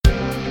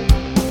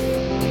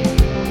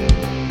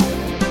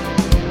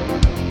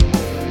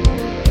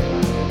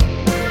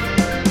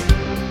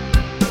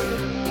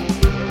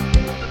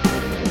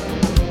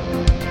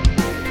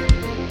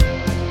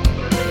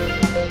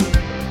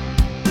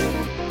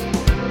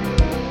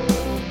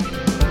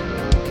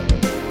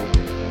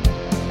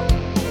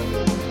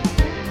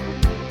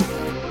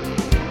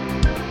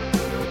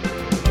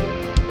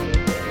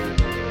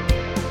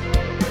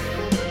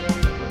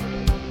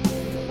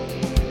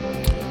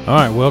All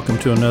right, welcome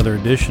to another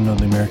edition of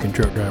the American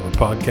Truck Driver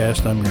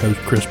Podcast. I'm your host,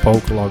 Chris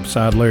Polk,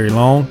 alongside Larry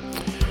Long,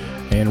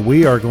 and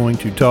we are going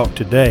to talk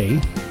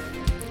today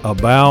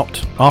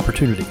about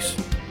opportunities.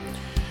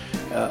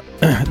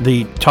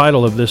 The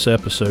title of this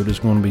episode is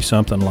going to be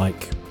something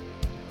like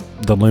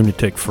The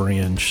Lunatic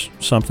Fringe,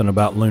 something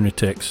about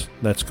lunatics.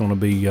 That's going to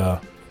be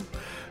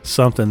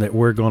something that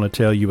we're going to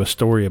tell you a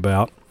story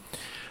about.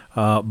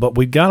 But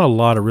we've got a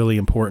lot of really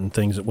important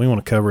things that we want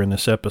to cover in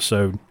this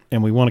episode,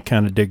 and we want to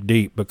kind of dig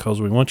deep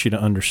because we want you to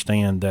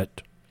understand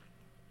that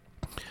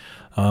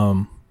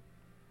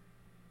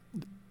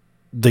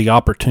the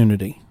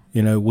opportunity,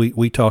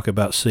 we talk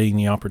about seeing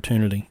the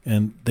opportunity,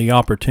 and the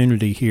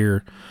opportunity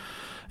here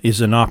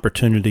is an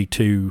opportunity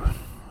to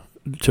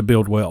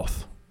build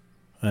wealth,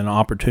 an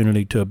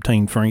opportunity to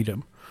obtain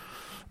freedom.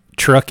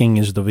 Trucking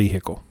is the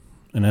vehicle.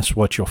 And that's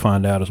what you'll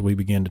find out as we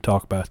begin to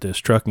talk about this.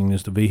 Trucking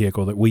is the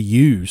vehicle that we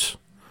use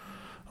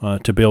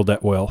to build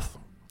that wealth,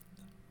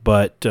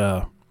 but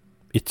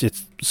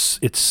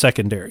it's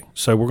secondary.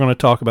 So we're going to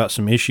talk about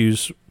some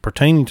issues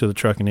pertaining to the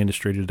trucking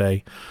industry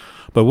today,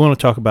 but we want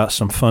to talk about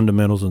some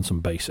fundamentals and some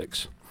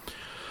basics.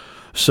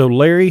 So,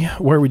 Larry,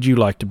 where would you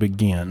like to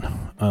begin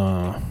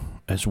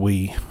as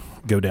we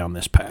go down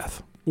this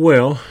path?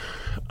 Well,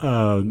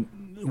 why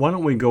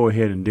don't we go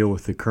ahead and deal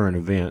with the current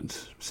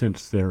events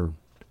since they're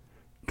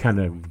kind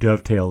of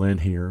dovetail in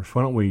here. So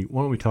why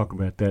don't we talk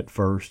about that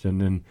first, and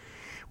then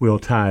we'll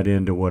tie it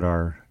into what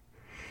our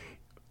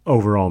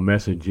overall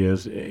message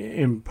is.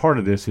 And part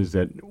of this is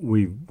that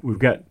we've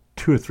got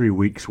 2 or 3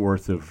 weeks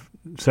worth of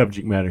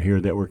subject matter here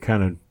that we're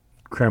kind of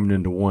cramming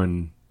into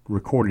one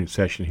recording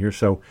session here.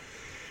 So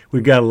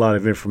we've got a lot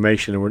of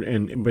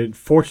information, but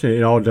fortunately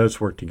it all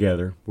does work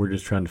together. We're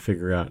just trying to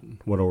figure out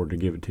what order to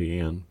give it to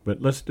you in.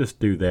 But let's just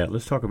do that.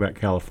 Let's talk about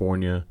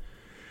California.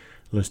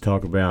 Let's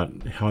talk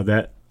about how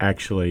that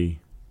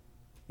actually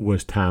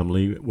was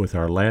timely with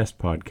our last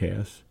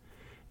podcast,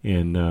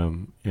 and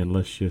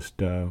let's just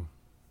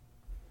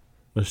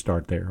let's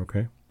start there,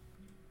 okay?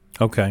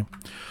 Okay.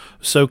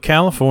 So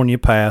California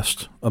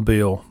passed a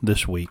bill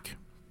this week,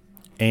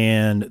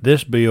 and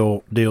this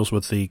bill deals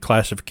with the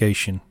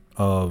classification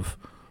of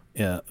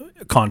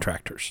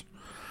contractors.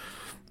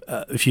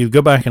 If you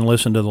go back and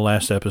listen to the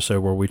last episode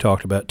where we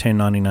talked about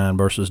 1099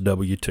 versus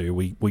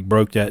W-2, we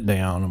broke that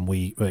down and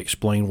we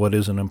explained what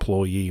is an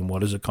employee and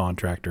what is a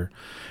contractor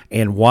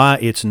and why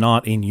it's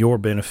not in your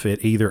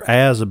benefit either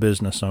as a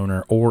business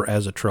owner or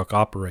as a truck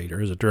operator,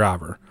 as a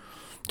driver,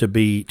 to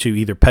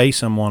either pay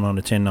someone on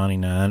a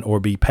 1099 or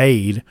be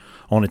paid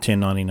on a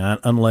 1099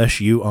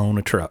 unless you own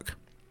a truck.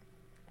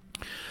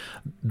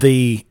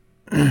 The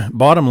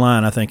bottom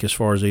line, I think, as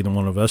far as either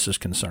one of us is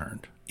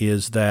concerned,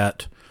 is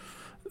that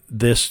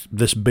this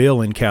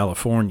bill in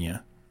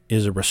California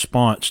is a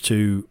response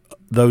to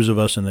those of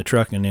us in the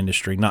trucking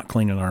industry not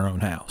cleaning our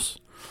own house.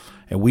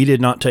 And we did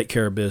not take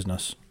care of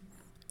business,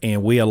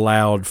 and we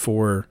allowed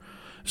for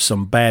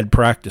some bad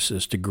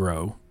practices to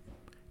grow.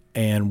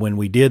 And when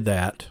we did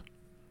that,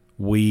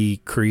 we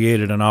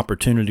created an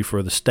opportunity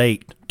for the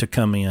state to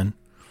come in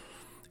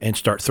and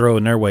start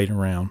throwing their weight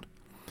around.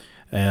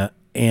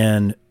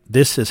 And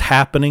this is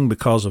happening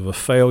because of a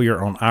failure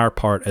on our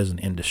part as an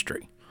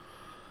industry.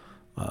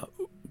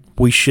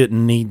 We shouldn't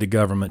need the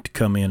government to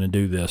come in and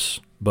do this,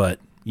 but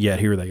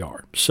yet here they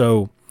are.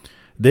 So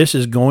this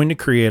is going to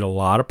create a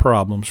lot of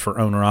problems for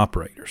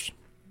owner-operators.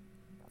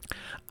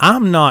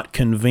 I'm not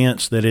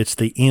convinced that it's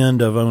the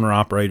end of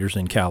owner-operators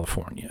in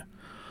California.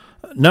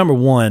 Number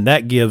one,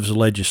 that gives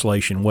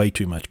legislation way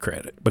too much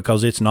credit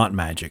because it's not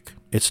magic.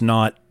 It's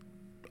not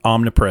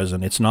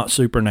omnipresent. It's not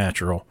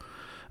supernatural.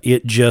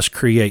 It just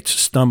creates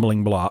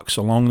stumbling blocks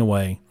along the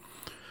way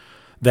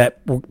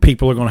that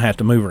people are going to have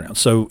to move around.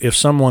 So if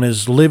someone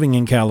is living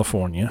in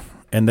California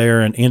and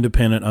they're an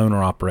independent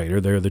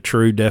owner-operator, they're the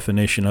true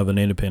definition of an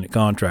independent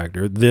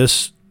contractor,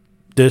 this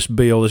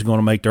bill is going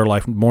to make their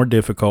life more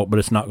difficult, but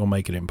it's not going to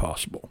make it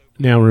impossible.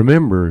 Now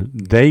remember,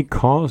 they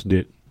caused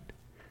it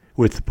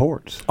with the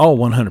ports. Oh,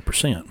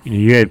 100%.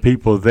 You had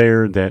people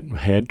there that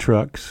had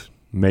trucks,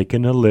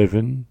 making a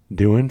living,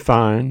 doing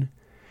fine,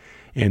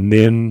 and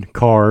then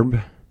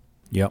CARB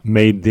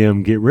made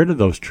them get rid of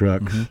those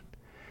trucks. Mm-hmm.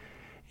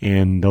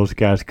 And those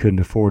guys couldn't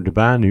afford to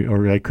buy new,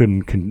 or they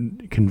couldn't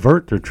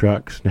convert their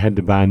trucks and had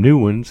to buy new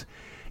ones.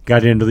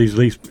 Got into these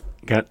lease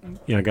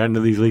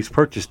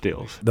purchase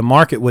deals. The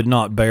market would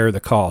not bear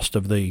the cost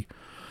of the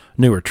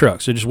newer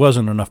trucks. There just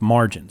wasn't enough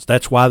margins.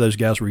 That's why those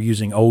guys were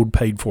using old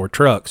paid-for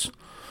trucks,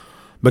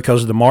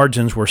 because the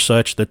margins were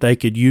such that they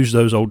could use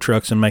those old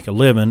trucks and make a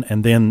living.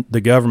 And then the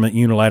government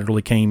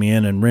unilaterally came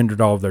in and rendered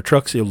all of their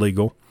trucks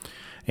illegal,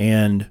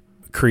 and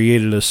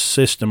created a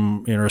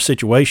system, a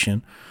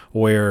situation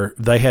where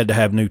they had to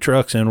have new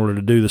trucks in order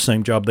to do the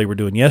same job they were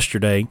doing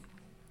yesterday.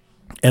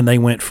 And they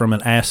went from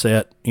an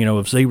asset,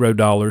 of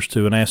 $0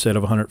 to an asset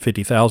of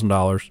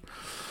 $150,000.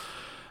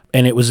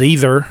 And it was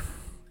either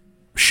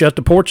shut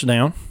the ports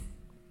down,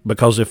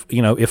 because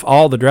if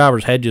all the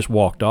drivers had just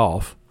walked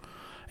off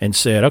and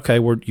said, okay,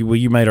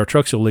 you made our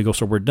trucks illegal,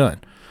 so we're done.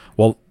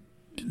 Well,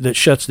 that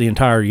shuts the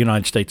entire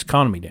United States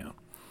economy down.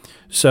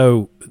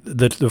 So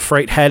the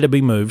freight had to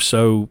be moved.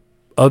 So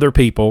other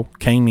people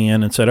came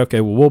in and said,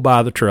 okay, well, we'll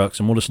buy the trucks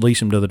and we'll just lease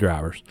them to the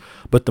drivers.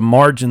 But the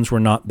margins were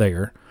not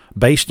there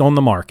based on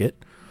the market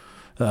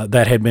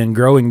that had been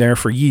growing there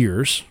for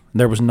years.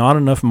 There was not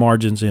enough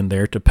margins in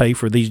there to pay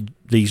for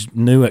these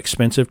new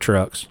expensive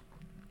trucks.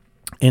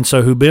 And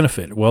so who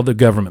benefited? Well, the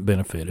government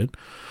benefited.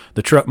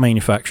 The truck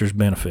manufacturers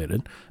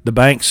benefited. The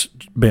banks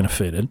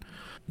benefited.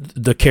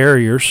 The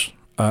carriers,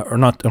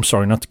 not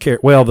the carrier.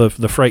 Well,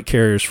 the freight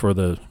carriers for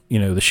the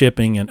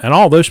shipping and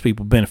all those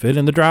people benefited,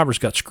 and the drivers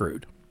got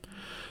screwed.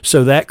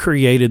 So that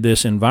created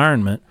this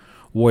environment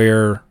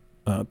where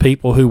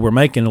people who were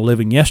making a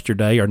living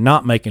yesterday are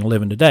not making a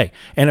living today.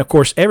 And of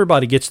course,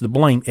 everybody gets the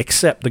blame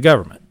except the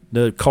government.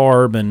 The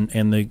CARB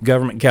and the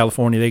government in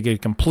California, they get a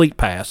complete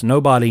pass.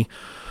 Nobody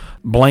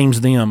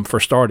blames them for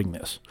starting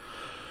this.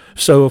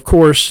 So of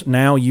course,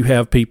 now you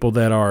have people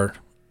that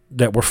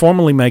were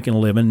formerly making a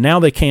living. Now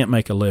they can't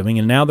make a living,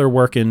 and now they're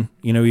working,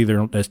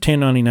 either as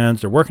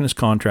 1099s, they're working as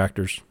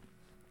contractors,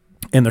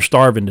 and they're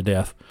starving to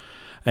death,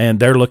 and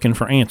they're looking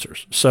for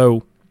answers.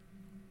 So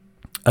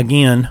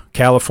again,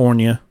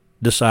 California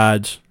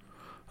decides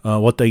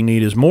what they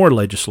need is more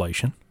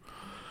legislation.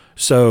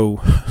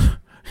 So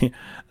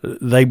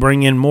they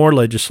bring in more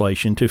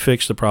legislation to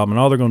fix the problem, and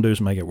all they're going to do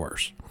is make it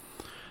worse.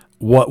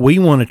 What we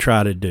want to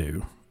try to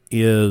do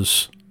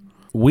is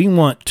we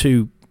want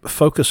to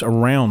focus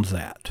around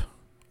that.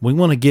 We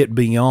want to get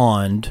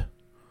beyond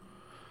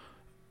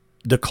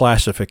the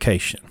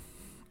classification,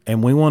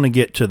 and we want to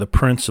get to the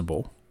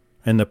principle,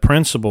 and the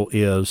principle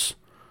is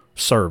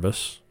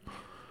service.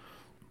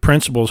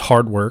 Principle is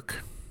hard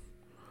work.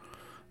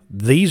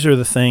 These are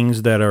the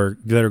things that are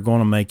going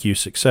to make you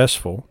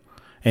successful,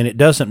 and it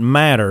doesn't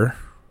matter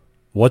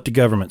what the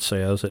government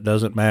says. It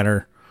doesn't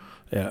matter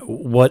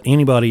what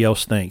anybody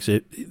else thinks.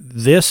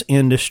 This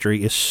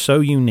industry is so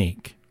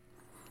unique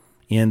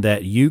in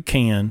that you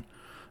can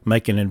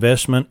make an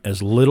investment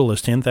as little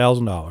as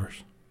 $10,000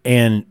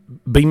 and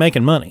be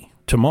making money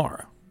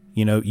tomorrow.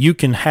 You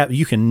can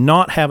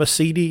not have a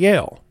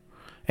CDL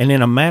and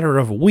in a matter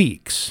of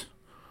weeks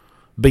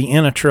be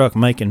in a truck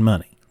making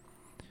money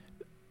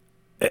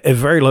at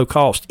very low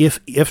cost,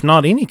 if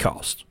not any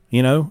cost.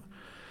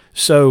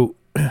 So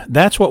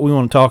that's what we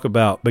want to talk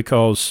about,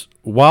 because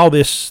while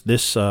this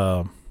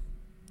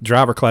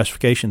driver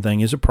classification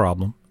thing is a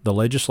problem, the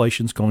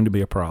legislation is going to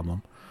be a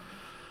problem.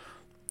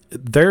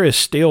 There is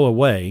still a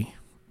way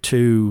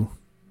to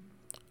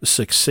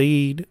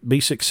succeed, be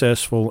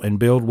successful, and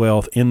build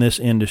wealth in this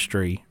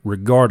industry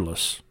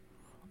regardless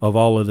of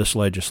all of this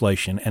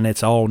legislation, and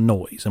it's all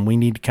noise, and we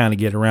need to kind of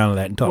get around to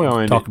that and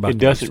talk about it. It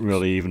doesn't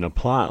really even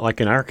apply.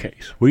 Like in our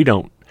case, we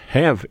don't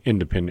have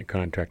independent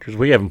contractors.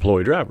 We have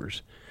employee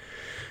drivers.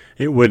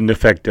 It wouldn't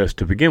affect us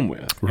to begin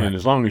with. Right. And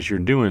as long as you're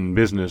doing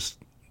business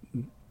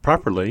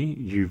properly,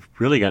 you've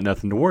really got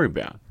nothing to worry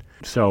about.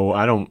 So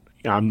I'm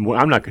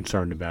not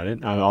concerned about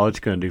it. All it's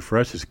going to do for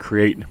us is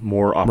create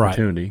more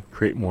opportunity, right,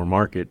 create more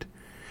market,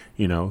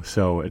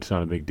 so it's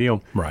not a big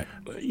deal. Right.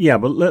 Yeah,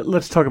 but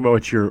let's talk about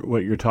what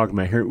you're talking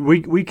about here.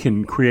 We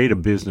can create a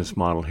business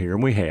model here,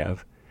 and we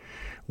have,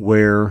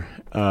 where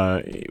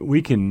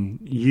we can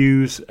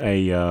use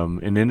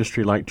an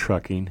industry like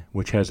trucking,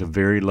 which has a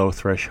very low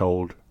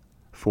threshold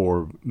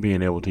for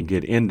being able to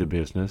get into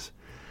business.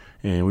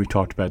 And we've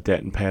talked about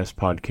that in past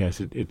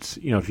podcasts. It's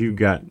if you've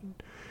got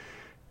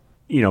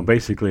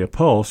basically a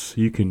pulse,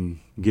 you can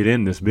get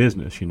in this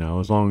business,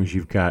 as long as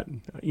you've got,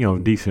 a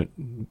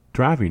decent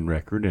driving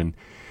record and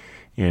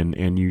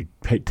you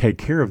take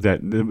care of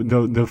that.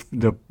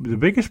 The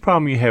biggest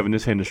problem you have in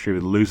this industry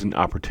with losing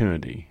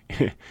opportunity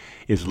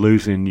is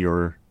losing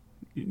your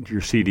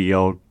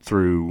CDL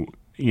through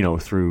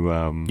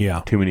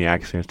too many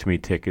accidents, too many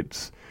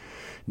tickets,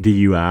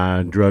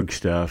 DUI, drug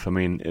stuff. I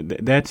mean,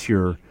 that's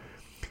your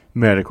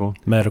medical.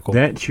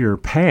 That's your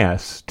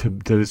pass to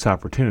this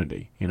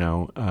opportunity.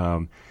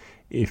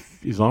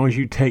 If as long as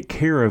you take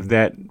care of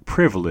that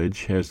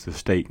privilege, as the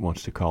state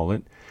wants to call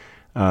it,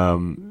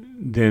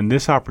 then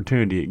this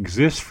opportunity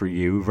exists for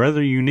you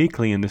rather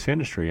uniquely in this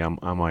industry. I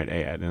might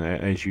add, and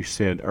as you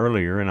said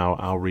earlier, and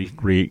I'll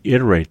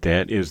reiterate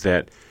that, is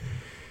that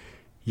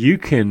you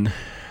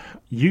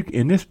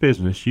in this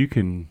business you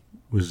can,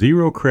 with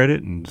zero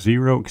credit and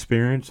zero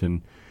experience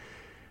and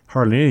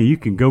hardly any, you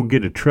can go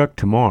get a truck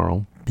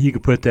tomorrow. You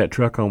can put that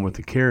truck on with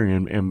the carrier,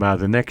 and by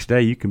the next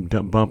day you can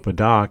bump a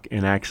dock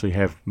and actually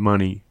have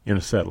money in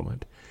a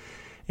settlement.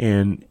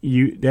 And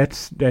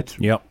that's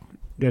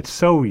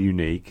so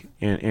unique,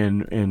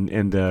 and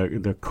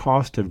the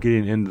cost of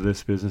getting into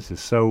this business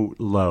is so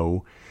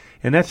low,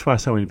 and that's why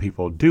so many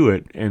people do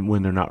it, and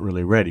when they're not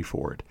really ready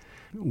for it.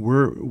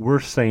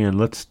 We're saying,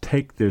 let's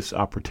take this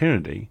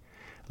opportunity,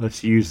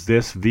 let's use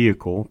this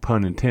vehicle,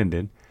 pun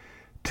intended,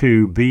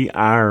 to be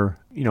our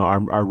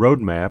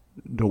roadmap,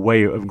 the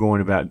way of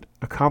going about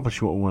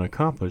accomplishing what we want to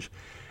accomplish,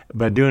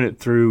 by doing it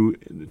through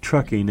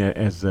trucking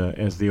as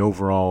the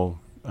overall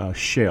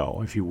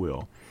shell, if you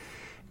will.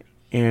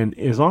 And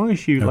as long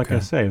as you, like I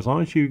say, as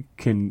long as you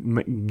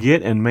can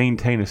get and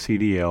maintain a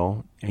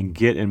CDL and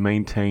get and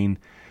maintain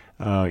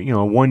a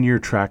 1-year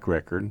track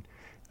record,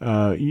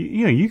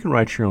 you can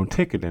write your own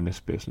ticket in this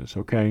business.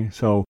 Okay,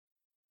 so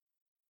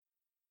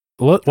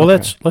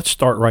let's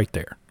start right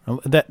there.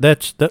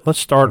 Let's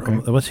start.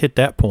 Okay. Let's hit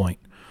that point.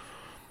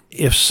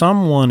 If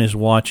someone is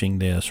watching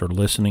this or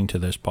listening to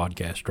this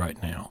podcast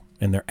right now,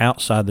 and they're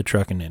outside the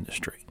trucking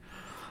industry,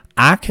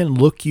 I can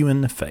look you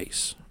in the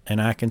face and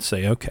I can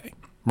say, okay,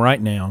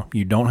 right now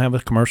you don't have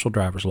a commercial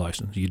driver's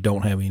license, you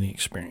don't have any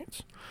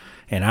experience,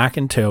 and I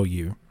can tell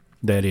you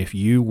that if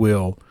you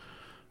will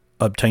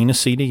obtain a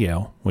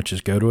CDL, which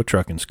is go to a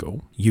trucking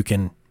school, you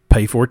can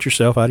pay for it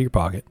yourself out of your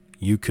pocket.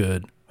 You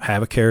could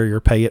have a carrier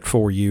pay it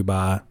for you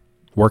by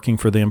working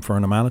for them for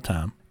an amount of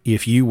time.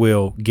 If you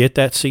will get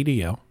that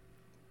CDL,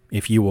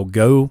 if you will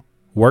go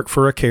work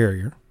for a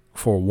carrier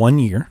for 1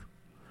 year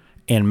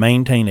and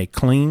maintain a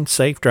clean,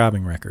 safe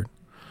driving record,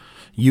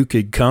 you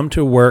could come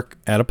to work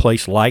at a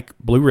place like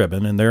Blue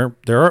Ribbon, and there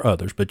are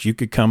others, but you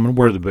could come and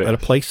work at a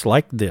place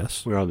like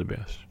this. We are the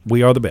best.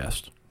 We are the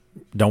best.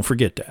 Don't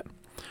forget that.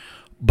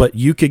 But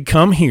you could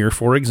come here,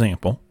 for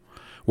example,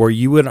 where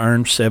you would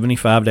earn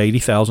 $75,000 to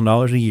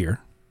 $80,000 a year.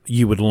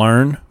 You would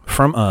learn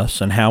from us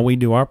and how we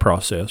do our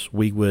process.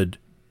 We would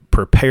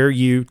prepare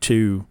you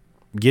to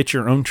get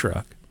your own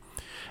truck.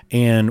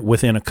 And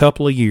within a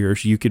couple of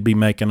years, you could be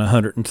making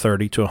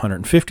 $130,000 to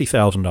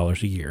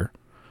 $150,000 a year,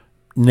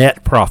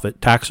 net profit,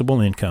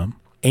 taxable income.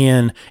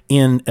 And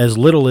in as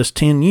little as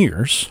 10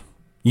 years,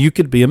 you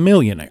could be a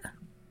millionaire,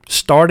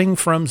 starting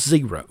from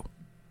zero.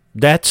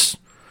 That's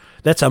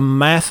a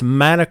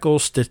mathematical,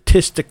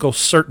 statistical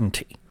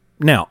certainty.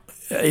 Now,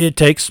 it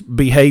takes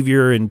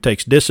behavior and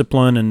takes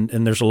discipline,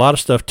 and there's a lot of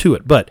stuff to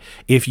it. But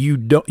if you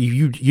don't,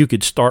 you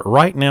could start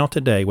right now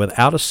today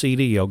without a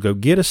CDL. Go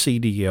get a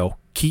CDL.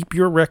 Keep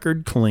your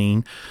record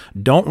clean.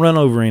 Don't run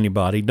over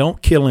anybody.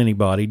 Don't kill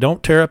anybody.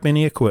 Don't tear up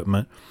any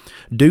equipment.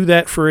 Do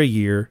that for a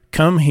year.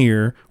 Come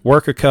here,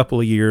 work a couple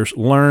of years,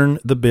 learn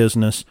the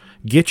business,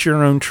 get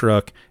your own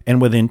truck,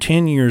 and within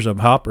 10 years of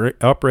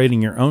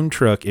operating your own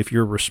truck, if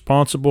you're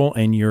responsible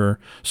and you're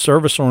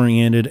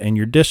service-oriented and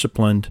you're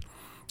disciplined,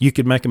 you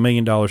could make $1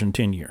 million in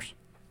 10 years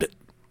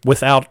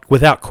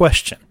without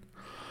question.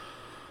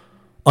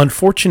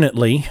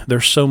 Unfortunately,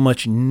 there's so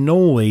much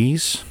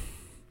noise.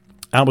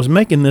 I was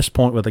making this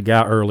point with a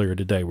guy earlier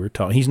today. We were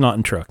talking. He's not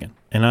in trucking.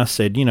 And I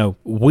said,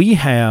 we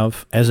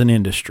have, as an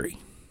industry,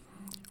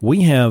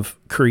 we have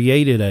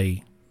created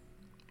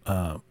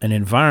an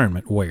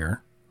environment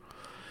where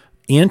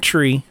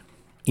entry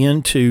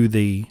into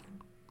the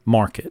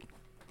market,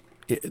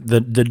 the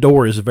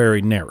door is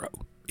very narrow.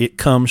 It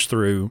comes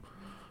through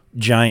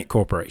giant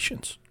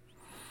corporations.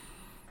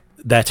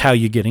 That's how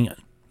you get in.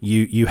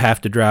 You have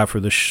to drive for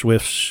the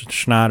Swifts,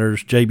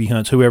 Schneiders, JB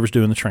Hunts, whoever's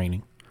doing the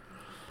training.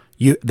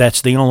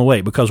 That's the only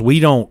way, because we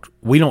don't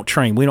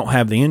train. We don't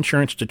have the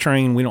insurance to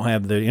train. We don't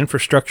have the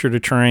infrastructure to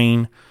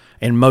train,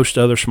 and most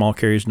other small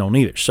carriers don't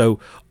either. So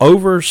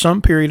over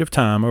some period of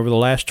time, over the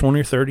last 20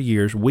 or 30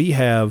 years, we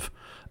have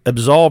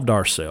absolved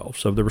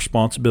ourselves of the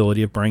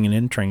responsibility of bringing in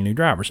and training new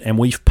drivers, and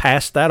we've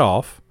passed that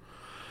off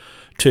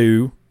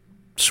to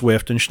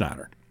Swift and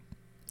Schneider.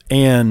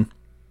 And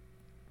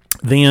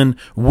then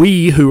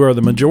we, who are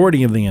the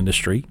majority of the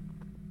industry,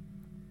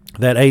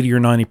 that 80 or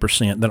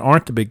 90% that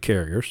aren't the big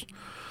carriers,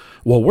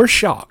 well, we're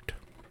shocked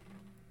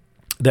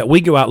that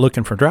we go out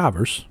looking for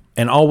drivers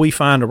and all we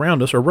find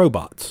around us are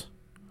robots.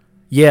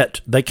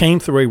 Yet they came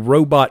through a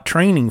robot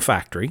training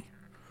factory.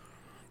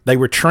 They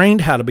were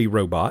trained how to be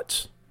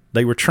robots.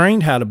 They were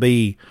trained how to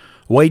be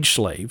wage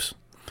slaves.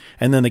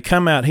 And then they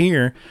come out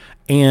here,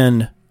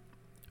 and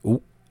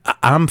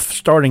I'm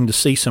starting to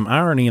see some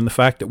irony in the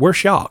fact that we're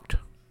shocked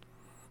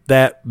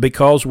that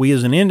because we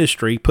as an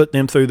industry put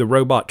them through the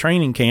robot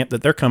training camp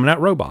that they're coming out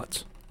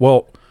robots.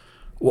 Well,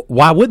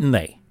 why wouldn't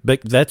they?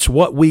 But that's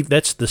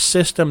the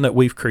system that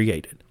we've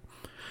created.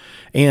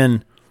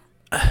 And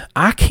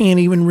I can't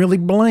even really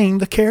blame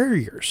the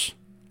carriers.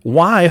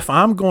 Why, if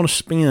I'm going to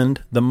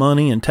spend the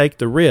money and take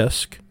the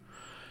risk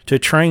to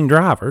train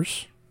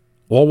drivers,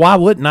 well, why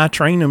wouldn't I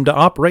train them to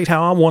operate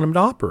how I want them to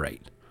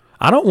operate?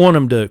 I don't want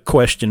them to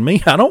question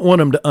me. I don't want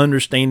them to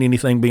understand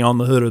anything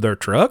beyond the hood of their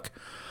truck.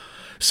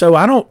 So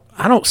I don't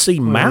see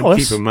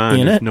malice keep in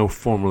mind, in there's it. no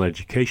formal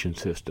education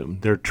system.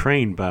 They're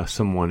trained by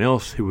someone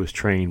else who was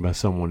trained by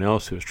someone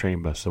else who was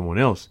trained by someone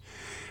else.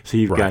 So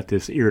you've got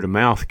this ear to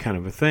mouth kind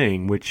of a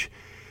thing, which,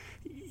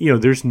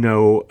 there's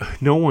no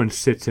one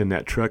sits in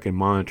that truck and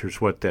monitors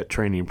what that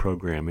training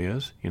program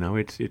is.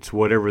 It's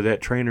whatever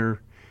that trainer,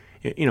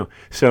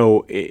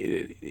 So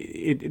it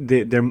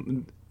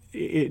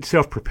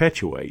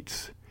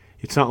self-perpetuates.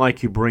 It's not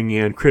like you bring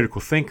in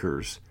critical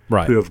thinkers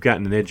who have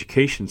gotten an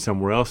education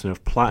somewhere else and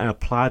have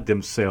applied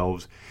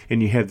themselves,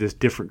 and you have this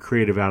different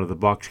creative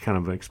out-of-the-box kind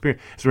of experience.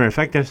 As a matter of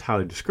fact, that's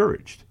highly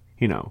discouraged,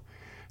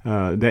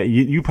 that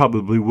you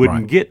probably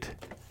wouldn't get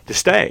to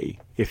stay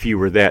if you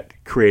were that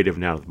creative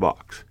and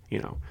out-of-the-box,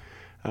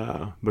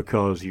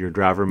 because your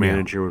driver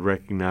manager would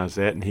recognize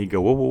that, and he'd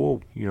go,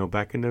 whoa,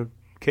 back in the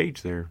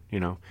cage there,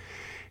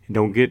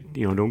 Don't get.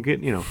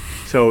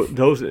 So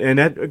those, and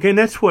that again,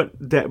 that's what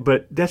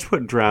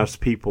drives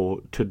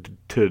people to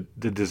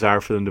the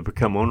desire for them to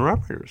become owner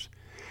operators,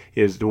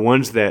 is the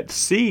ones that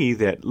see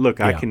that, look,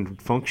 I can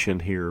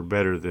function here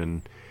better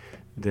than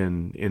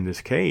in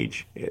this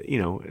cage.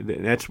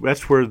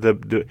 That's where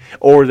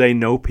or they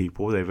know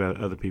people. They've got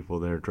other people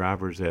that are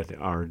drivers that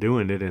are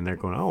doing it, and they're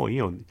going, oh,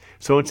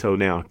 so and so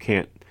now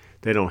can't.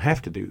 They don't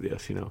have to do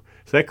this. So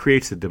that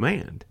creates a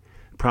demand.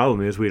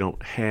 Problem is we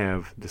don't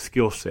have the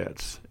skill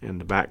sets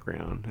and the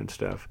background and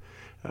stuff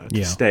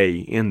to stay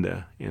in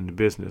the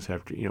business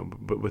after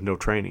but with no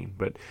training.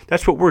 But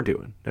that's what we're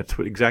doing. That's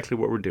exactly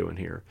what we're doing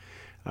here.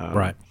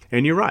 Right.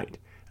 And you're right.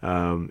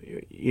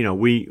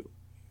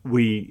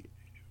 We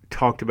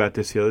talked about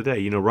this the other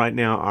day. Right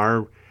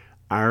now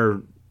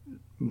our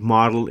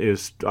model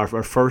is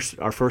our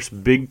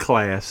first big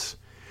class,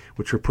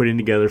 which we're putting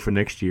together for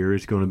next year,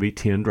 is going to be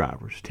 10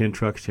 drivers, 10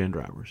 trucks, 10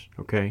 drivers.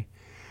 Okay.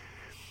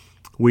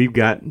 We've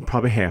got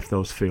probably half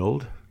those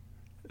filled.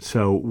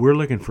 So we're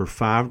looking for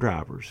 5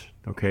 drivers,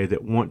 okay,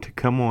 that want to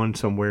come on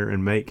somewhere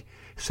and make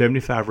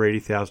 $75,000 or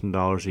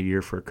 $80,000 a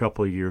year for a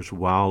couple of years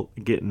while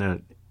getting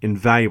an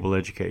invaluable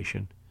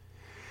education.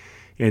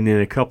 And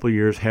then a couple of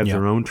years have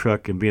their own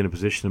truck and be in a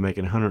position of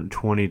making $120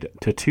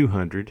 to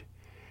 $200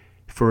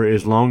 for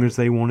as long as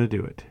they want to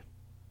do it.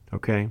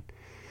 Okay?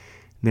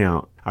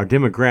 Now, our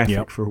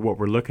demographic for what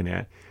we're looking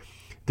at,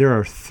 there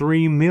are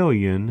 3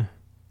 million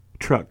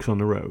trucks on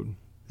the road.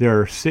 There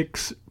are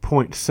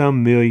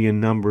 6-point-some million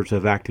numbers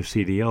of active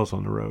CDLs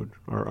on the road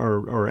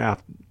or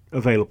out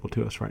available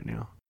to us right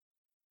now.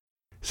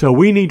 So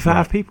we need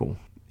 5 people,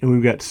 and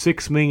we've got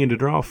 $6 million to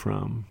draw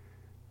from.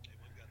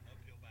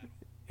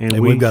 And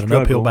we've got an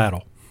uphill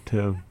battle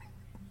to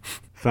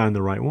find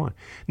the right one.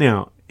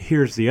 Now,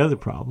 here's the other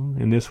problem,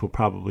 and this will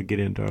probably get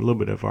into a little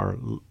bit of our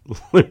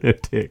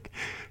lunatic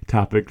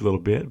topic a little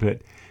bit,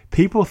 but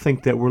people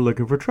think that we're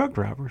looking for truck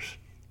drivers.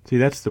 See,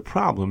 that's the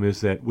problem,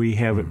 is that we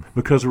haven't,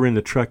 because we're in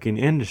the trucking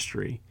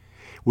industry,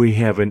 we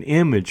have an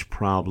image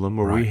problem,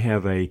 or we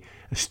have a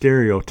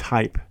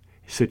stereotype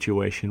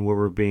situation where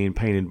we're being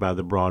painted by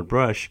the broad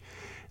brush.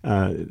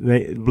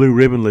 Blue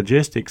Ribbon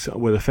Logistics,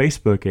 with a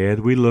Facebook ad,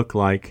 we look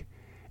like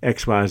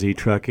XYZ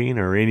Trucking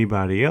or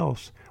anybody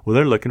else. Well,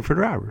 they're looking for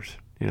drivers.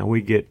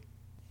 We get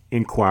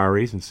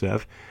inquiries and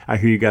stuff. I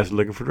hear you guys are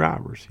looking for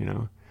drivers,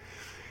 And,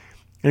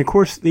 of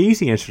course, the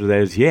easy answer to that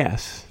is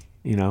yes,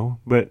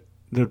 but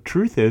the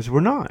truth is we're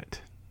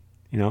not.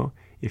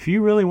 If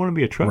you really want to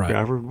be a truck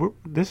driver,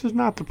 this is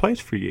not the place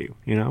for you,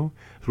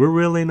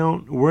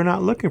 We're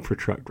not looking for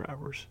truck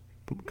drivers,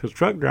 because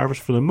truck drivers,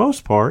 for the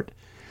most part,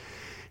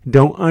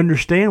 don't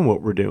understand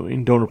what we're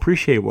doing, don't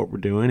appreciate what we're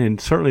doing,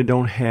 and certainly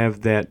don't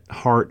have that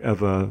heart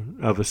of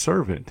a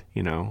servant,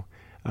 And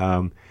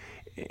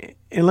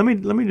let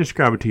me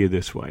describe it to you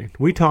this way.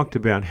 We talked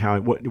about how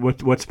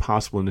what's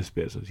possible in this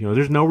business.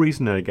 There's no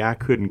reason that a guy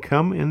couldn't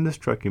come in this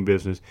trucking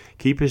business,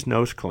 keep his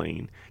nose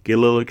clean, get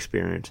a little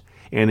experience,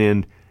 and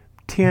in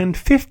 10,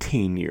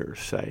 15 years,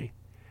 say,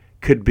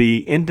 could be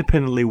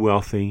independently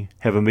wealthy,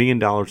 have $1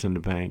 million in the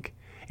bank,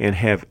 and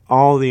have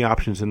all the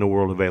options in the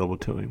world available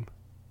to him.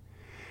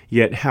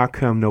 Yet, how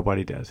come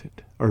nobody does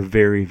it, or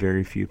very,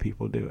 very few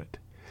people do it?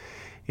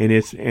 And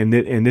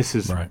this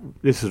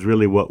is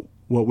really what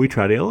we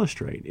try to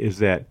illustrate, is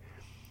that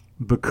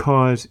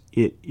because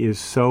it is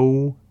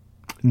so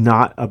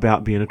not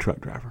about being a truck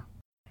driver.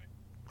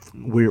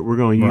 We're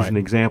going to use an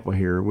example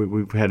here.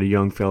 We've had a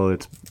young fellow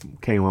that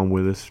came on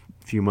with us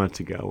a few months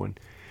ago, and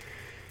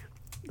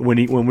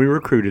when we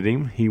recruited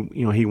him, he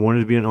wanted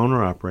to be an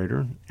owner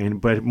operator,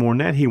 but more than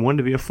that, he wanted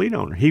to be a fleet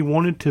owner. He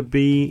wanted to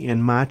be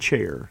in my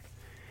chair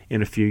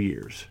in a few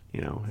years,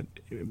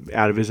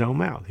 out of his own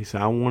mouth. He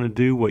said, I want to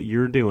do what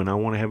you're doing. I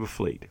want to have a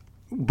fleet.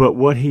 But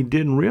what he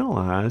didn't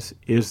realize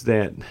is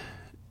that,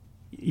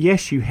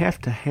 yes, you have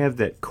to have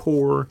that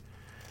core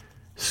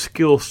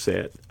skill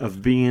set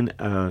of being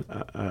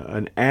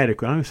an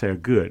adequate, I don't even say a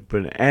good,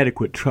 but an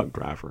adequate truck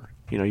driver.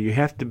 You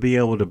have to be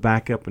able to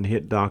back up and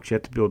hit docks. You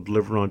have to be able to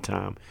deliver on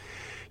time.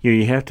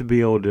 You have to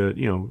be able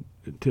to,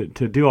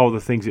 to do all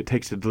the things it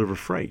takes to deliver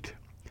freight.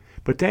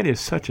 But that is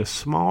such a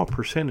small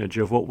percentage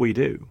of what we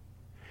do.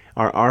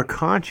 Our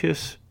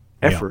conscious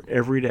effort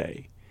every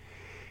day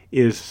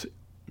is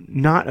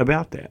not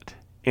about that.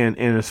 And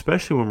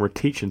especially when we're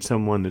teaching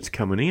someone that's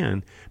coming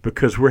in,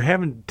 because we're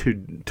having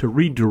to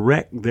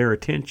redirect their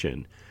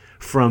attention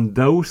from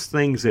those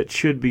things that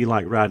should be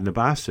like riding a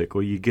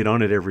bicycle. You get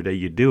on it every day,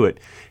 you do it.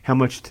 How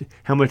much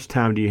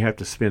time do you have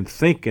to spend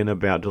thinking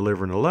about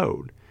delivering a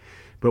load?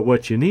 But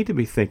what you need to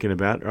be thinking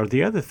about are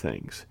the other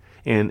things.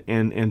 And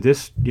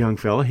this young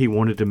fella, he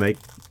wanted to make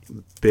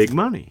big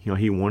money.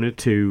 He wanted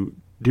to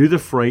do the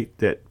freight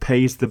that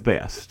pays the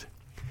best.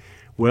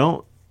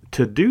 Well,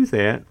 to do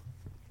that,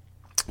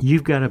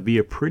 you've got to be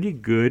a pretty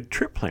good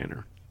trip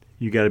planner.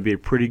 You got to be a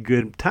pretty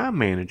good time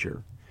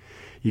manager.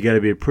 You got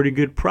to be a pretty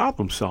good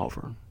problem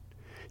solver.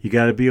 You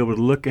got to be able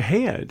to look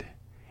ahead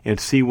and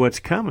see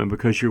what's coming,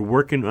 because you're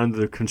working under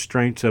the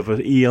constraints of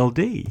an ELD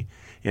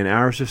and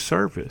hours of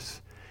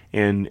service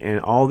and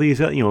all these,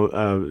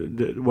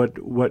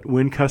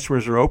 when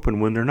customers are open,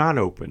 when they're not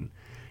open,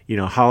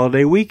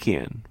 holiday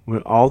weekend.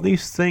 When all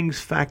these things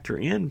factor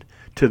in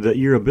to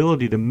your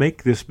ability to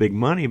make this big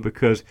money,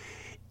 because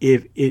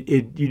if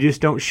you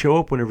just don't show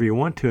up whenever you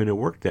want to, and it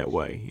worked that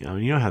way.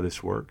 You know how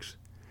this works.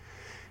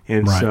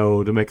 And Right.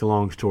 So, to make a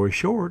long story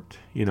short,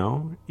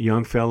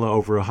 young fella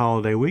over a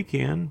holiday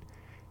weekend,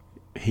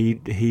 he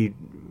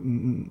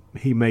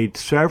made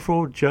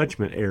several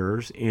judgment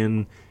errors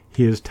in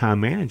his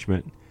time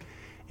management,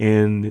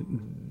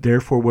 and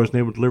therefore wasn't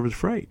able to deliver the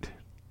freight,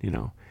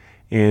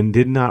 and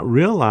did not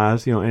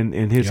realize,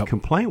 and his Yep.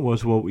 complaint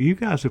was, well, you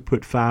guys have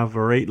put 5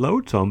 or 8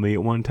 loads on me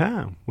at one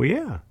time. Well,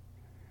 yeah,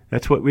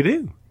 that's what we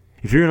do.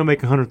 If you're going to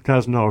make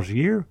 $100,000 a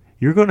year,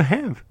 you're going to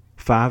have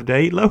 5 to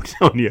 8 loads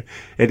on you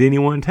at any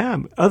one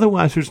time.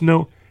 Otherwise, there's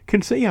no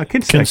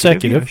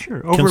consecutive. Yeah,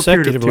 sure, over a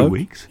period of 2 load,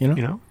 weeks.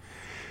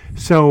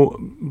 So,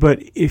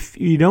 but if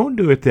you don't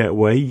do it that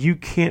way, you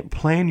can't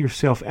plan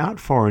yourself out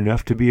far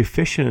enough to be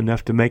efficient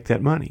enough to make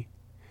that money.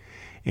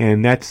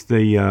 And that's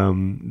the I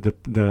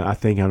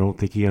don't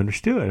think he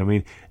understood. I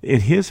mean,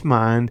 in his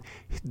mind,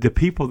 the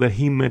people that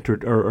he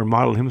mentored or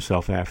modeled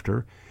himself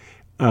after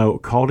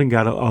called and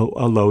got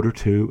a load or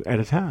 2 at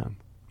a time,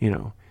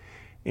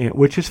 and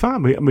which is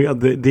fine. I mean,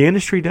 the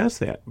industry does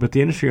that, but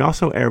the industry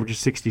also averages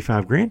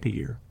 $65,000 a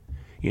year,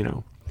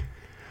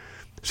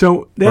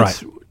 So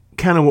that's Right.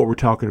 kind of what we're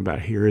talking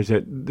about here. Is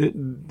that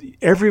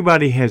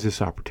everybody has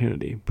this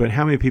opportunity, but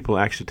how many people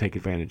actually take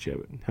advantage of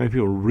it? How many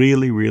people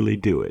really, really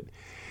do it?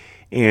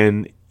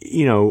 And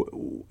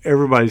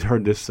everybody's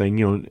heard this thing.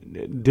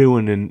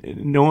 Doing and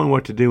knowing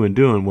what to do and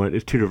doing what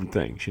is 2 different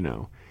things.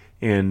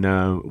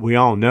 And we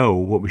all know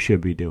what we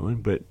should be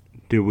doing, but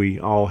do we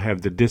all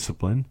have the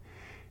discipline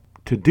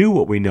to do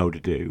what we know to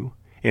do,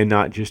 and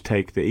not just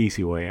take the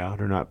easy way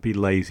out, or not be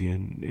lazy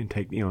and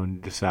take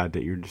and decide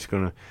that you're just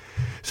gonna.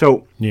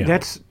 So Yeah.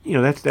 that's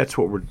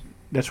what we're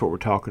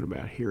talking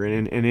about here,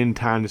 and in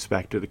tying this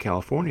back to the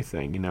California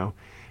thing,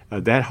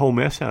 that whole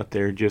mess out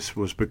there just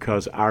was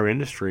because our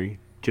industry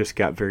just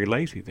got very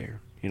lazy there,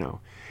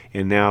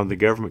 and now the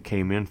government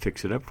came in and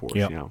fixed it up for us,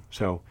 Yep.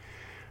 So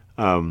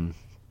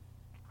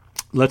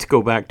let's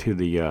go back to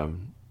the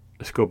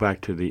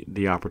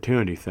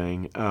opportunity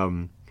thing.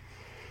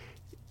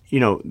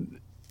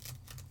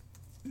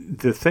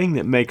 The thing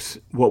that makes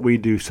what we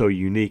do so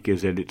unique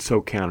is that it's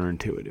so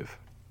counterintuitive.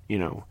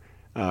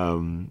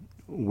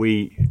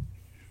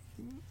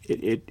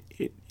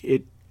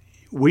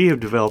 We have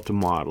developed a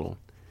model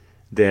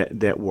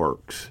that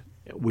works.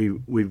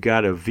 We've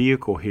got a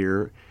vehicle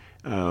here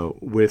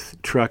with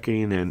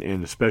trucking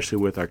and especially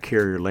with our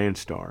carrier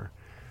Landstar.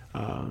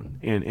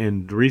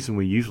 And the reason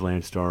we use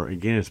Landstar,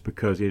 again, is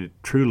because it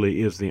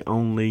truly is the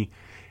only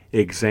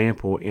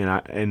example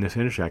in this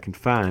industry I can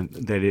find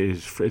that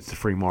it's the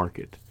free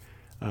market.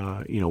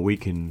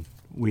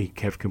 We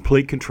have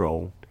complete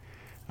control.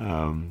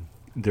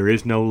 There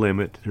is no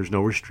limit. There's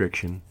no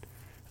restriction.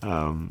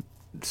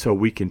 So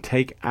we can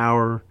take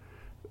our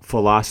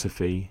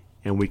philosophy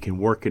and we can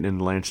work it in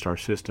the Landstar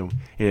system,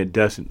 and it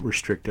doesn't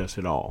restrict us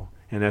at all.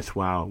 And that's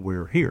why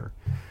we're here.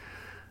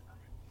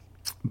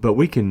 But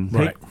we can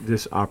take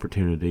this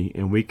opportunity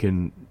and we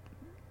can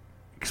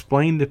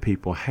explain to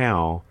people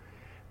how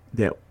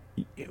that.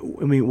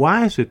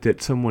 Why is it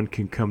that someone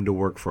can come to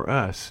work for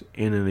us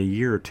and in a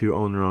year or 2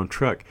 own their own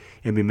truck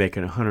and be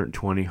making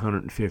 $120,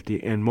 $150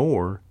 and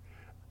more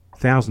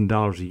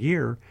 $1,000 a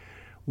year,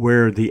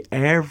 where the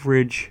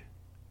average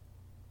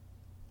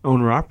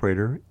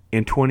owner-operator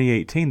in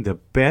 2018, the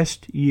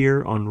best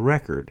year on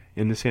record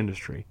in this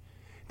industry,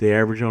 the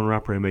average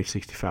owner-operator made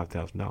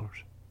 $65,000?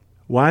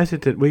 Why is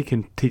it that we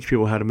can teach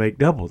people how to make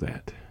double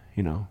that?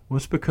 Well,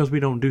 it's because we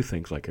don't do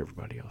things like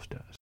everybody else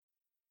does.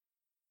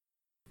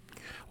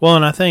 Well,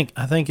 and I think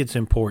it's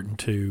important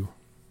to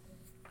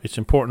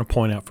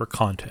point out for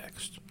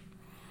context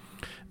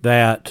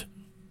that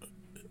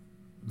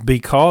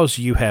because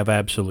you have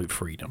absolute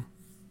freedom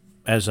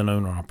as an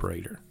owner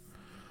operator,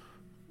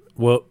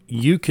 well,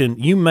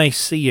 you may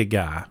see a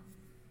guy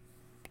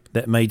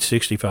that made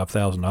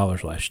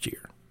 $65,000 last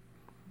year,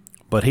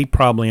 but he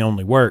probably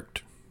only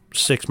worked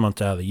 6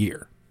 months out of the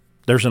year.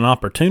 There's an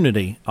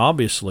opportunity,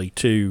 obviously,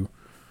 to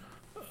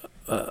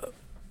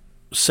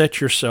set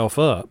yourself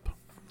up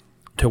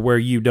to where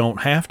you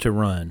don't have to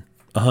run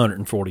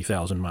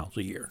 140,000 miles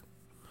a year.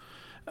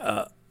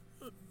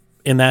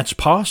 And that's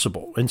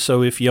possible. And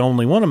so if you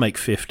only want to make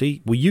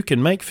 50, well, you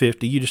can make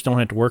 50. You just don't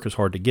have to work as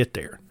hard to get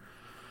there.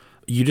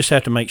 You just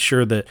have to make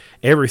sure that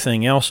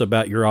everything else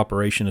about your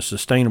operation is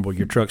sustainable.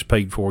 Your truck's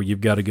paid for.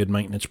 You've got a good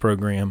maintenance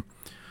program.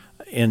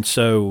 And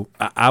so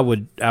I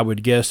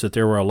would guess that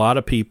there were a lot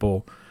of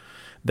people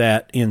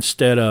that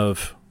instead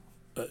of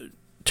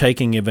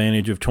taking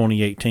advantage of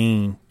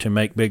 2018 to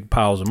make big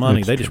piles of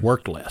money, they just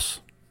worked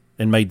less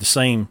and made the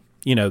same.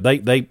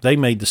 They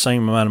made the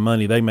same amount of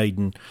money they made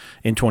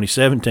in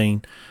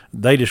 2017.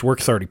 They just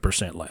worked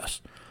 30%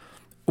 less,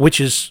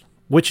 which is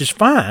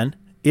fine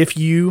if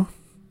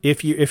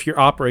your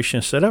operation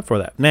is set up for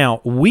that.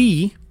 Now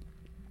we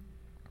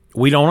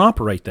don't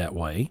operate that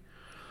way.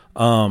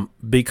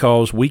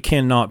 because we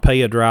cannot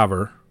pay a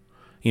driver.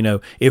 You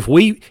know, if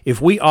we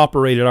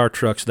operated our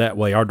trucks that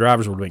way, our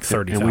drivers would make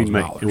 $30,000.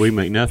 And we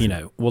make nothing. You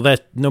know, well,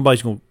 that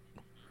nobody's going,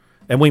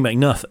 and we make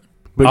nothing.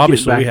 But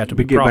obviously, we have to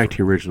be get profitable. back to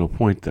your original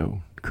point,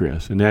 though,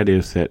 Chris, and that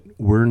is that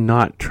we're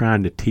not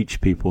trying to teach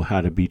people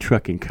how to be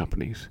trucking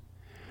companies.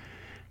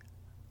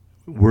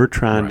 We're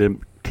trying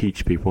to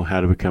teach people how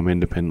to become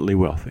independently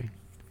wealthy.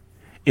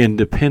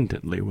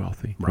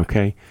 Right.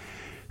 Okay?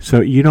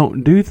 So you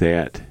don't do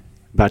that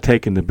by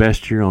taking the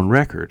best year on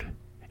record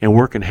and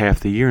working half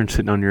the year and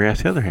sitting on your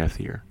ass the other half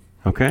the year.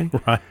 Okay?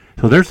 Right.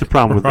 So there's the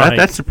problem with Right. that.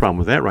 That's the problem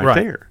with that right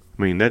there.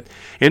 I mean, that,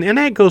 and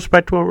that goes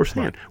back to what we're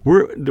saying.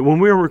 When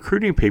we're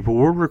recruiting people,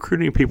 we're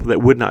recruiting people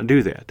that would not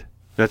do that.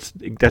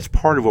 That's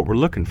part of what we're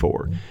looking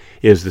for,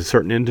 is the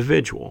certain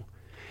individual,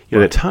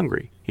 that's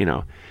hungry.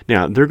 Now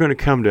they're going to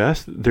come to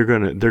us. They're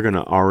going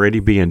to already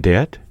be in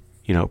debt.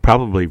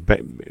 Probably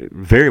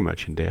very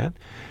much in debt.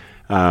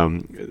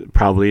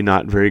 Probably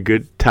not very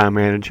good time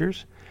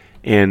managers,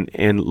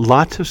 and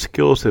lots of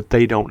skills that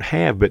they don't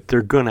have, but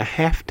they're going to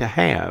have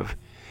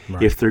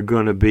if they're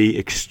going to be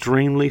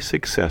extremely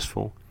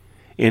successful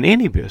in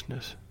any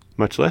business,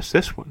 much less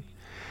this one.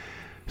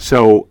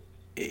 So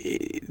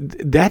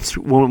that's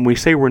when we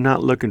say we're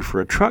not looking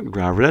for a truck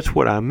driver. That's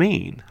what I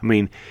mean. I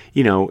mean,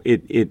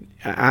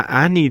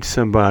 I need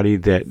somebody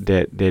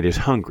that is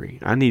hungry.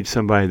 I need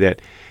somebody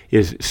that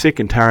is sick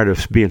and tired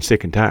of being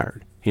sick and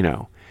tired.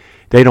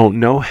 They don't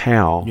know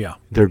how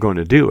they're going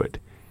to do it,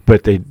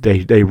 but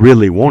they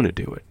really want to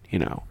do it.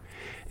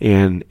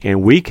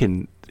 And we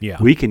can. Yeah.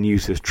 We can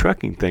use this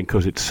trucking thing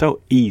because it's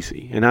so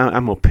easy. And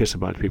I'm going to piss a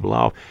bunch of people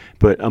off,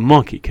 but a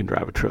monkey can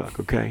drive a truck,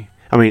 okay?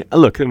 I mean,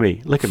 look at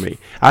me.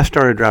 I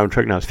started driving a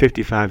truck when I was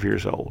 55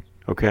 years old,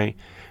 okay?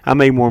 I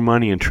made more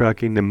money in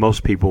trucking than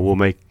most people will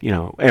make,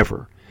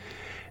 ever.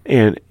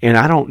 And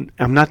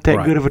I'm not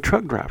that good of a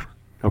truck driver,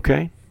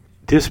 okay?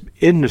 This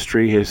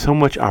industry has so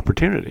much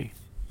opportunity,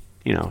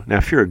 Now,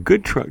 if you're a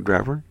good truck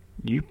driver,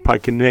 you probably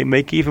can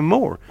make even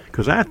more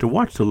because I have to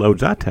watch the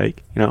loads I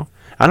take,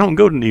 I don't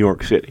go to New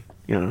York City.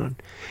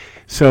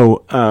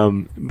 So,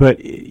 but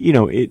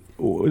the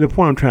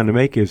point I'm trying to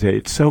make is that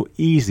it's so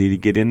easy to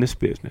get in this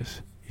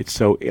business.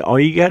 All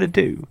you got to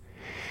do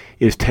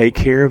is take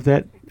care of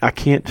that. I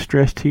can't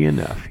stress to you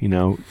enough,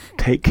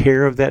 take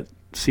care of that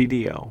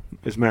CDL.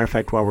 As a matter of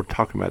fact, while we're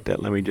talking about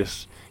that, let me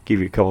just give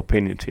you a couple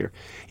opinions here.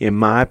 In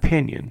my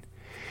opinion,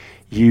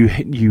 you're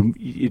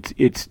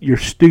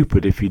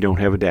stupid if you don't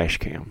have a dash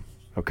cam,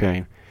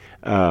 okay?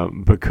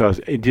 Because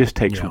it just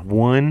takes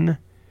one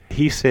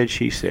he said,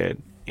 she said,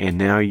 and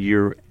now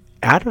you're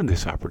out of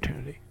this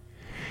opportunity.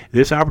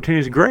 This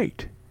opportunity is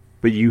great,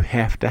 but you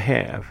have to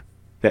have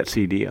that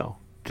CDL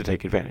to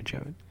take advantage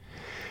of it.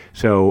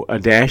 So a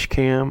dash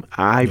cam,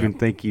 I even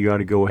think you ought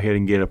to go ahead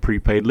and get a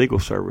prepaid legal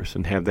service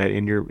and have that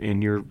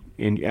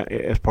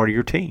as part of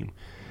your team,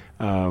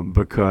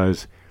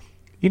 because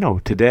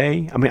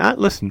today. I mean,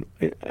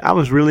 I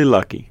was really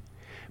lucky,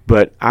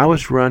 but I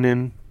was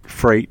running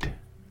freight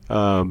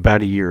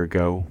about 2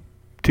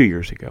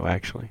 years ago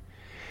actually.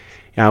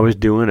 I was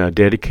doing a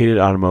dedicated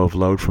automotive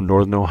load from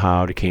northern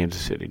Ohio to Kansas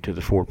City to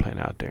the Ford plant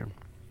out there.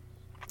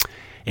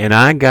 And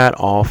I got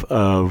off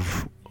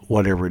of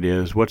whatever it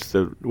is. What's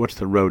the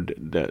road,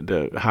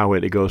 the highway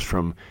that goes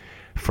from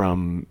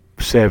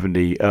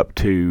 70 up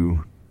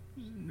to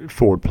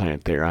Ford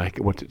plant there?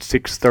 What's it,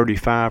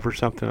 635 or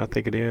something, I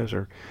think it is,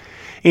 or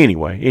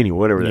anyway,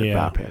 whatever that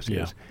bypass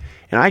is.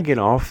 And I get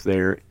off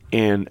there,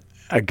 and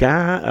a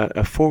guy,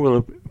 a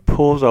four-wheeler,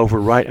 pulls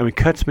over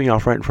cuts me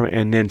off right in front,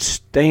 and then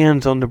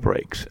stands on the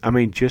brakes. I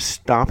mean, just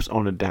stops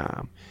on a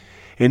dime.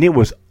 And it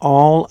was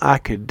all I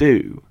could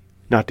do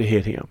not to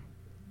hit him.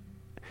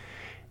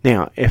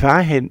 Now, if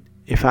I had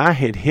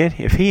hit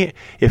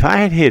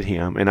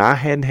him and I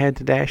hadn't had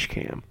the dash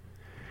cam,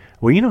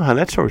 well, you know how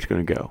that story's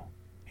going to go.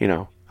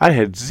 I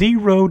had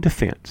zero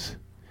defense.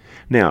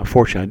 Now,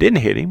 fortunately, I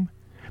didn't hit him,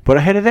 but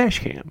I had a dash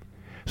cam.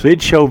 So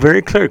it'd show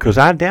very clear because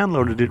I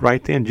downloaded it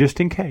right then just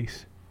in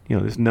case.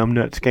 This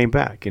numbnuts came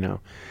back,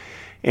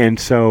 And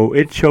so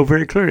it showed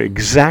very clearly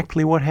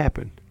exactly what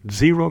happened.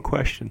 Zero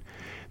question.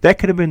 That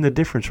could have been the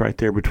difference right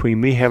there between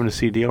me having a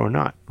CDL or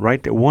not.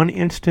 Right there, one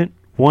instant,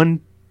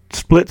 one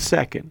split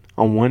second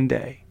on one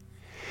day.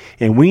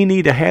 And we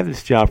need to have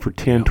this job for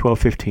 10, 12,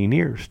 15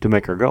 years to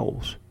make our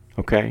goals,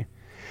 okay?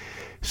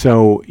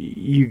 So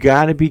you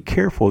got to be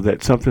careful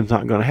that something's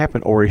not going to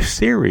happen or a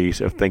series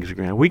of things are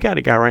going to happen. We got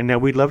a guy right now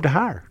we'd love to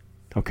hire,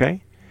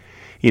 okay?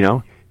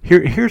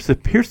 Here's the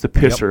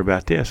pisser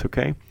about this,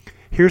 okay?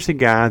 Here's a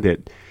guy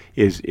that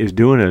is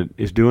doing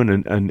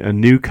a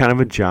new kind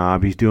of a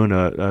job. He's doing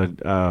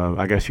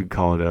I guess you'd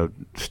call it a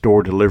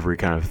store delivery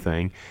kind of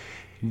thing,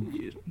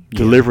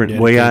 delivering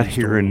way out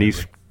here in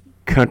these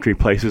country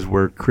places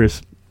where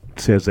Chris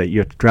says that you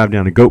have to drive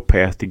down a goat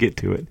path to get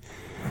to it,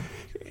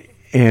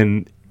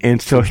 and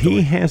so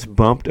he has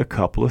bumped a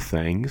couple of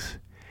things.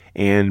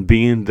 And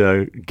being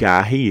the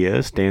guy he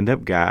is,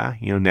 stand-up guy,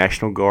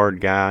 National Guard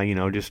guy,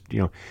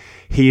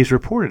 he has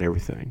reported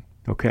everything,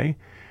 okay?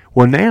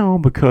 Well, now,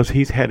 because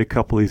he's had a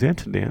couple of these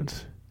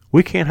incidents,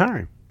 We can't hire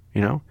him,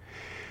 you know.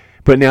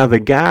 But now the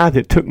guy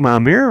that took my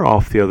mirror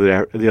off the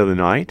other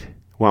night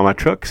while my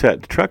truck sat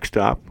at the truck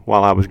stop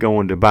while I was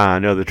going to buy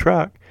another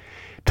truck,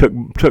 took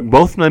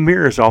both my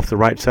mirrors off the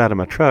right side of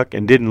my truck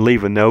and didn't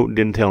leave a note,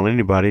 didn't tell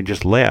anybody,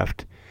 just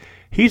left.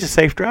 He's a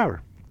safe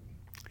driver.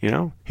 You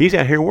know, he's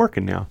out here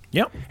working now.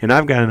 Yep. And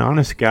I've got an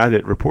honest guy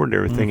that reported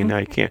everything, and now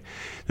you can't.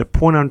 The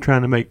point I'm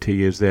trying to make to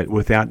you is that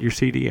without your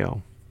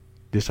CDL,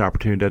 this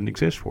opportunity doesn't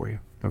exist for you,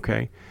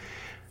 okay?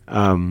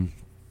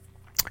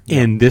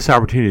 And this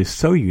opportunity is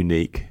so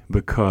unique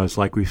because,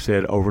 like we've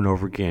said over and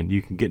over again,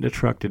 you can get in a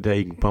truck today,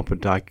 you can pump a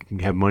dike, you can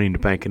have money in the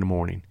bank in the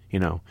morning, you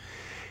know.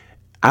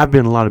 I've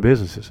been in a lot of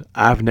businesses.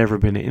 I've never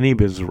been in any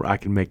business where I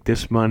can make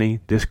this money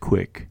this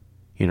quick,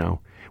 you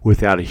know,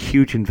 without a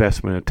huge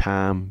investment of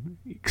time,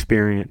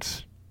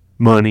 experience,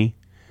 money.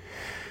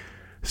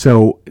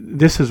 So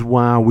this is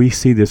why we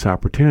see this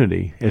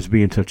opportunity as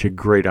being such a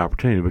great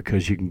opportunity,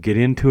 because you can get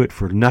into it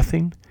for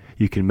nothing.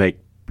 You can make,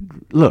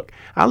 look,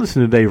 I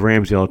listen to Dave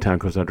Ramsey all the time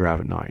because I drive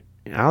at night.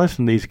 And I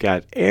listen to these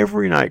guys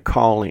every night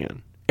call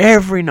in,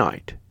 every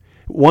night.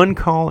 One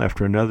call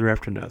after another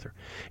after another.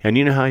 And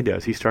you know how he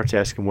does. He starts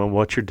asking, well,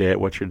 what's your debt?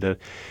 What's your debt?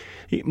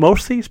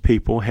 Most of these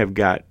people have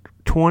got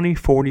 20,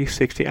 40,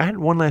 60. I had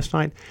one last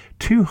night,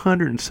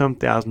 $200 and some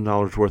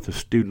 $1,000 worth of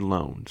student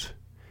loans.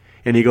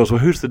 And he goes,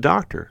 well, who's the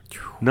doctor?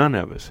 None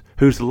of us.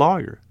 Who's the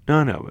lawyer?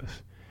 None of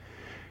us.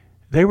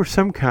 They were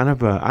some kind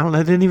of I don't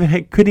know,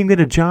 couldn't even get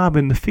a job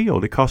in the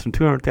field. It cost them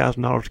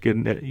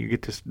 $200,000 to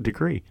get this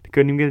degree. They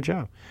couldn't even get a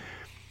job.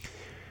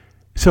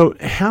 So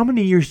how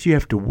many years do you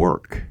have to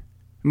work?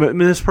 I mean,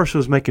 this person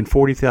was making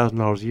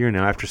 $40,000 a year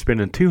now after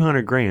spending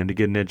 $200,000 to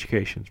get an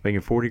education. It's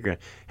making $40,000.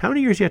 How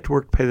many years do you have to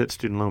work to pay that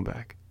student loan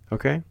back?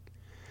 Okay?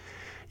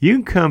 You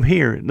can come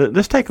here.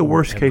 Let's take a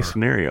worst case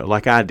scenario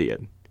like I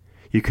did.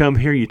 You come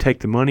here, you take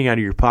the money out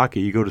of your pocket,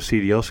 you go to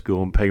CDL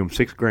school and pay them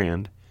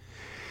 $6,000.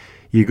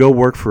 You go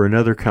work for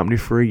another company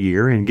for a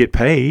year and get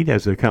paid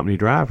as a company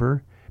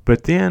driver.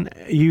 But then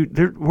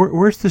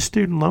where's the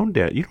student loan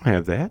debt? You don't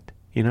have that,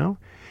 you know.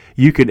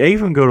 You could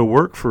even go to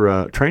work for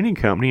a training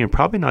company and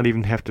probably not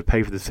even have to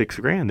pay for the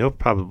 $6,000. They'll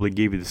probably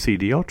give you the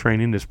CDL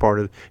training as part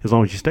of, as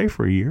long as you stay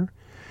for a year.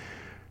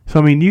 So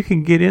I mean, you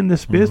can get in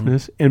this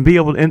business and be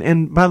able to,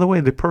 and by the way,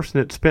 the person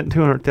that spent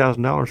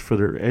 $200,000 for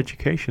their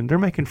education, they're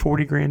making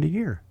 $40,000 a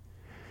year.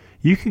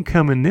 You can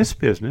come in this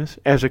business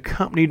as a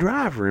company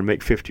driver and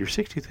make $50,000 or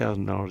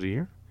 $60,000 a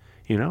year,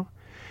 you know,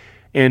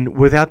 and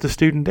without the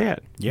student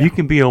debt. Yeah. You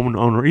can be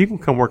owner. You can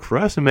come work for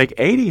us and make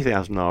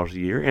 $80,000 a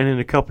year, and in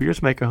a couple of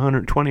years make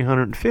 $120,000,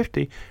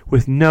 $150,000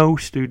 with no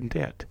student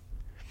debt.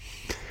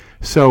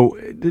 So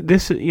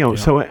this, you know,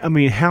 so I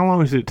mean, how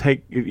long does it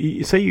take?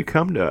 Say you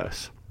come to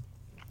us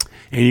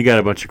and you got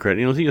a bunch of credit.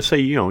 You know, say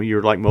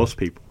you're like most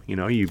people. You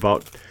know, you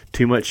bought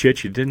too much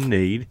shit you didn't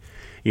need.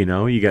 You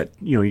know, you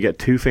got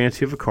too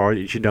fancy of a car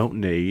that you don't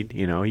need.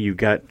 You know, you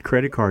got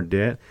credit card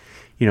debt.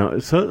 You know,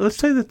 so let's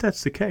say that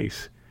that's the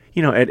case.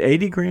 You know, at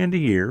 $80,000 a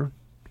year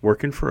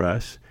working for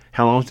us,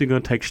 how long is it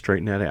going to take to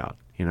straighten that out?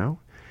 You know,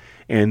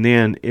 and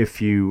then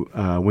if you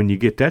when you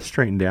get that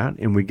straightened out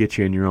and we get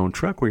you in your own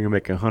truck where you're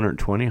making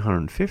 $120,000,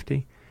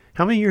 $150,000,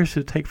 how many years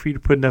does it take for you to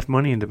put enough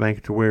money in the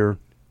bank to where,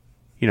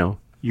 you know,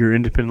 you're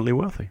independently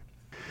wealthy?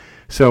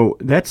 So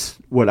that's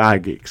what I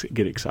get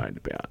excited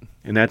about.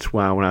 And that's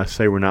why when I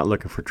say we're not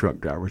looking for truck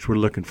drivers, we're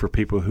looking for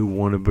people who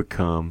want to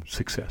become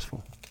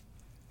successful.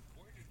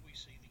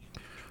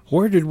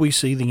 Where did we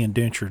see the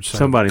indentured servant?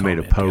 Somebody made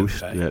a post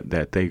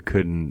that they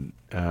couldn't,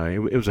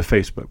 it was a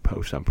Facebook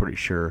post, I'm pretty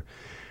sure,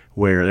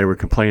 where they were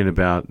complaining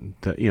about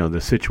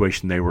the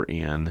situation they were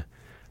in.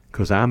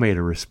 Because I made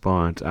a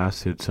response. I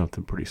said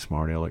something pretty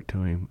smart aleck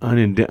to him.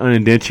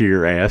 Unindenture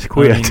your ass,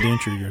 quit.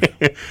 Unindenture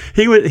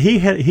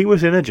your. He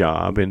was in a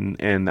job,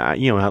 and I,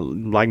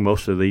 like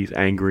most of these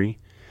angry,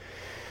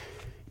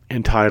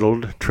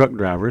 entitled truck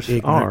drivers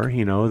are.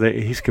 You know,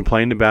 he's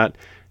complained about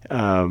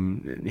how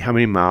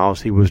many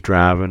miles he was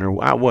driving or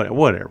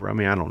whatever. I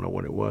mean, I don't know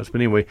what it was,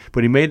 but anyway.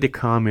 But he made the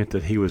comment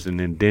that he was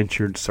an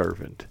indentured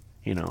servant.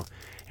 You know,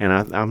 and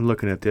I'm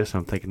looking at this.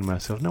 I'm thinking to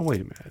myself, no,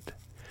 wait a minute.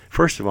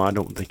 First of all, I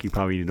don't think you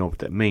probably know what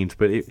that means,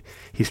 but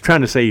he's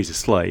trying to say he's a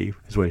slave,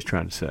 is what he's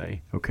trying to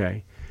say,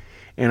 okay?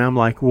 And I'm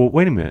like, well,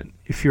 wait a minute.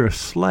 If you're a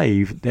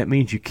slave, that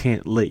means you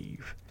can't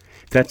leave.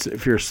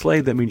 If you're a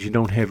slave, that means you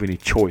don't have any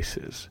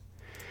choices.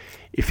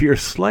 If you're a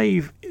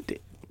slave,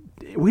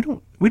 we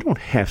don't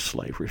have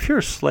slavery. If you're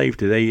a slave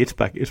today, it's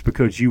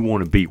because you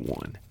want to be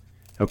one,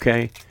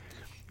 okay?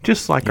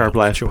 Just like our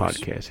last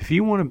podcast. If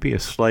you want to be a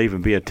slave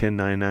and be a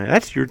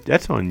 1099,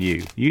 that's on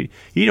you.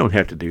 You don't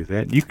have to do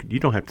that. You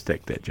don't have to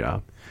take that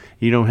job.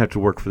 You don't have to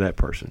work for that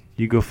person.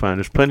 You go find.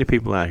 There's plenty of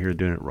people out here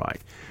doing it right.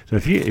 So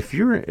if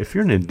you're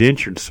an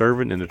indentured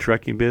servant in the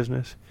trucking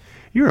business,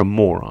 you're a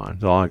moron.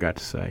 Is all I got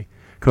to say.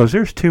 Because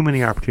there's too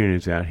many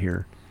opportunities out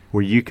here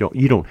where you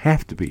don't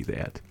have to be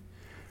that.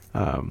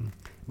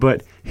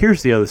 But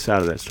here's the other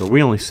side of that story.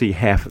 We only see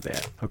half of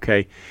that.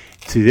 Okay.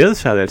 See, the other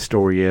side of that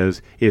story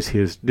is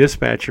his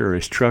dispatcher or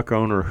his truck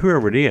owner or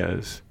whoever it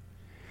is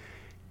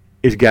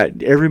has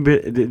got every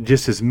bit,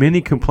 just as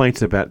many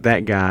complaints about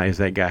that guy as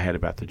that guy had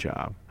about the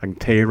job. I can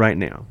tell you right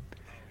now.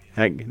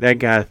 That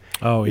guy.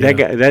 Oh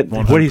yeah.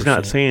 What he's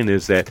not saying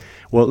is that.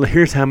 Well,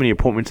 here's how many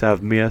appointments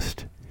I've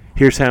missed.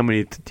 Here's how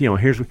many.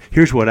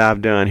 Here's what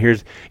I've done.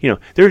 Here's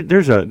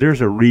there's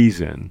a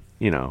reason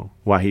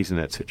why he's in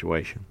that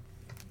situation.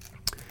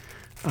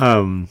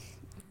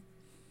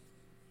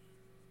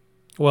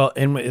 Well,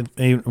 and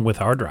with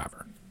our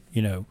driver,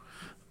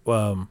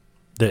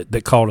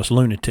 that called us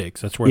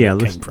lunatics. That's where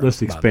that came from.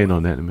 Let's expand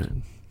on that in a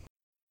minute.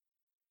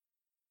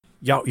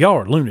 Y'all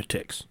are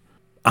lunatics.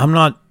 I'm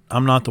not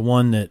the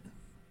one that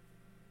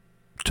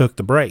took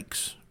the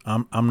brakes.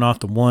 I'm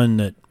not the one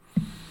that.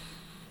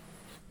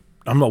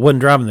 Wasn't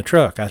driving the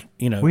truck.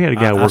 We had a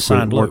guy work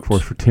for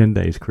us for 10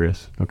 days,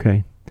 Chris.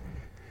 Okay.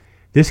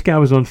 This guy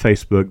was on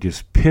Facebook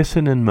just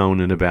pissing and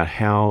moaning about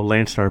how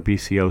Landstar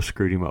BCO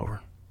screwed him over.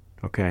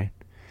 Okay.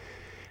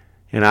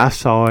 And I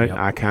saw it. Yep.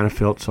 I kind of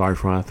felt sorry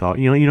for him. I thought,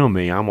 you know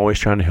me, I'm always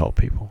trying to help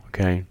people.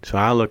 Okay. So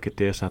I look at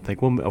this and I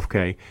think, well,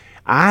 okay,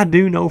 I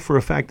do know for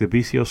a fact that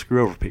BCO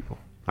screw over people.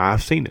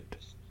 I've seen it.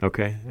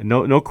 Okay.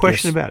 No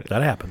question about it.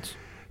 That happens.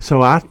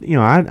 So I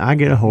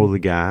get a hold of the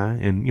guy,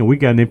 and we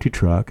got an empty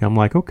truck. I'm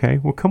like, okay,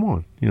 well, come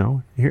on,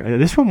 here,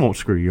 this one won't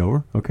screw you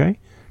over. Okay,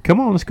 come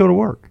on, let's go to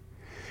work.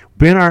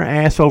 Bent our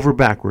ass over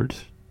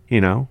backwards,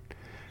 and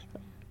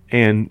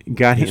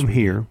got him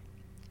here.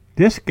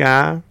 This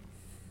guy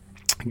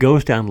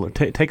goes down,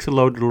 takes a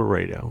load to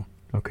Laredo.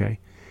 Okay,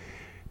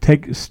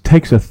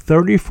 takes a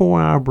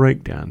 34-hour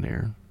break down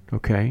there.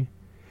 Okay,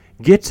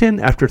 gets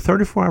in after a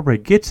 34-hour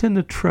break, gets in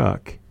the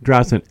truck,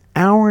 drives an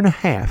hour and a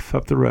half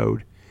up the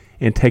road,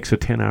 and takes a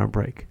 10-hour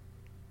break.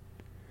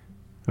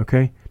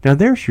 Okay? Now,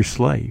 there's your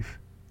slave.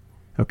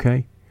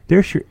 Okay?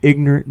 There's your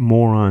ignorant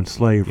moron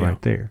slave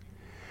right there.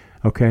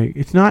 Okay?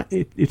 It's not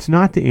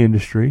the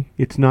industry.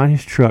 It's not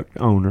his truck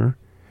owner.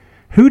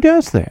 Who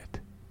does that?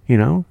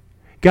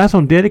 Guys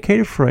on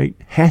dedicated freight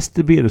has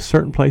to be at a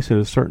certain place at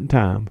a certain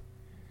time.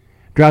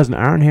 Drives an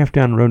hour and a half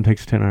down the road and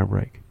takes a 10-hour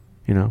break.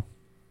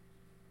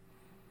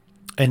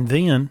 And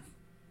then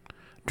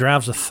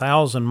drives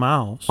 1,000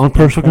 miles on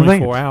personal 24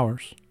 conveyance.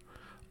 Hours.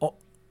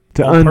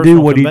 To undo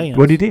what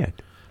he did.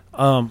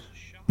 And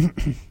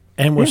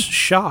was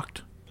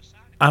shocked.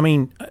 I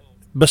mean,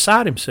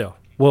 beside himself.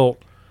 Well,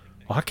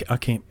 I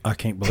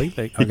can't believe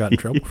I got in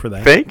trouble for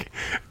that. Think?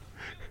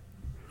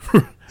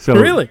 So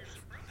really?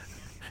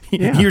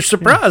 Yeah, you're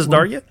surprised,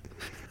 are you?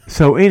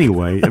 So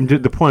anyway,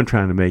 the point I'm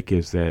trying to make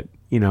is that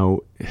you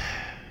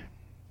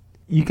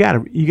got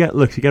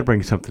to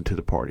bring something to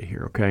the party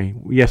here. Okay?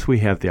 Yes, we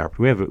have the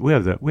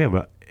opportunity. We have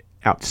an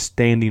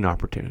outstanding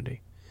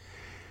opportunity.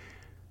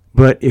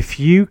 But if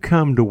you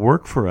come to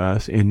work for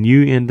us and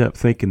you end up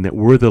thinking that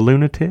we're the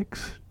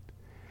lunatics,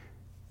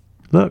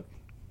 look,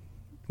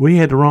 we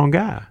had the wrong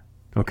guy,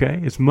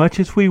 okay? As much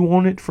as we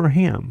want it for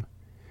him,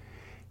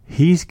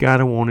 he's got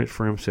to want it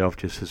for himself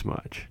just as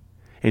much.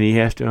 And he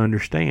has to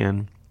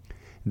understand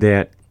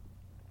that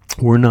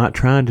we're not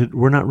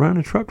running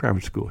a truck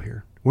driving school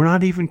here. We're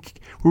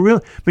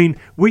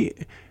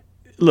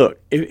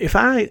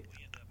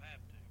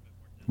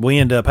we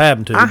end up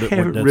having to. I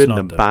haven't ridden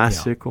a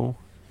bicycle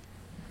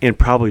in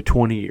probably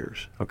 20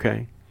 years,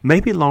 okay?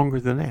 Maybe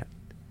longer than that.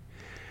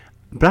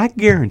 But I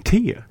guarantee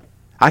you,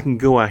 I can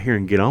go out here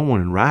and get on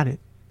one and ride it.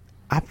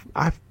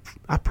 I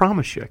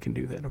promise you I can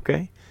do that,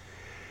 okay?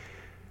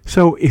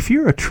 So if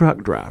you're a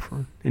truck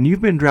driver and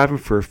you've been driving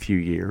for a few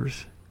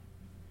years,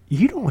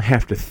 you don't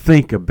have to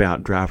think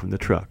about driving the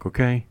truck,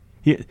 okay?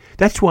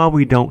 That's why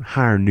we don't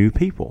hire new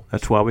people.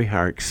 That's why we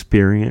hire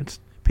experienced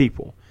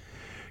people.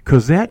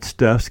 Because that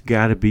stuff's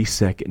got to be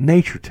second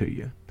nature to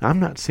you. I'm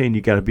not saying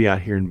you got to be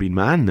out here and be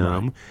mind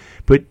numb,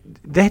 but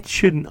that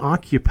shouldn't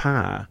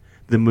occupy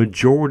the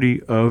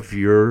majority of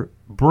your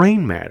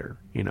brain matter.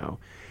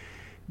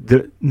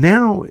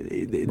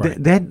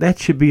 That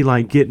should be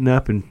like getting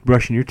up and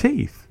brushing your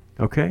teeth.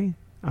 Okay,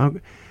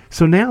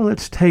 so now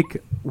let's take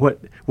what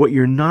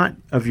you're not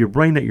of your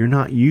brain that you're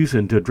not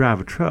using to drive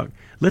a truck.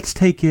 Let's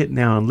take it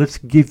now and let's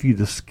give you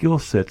the skill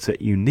sets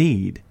that you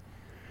need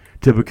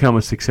to become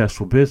a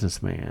successful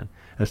businessman,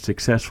 a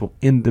successful,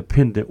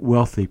 independent,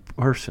 wealthy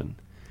person.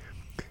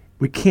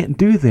 We can't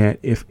do that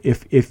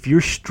if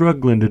you're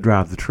struggling to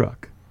drive the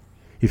truck,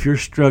 if you're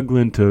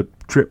struggling to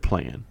trip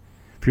plan,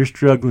 if you're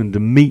struggling to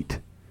meet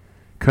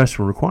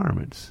customer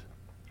requirements.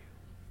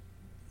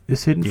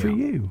 This isn't for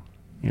you,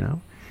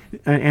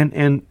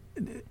 and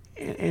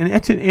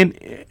that's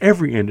in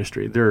every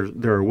industry. There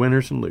are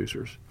winners and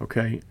losers.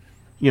 Okay,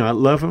 I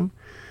love them.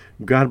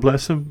 God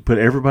bless them, but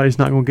everybody's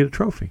not going to get a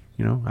trophy.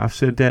 I've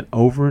said that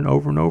over and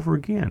over and over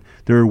again.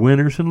 There are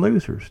winners and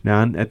losers. Now,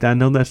 I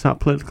know that's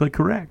not politically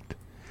correct,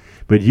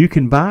 but you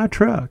can buy a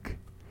truck,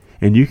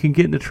 and you can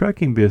get in the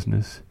trucking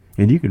business,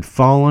 and you can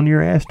fall on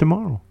your ass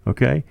tomorrow,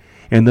 okay?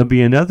 And there'll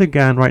be another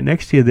guy right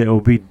next to you that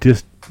will be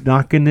just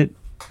knocking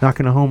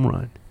a home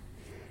run,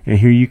 and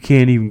here you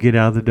can't even get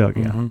out of the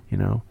dugout,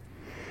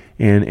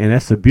 And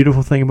that's the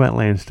beautiful thing about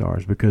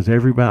Landstars, because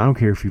everybody, I don't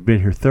care if you've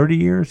been here 30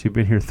 years, you've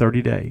been here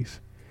 30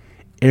 days.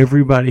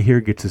 Everybody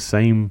here gets the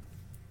same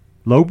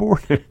low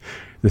board,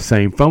 the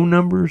same phone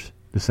numbers,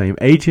 the same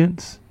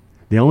agents.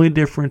 The only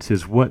difference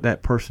is what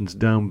that person's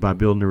done by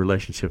building the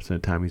relationships in the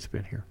time he's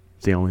been here.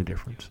 It's the only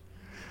difference.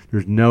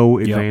 There's no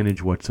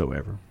advantage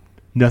whatsoever.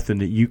 Nothing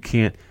that you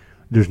can't.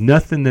 There's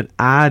nothing that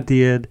I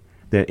did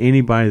that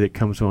anybody that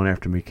comes on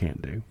after me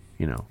can't do.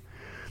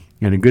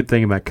 And a good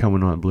thing about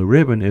coming on Blue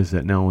Ribbon is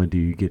that not only do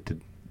you get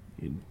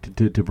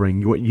to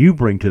bring what you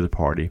bring to the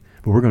party,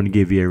 but we're going to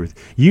give you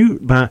everything. You,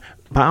 by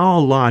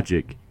all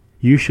logic,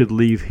 you should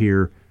leave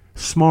here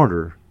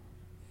smarter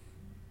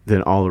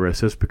than all the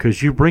rest of us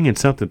because you're bringing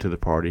something to the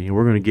party, and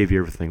we're going to give you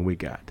everything we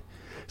got.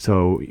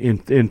 So in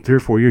 3 or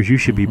 4 years, you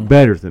should be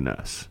better than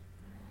us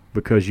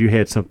because you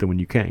had something when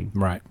you came.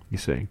 Right. You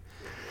see,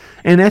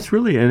 and that's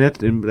really,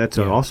 that's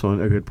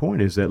also a good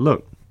point. Is that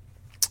look,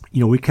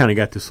 we kind of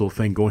got this little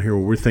thing going here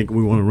where we're thinking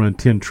we want to run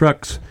 10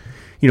 trucks,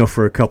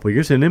 for a couple of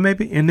years, and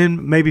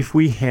then maybe if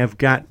we have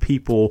got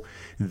people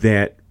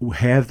that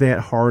have that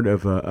heart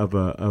of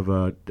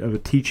a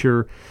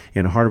teacher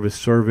and a heart of a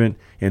servant,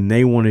 and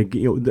they want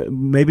to,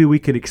 maybe we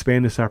could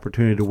expand this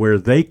opportunity to where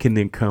they can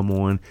then come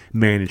on,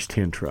 manage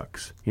 10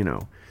 trucks.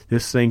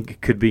 This thing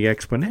could be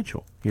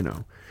exponential.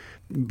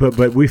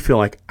 But we feel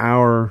like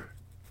our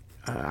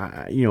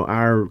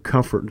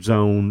comfort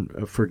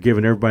zone for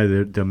giving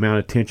everybody the amount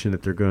of attention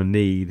that they're going to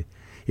need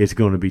is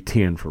going to be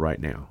 10 for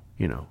right now.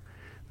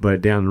 But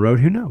down the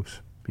road, who knows?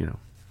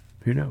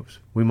 Who knows?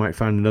 We might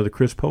find another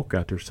Chris Polk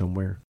out there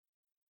somewhere.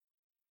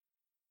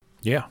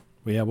 Yeah,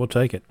 we'll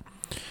take it.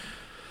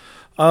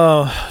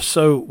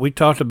 So we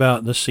talked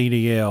about the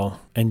CDL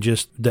and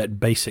just that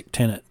basic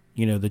tenet,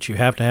 that you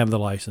have to have the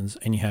license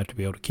and you have to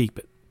be able to keep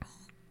it.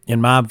 In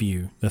my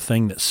view, the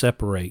thing that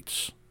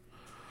separates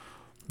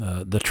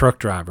the truck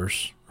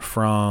drivers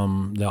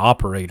from the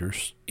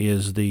operators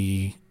is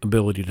the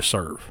ability to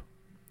serve.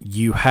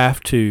 You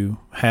have to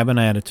have an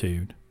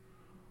attitude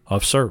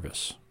of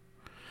service,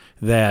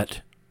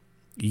 that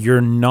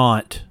you're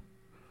not,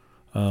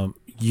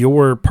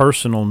 your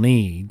personal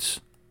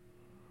needs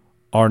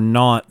are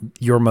not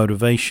your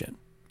motivation.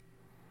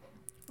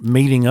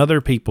 Meeting other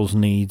people's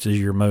needs is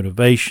your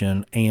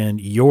motivation, and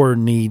your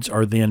needs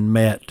are then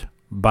met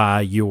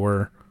by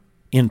your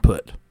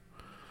input.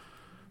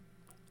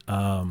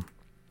 And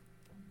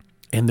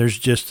there's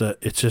just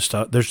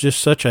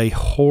such a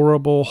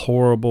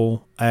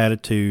horrible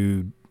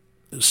attitude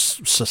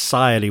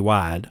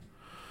society-wide.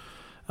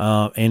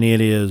 And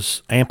it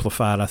is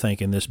amplified, I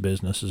think, in this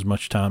business as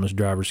much time as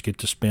drivers get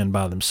to spend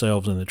by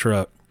themselves in the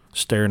truck,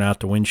 staring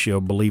out the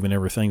windshield, believing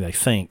everything they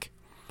think.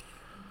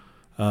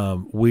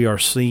 We are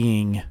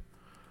seeing,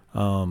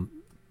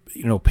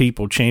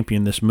 people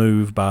champion this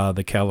move by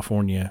the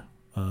California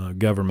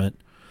government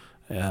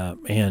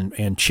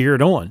and cheer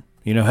it on.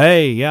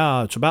 Hey,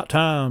 yeah, it's about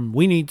time.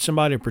 We need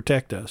somebody to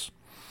protect us.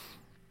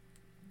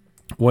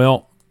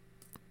 Well,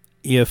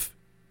 if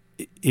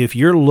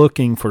you're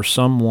looking for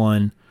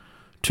someone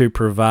to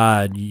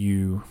provide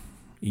you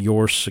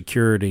your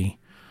security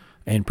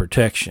and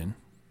protection,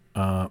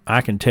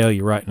 I can tell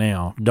you right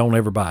now, don't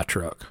ever buy a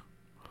truck.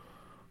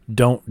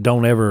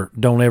 Don't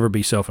ever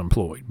be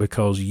self-employed,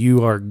 because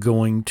you are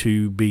going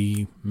to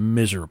be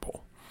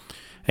miserable,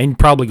 and you're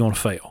probably going to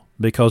fail,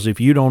 because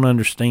if you don't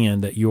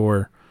understand that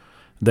your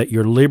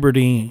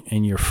liberty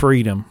and your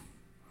freedom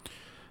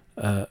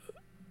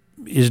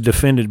is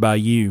defended by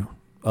you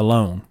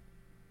alone,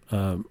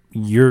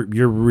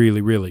 you're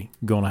really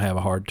going to have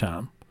a hard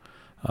time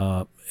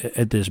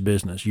at this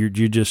business. You're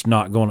just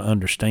not going to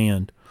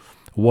understand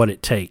what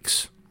it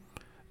takes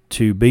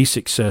to be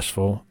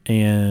successful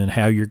and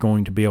how you're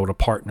going to be able to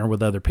partner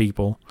with other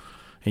people,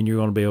 and you're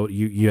going to be able.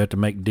 You have to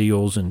make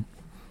deals, and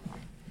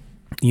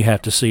you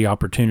have to see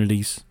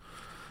opportunities.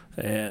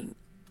 And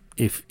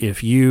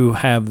if you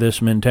have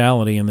this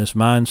mentality and this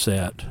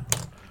mindset,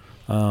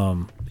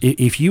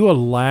 if you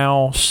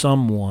allow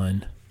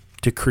someone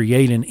to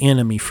create an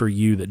enemy for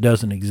you that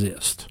doesn't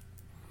exist.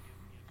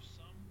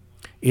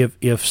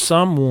 If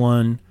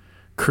someone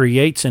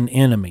creates an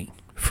enemy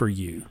for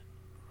you,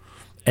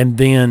 and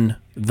then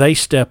they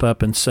step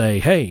up and say,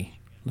 "Hey,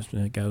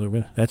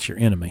 that's your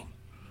enemy,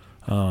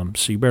 so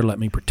you better let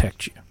me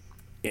protect you."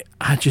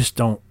 I just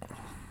don't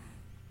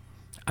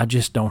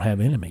have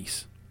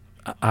enemies.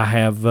 I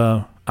have.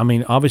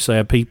 Obviously, I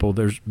have people.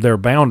 There are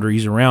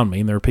boundaries around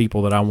me, and there are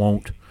people that I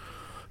won't,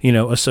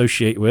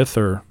 associate with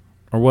or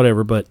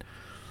whatever, but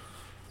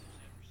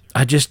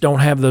I just don't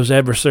have those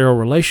adversarial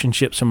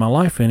relationships in my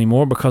life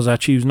anymore because I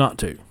choose not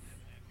to.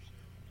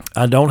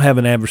 I don't have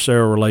an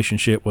adversarial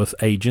relationship with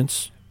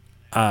agents.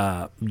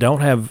 I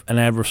don't have an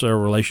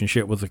adversarial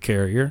relationship with the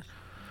carrier.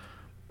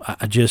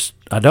 I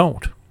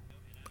don't.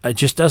 It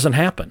just doesn't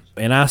happen.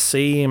 And I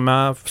see in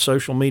my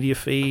social media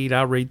feed,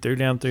 I read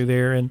down through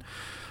there, and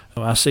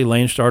I see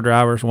Landstar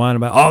drivers whining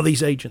about all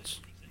these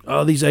agents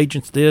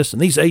this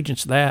and these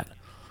agents that.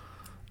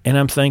 And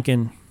I'm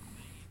thinking,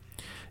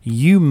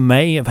 you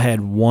may have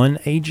had one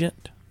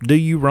agent do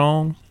you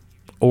wrong,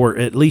 or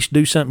at least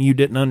do something you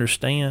didn't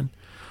understand.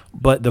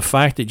 But the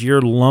fact that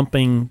you're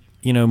lumping,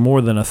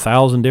 more than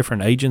 1,000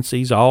 different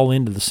agencies all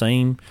into the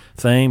same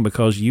thing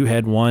because you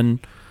had one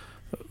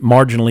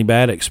marginally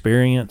bad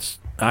experience,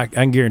 I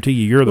can guarantee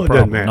you're the Well, it doesn't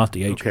problem, matter. not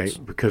the agents.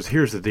 Okay, because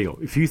here's the deal: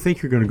 if you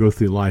think you're going to go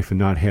through life and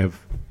not have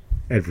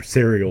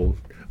adversarial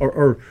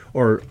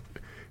or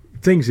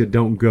things that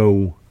don't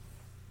go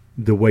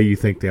the way you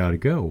think they ought to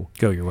go,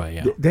 Go your way,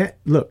 yeah. that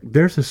look,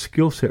 there's a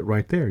skill set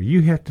right there.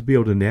 You have to be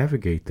able to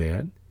navigate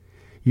that.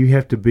 You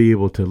have to be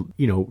able to,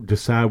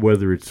 decide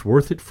whether it's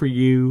worth it for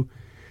you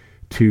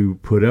to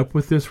put up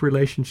with this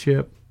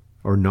relationship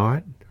or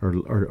not,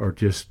 or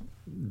just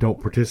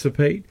don't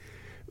participate.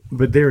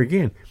 But there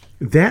again,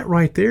 that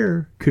right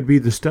there could be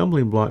the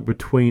stumbling block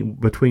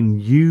between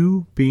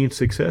you being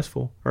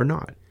successful or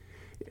not.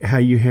 How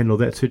you handle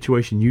that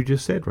situation you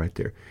just said right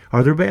there.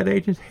 Are there bad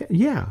agents?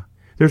 Yeah.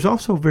 There's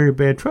also very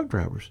bad truck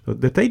drivers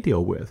that they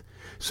deal with.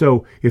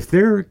 So if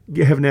they're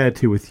having an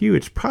attitude with you,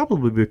 it's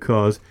probably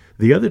because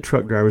the other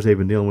truck drivers they've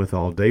been dealing with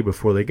all day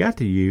before they got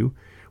to you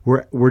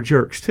were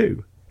jerks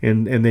too,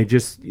 and they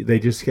just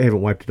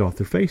haven't wiped it off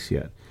their face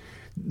yet.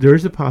 There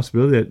is a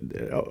possibility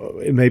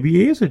that maybe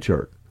he is a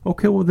jerk.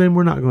 Okay, well then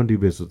we're not going to do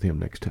business with him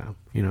next time,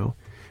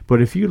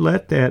 But if you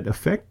let that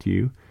affect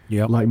you,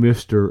 like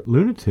Mr.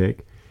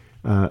 Lunatic,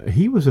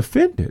 he was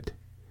offended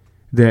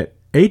that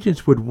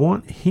agents would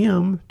want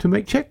him to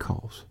make check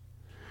calls,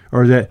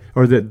 or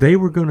that they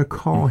were going to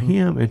call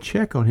him and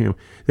check on him.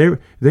 They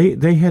had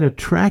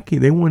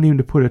they wanted him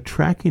to put a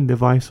tracking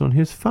device on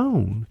his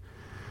phone.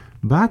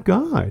 By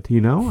God,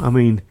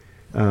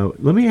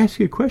 let me ask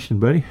you a question,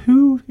 buddy.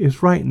 Who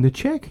is writing the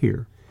check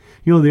here?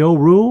 The old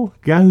rule: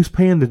 guy who's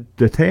paying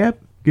the tab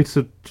gets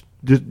to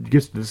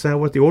decide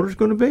what the order's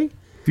going to be.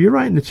 If you're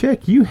writing the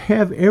check, you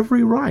have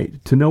every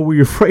right to know where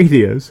your freight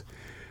is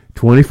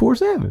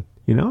 24/7,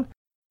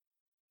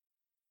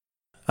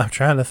 I'm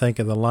trying to think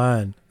of the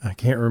line. I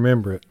can't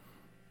remember it.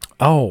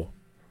 Oh,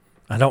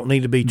 I don't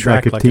need to be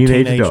tracked like a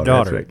teenage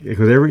daughter. That's right.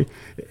 Because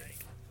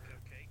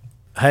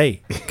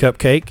Hey,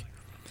 Cupcake,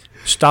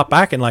 stop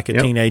acting like a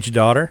teenage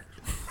daughter.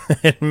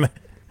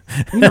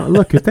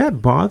 Look, if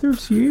that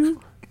bothers you,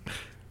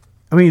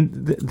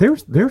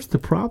 there's the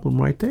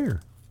problem right there.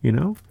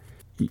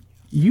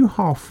 You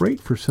haul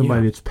freight for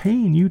somebody that's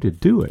paying you to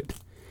do it,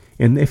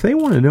 and if they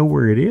want to know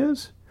where it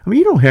is,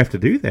 you don't have to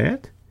do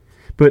that.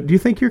 But do you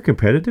think you're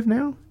competitive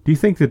now? Do you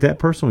think that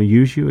person will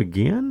use you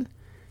again?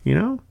 I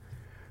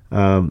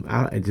don't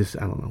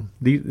know.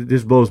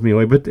 This blows me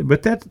away. But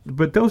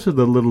those are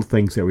the little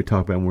things that we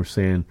talk about when we're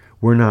saying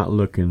we're not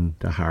looking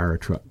to hire a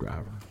truck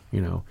driver.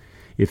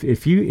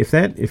 If you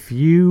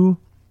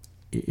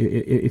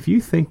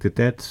think that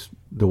that's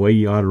the way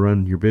you ought to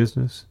run your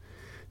business,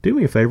 do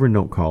me a favor and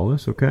don't call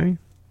us, okay?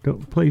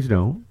 Please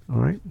don't.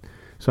 All right.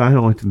 So I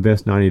don't have to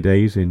invest 90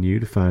 days in you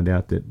to find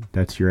out that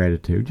that's your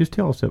attitude. Just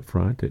tell us up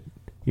front that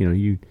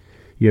you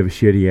have a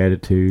shitty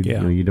attitude.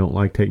 Yeah. You don't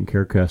like taking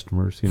care of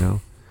customers.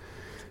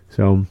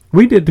 So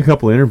we did a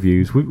couple of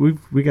interviews.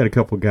 We got a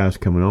couple of guys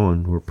coming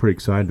on. We're pretty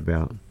excited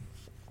about.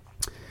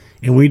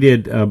 And we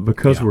did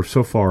because we're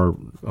so far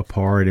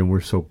apart and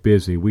we're so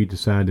busy. We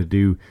decided to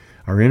do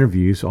our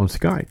interviews on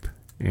Skype,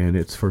 and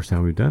it's the first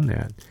time we've done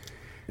that.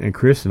 And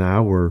Chris and I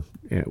were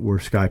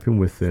Skyping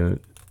with the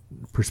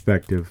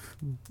prospective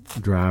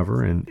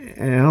driver, and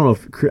I don't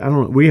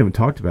know we haven't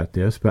talked about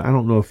this, but I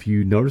don't know if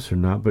you noticed or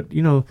not, but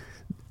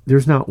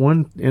there's not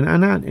one,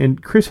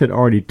 and Chris had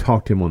already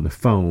talked to him on the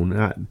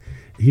phone.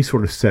 He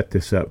sort of set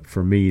this up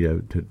for me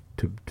to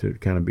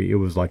kind of be. It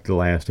was like the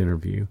last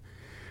interview,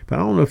 but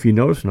I don't know if you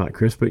noticed or not,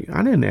 Chris, but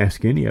I didn't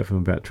ask any of them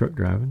about truck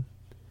driving.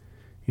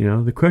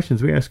 The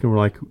questions we asked him were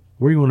like,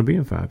 where do you want to be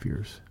in 5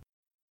 years?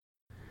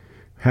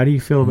 How do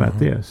you feel about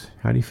this?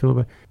 How do you feel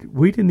about?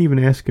 We didn't even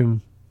ask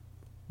him.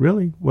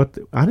 Really,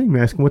 I didn't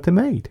even ask them what they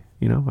made.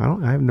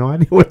 I have no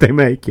idea what they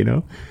make.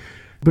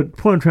 But the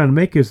point I'm trying to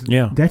make is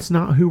that's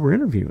not who we're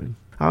interviewing.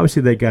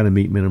 Obviously, they got to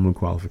meet minimum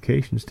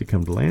qualifications to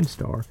come to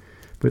Landstar,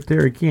 but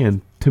there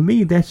again, to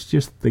me, that's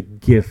just the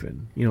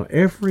given.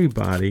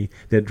 Everybody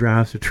that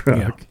drives a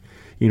truck,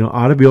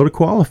 ought to be able to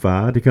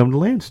qualify to come to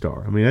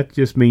Landstar. That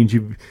just means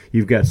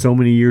you've got so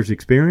many years'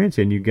 experience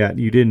and you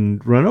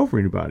didn't run over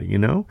anybody.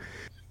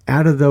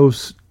 Out of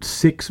those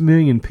 6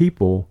 million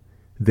people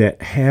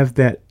that have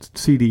that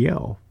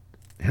CDL,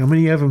 how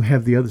many of them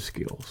have the other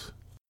skills?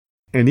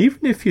 And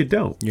even if you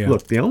don't,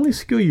 look, the only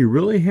skill you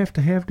really have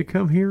to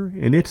come here,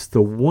 and it's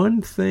the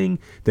one thing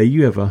that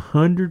you have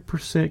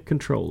 100%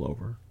 control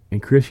over.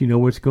 And Chris, you know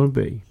what it's going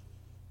to be?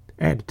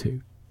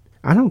 Attitude.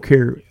 I don't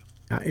care.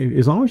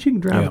 As long as you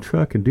can drive a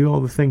truck and do all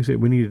the things that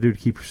we need to do to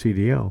keep your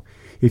CDL,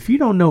 if you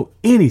don't know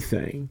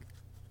anything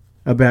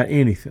about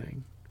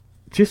anything,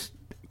 just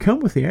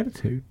come with the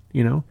attitude,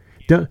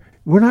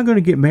 We're not going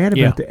to get mad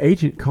about the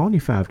agent calling you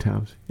 5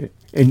 times,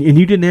 and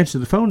you didn't answer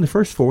the phone the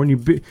first 4,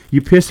 and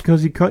you pissed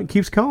because he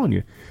keeps calling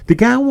you. The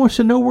guy wants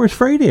to know where his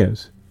freight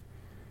is.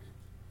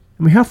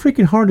 How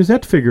freaking hard is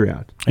that to figure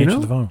out? Answer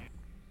the phone.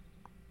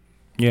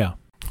 Yeah.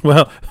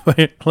 Well,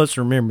 let's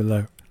remember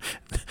though,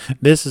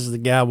 this is the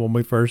guy when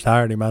we first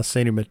hired him. I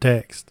sent him a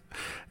text,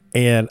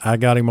 And I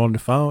got him on the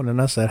phone,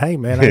 and I said, "Hey,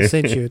 man, I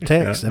sent you a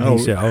text." And he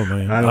said, "Oh,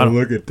 man, I don't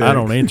look at text. I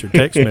don't answer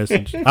text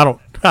messages. I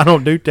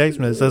don't do text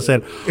messages." I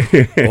said,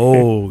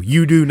 "Oh,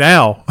 you do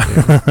now."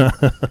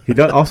 He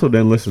also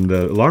doesn't listen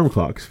to alarm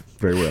clocks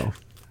very well,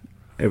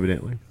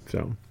 evidently.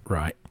 So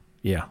right,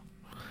 yeah.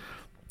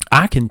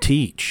 I can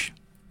teach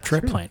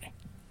trip Sure. planning.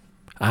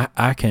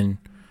 I can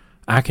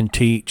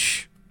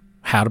teach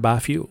how to buy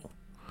fuel.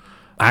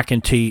 I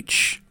can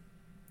teach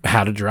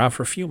how to drive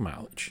for fuel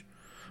mileage.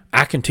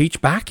 I can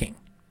teach backing.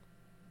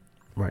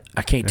 right,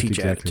 I can't That's teach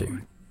exactly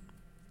attitude.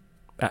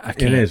 right. I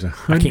can't. It is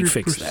I can't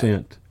fix that.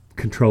 100%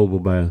 controllable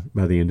by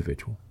the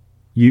individual.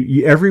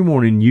 You every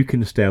morning you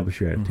can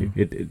establish your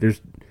attitude.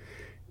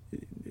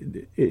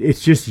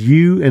 It's just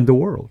you and the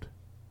world.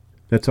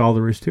 That's all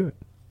there is to it.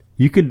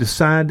 You can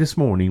decide this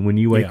morning when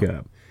you wake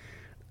up,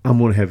 I'm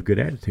going to have a good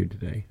attitude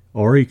today,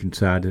 or you can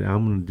decide that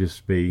I'm going to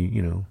just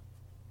be,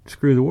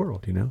 screw the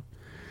world,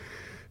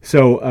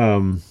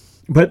 So,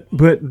 but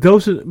look,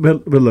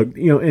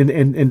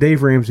 and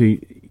Dave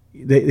Ramsey,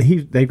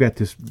 they've got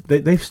this.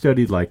 They've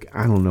studied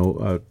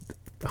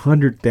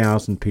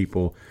 100,000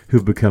 people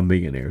who've become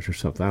millionaires or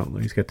something. I don't know.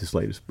 He's got this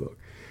latest book,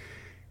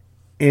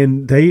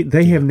 and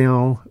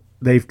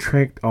they've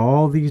tracked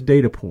all these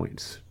data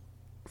points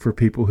for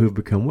people who've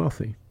become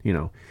wealthy.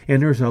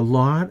 And there's a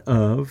lot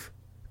of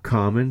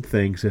common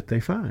things that they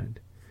find.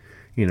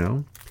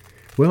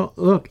 Well,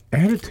 look,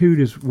 attitude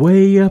is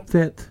way up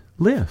that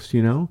list.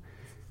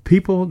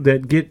 People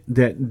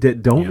that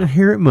don't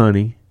inherit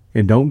money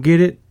and don't get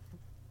it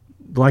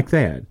like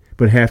that,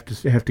 but have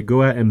to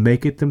go out and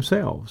make it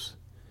themselves.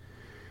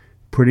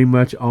 Pretty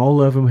much all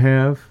of them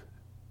have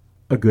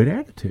a good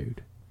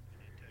attitude,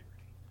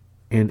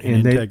 and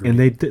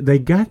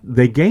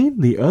they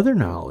gain the other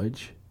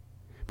knowledge,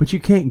 but you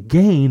can't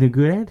gain a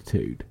good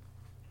attitude.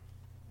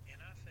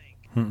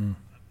 And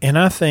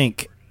I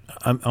think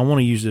I want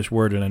to use this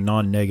word in a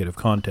non-negative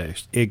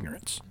context: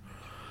 ignorance.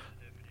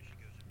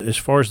 As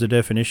far as the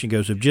definition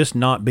goes, of just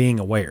not being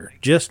aware,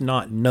 just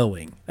not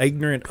knowing,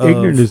 ignorant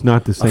is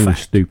not the same as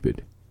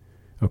stupid.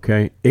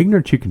 Okay,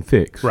 ignorance you can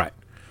fix. Right.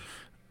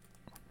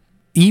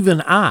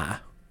 Even I,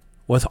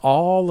 with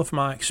all of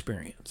my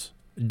experience,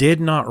 did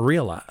not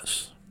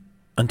realize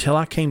until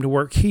I came to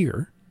work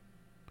here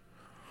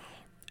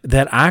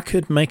that I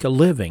could make a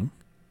living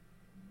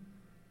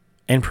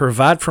and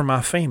provide for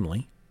my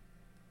family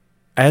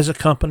as a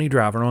company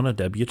driver on a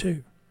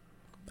W-2.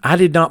 I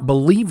did not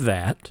believe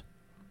that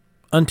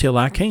until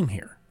I came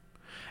here.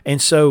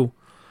 And so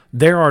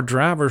there are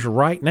drivers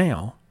right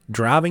now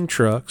driving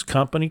trucks,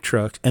 company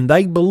trucks, and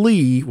they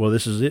believe, well,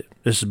 this is it.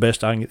 This is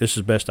best I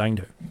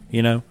can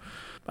do.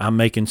 I'm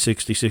making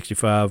 60,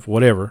 65,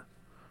 whatever.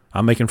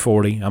 I'm making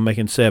 40, I'm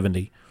making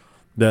 70.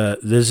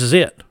 This is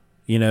it.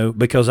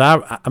 Because I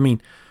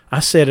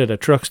sat at a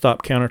truck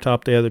stop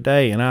countertop the other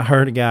day, and I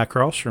heard a guy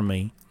across from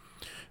me,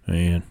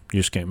 man, you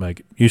just can't make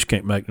it. You just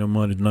can't make no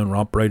money as an owner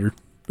operator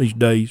these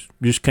days.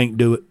 You just can't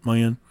do it,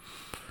 man.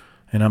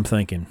 And I'm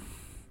thinking,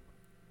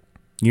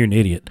 you're an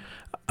idiot.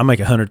 I make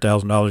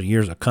 $100,000 a year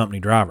as a company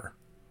driver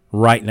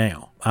right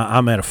now.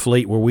 I'm at a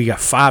fleet where we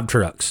got 5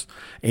 trucks,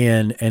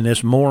 and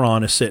this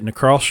moron is sitting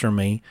across from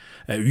me.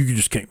 You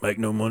just can't make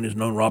no money as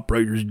an owner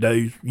operator these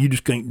days. You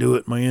just can't do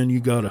it, man.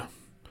 You gotta.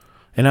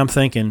 And I'm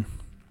thinking,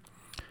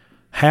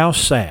 how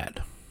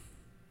sad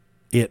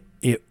it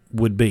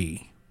would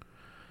be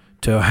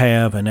to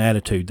have an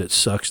attitude that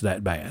sucks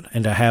that bad,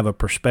 and to have a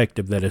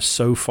perspective that is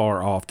so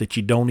far off that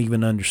you don't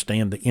even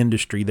understand the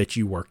industry that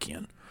you work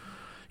in.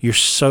 You're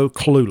so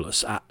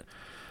clueless. I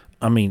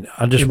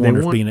just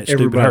wonder if being at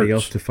stupid everybody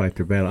hurts. else to fight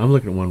their battle. I'm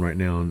looking at one right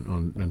now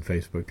on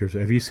Facebook.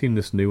 Have you seen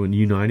this new one,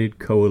 United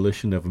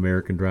Coalition of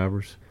American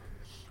Drivers?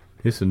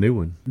 It's a new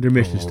one. Their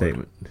mission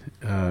statement: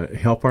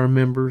 help our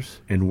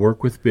members and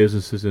work with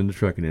businesses in the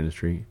trucking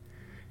industry.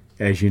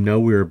 As you know,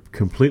 we are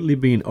completely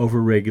being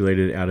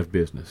overregulated out of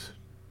business.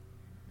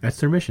 That's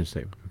their mission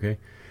statement, okay?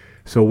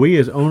 So we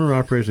as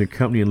owner-operators and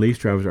company and lease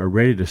drivers are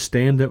ready to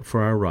stand up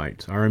for our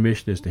rights. Our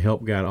mission is to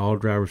help guide all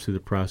drivers through the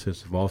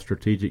process of all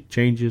strategic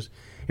changes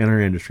in our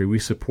industry. We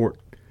support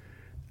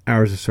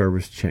hours of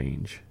service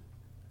change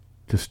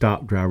to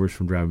stop drivers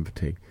from driving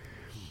fatigue.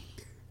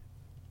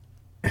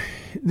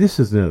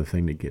 This is another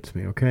thing that gets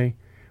me, okay?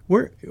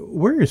 Where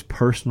is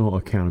personal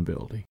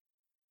accountability?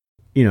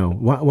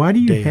 Why do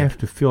you have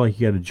to feel like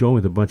you got to join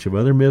with a bunch of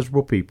other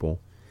miserable people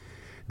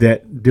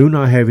that do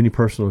not have any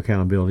personal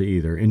accountability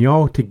either, and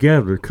y'all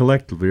together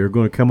collectively are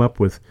going to come up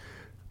with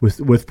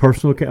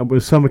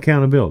with some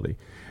accountability?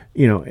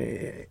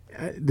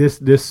 This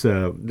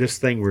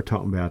thing we're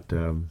talking about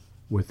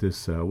with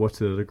this what's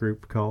the other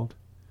group called?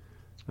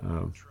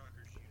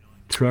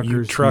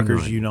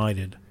 Truckers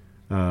United.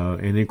 And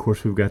then, of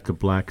course, we've got the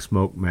Black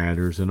Smoke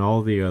Matters and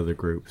all the other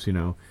groups.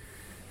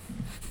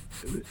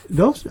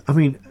 Those.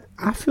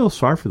 I feel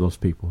sorry for those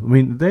people.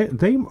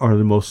 They are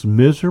the most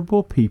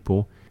miserable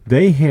people.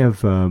 They have,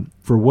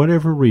 for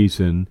whatever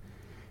reason,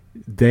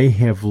 they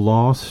have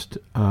lost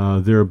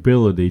their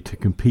ability to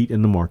compete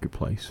in the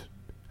marketplace.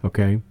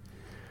 Okay?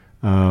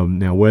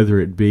 Now, whether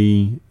it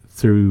be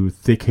through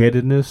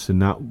thick-headedness and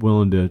not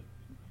willing to,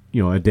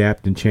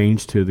 adapt and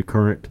change to the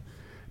current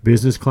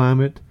business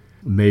climate.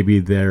 Maybe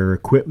their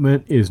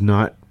equipment is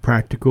not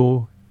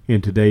practical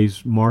in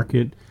today's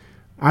market.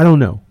 I don't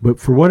know. But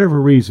for whatever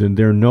reason,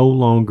 they're no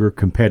longer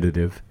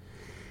competitive.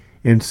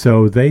 And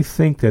so they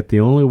think that the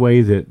only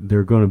way that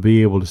they're going to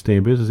be able to stay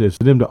in business is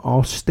for them to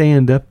all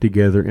stand up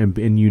together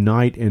and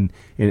unite and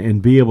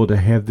be able to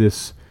have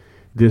this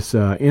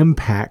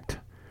impact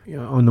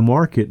on the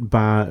market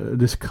by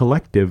this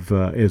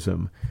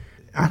collectivism.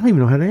 I don't even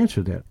know how to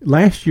answer that.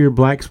 Last year,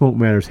 Black Smoke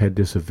Matters had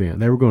this event.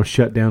 They were going to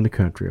shut down the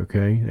country,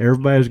 okay?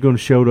 Everybody was going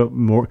to show up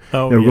more. They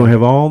were going to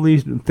have all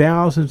these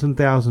thousands and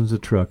thousands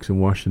of trucks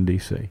in Washington,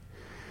 D.C.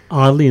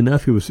 Oddly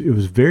enough, it was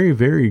very,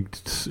 very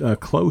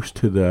close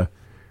to the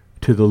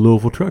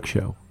Louisville Truck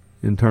Show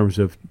in terms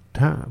of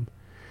time.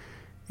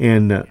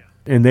 And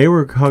they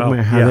were talking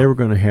about how they were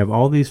going to have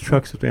all these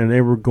trucks up there, and they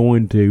were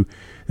going to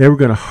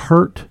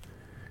hurt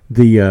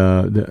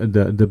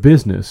the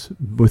business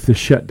with the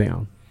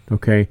shutdown.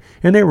 Okay,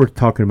 and they were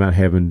talking about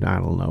having, I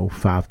don't know,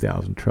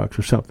 5,000 trucks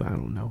or something. I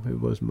don't know. It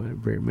wasn't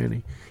very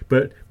many,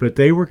 but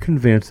they were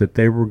convinced that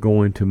they were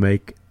going to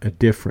make a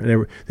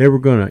difference. They were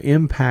going to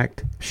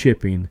impact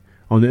shipping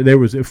there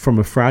was from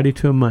a Friday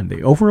to a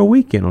Monday over a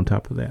weekend. On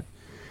top of that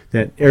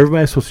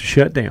everybody's supposed to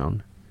shut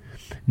down,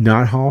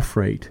 not haul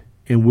freight,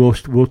 and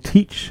we'll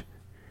teach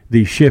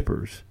these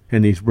shippers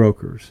and these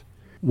brokers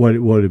what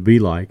it'd be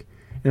like.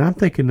 And I'm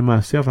thinking to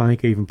myself, I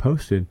think I even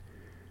posted,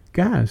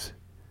 guys,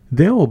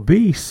 there will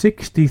be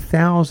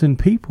 60,000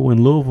 people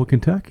in Louisville,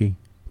 Kentucky,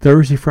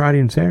 Thursday, Friday,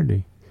 and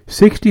Saturday.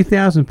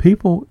 60,000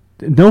 people.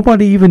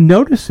 Nobody even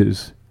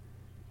notices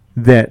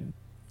that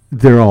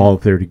they're all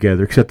there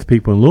together, except the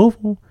people in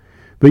Louisville.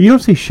 But you don't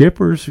see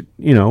shippers,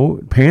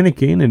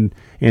 panicking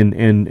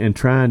and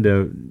trying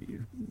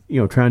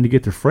to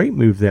get their freight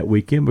moved that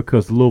weekend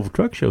because the Louisville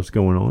Truck Show's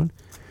going on.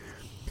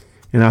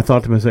 And I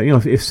thought to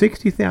myself, if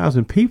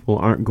 60,000 people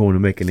aren't going to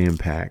make an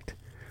impact,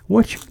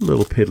 what's your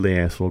little piddly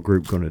ass little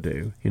group going to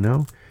do?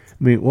 I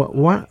mean,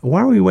 why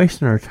are we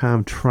wasting our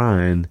time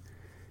trying,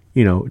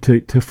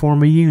 to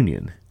form a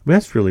union?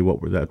 That's really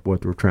what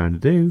we're trying to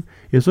do.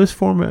 Is let's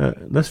form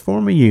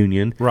a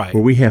union, right,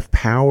 where we have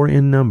power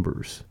in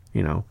numbers.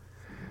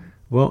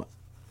 Well,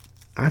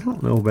 I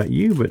don't know about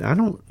you, but I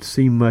don't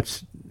see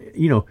much.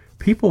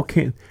 People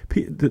can't.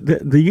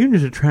 The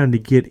unions are trying to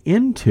get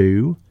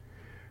into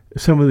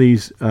some of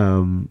these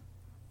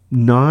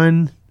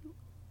non-union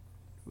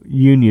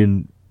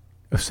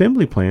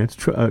assembly plants,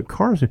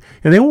 cars,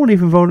 and they won't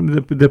even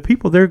vote. The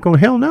people there going,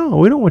 hell no,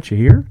 we don't want you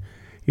here.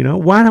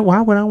 Why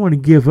would I want to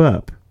give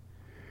up?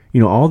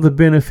 All the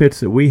benefits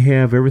that we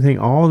have, everything,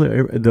 all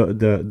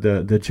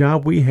the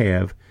job we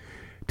have,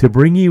 to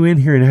bring you in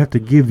here and have to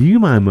give you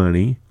my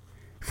money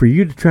for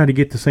you to try to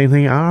get the same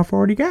thing I've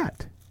already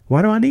got.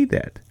 Why do I need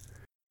that?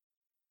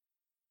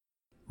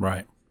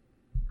 Right.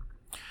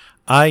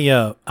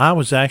 I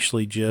was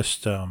actually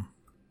just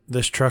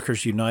this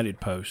Truckers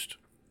United post.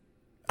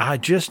 I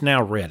just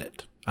now read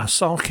it. I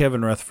saw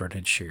Kevin Rutherford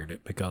had shared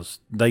it because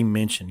they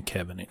mentioned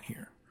Kevin in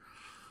here.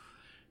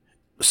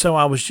 So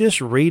I was just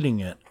reading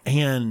it,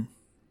 and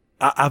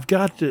I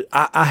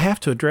have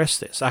to address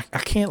this. I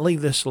can't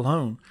leave this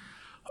alone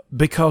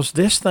because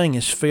this thing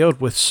is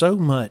filled with so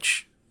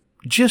much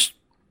just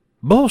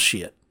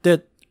bullshit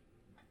that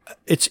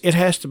it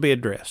has to be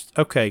addressed.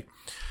 Okay.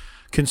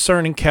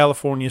 Concerning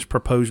California's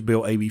proposed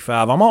Bill AB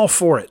 5, I'm all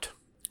for it.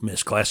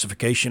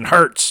 Misclassification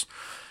hurts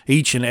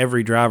each and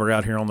every driver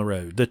out here on the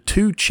road. The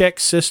two-check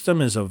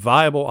system is a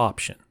viable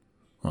option.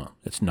 Well,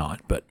 it's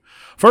not, but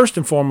first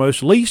and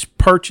foremost, lease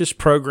purchase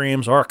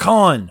programs are a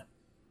con,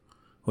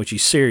 which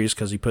he's serious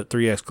because he put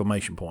 3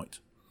 exclamation points.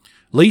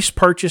 Lease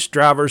purchase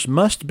drivers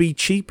must be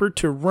cheaper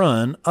to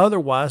run,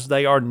 otherwise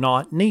they are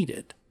not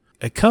needed.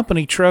 A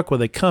company truck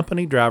with a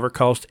company driver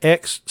costs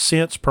X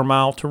cents per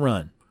mile to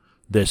run.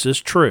 This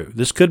is true.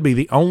 This could be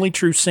the only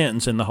true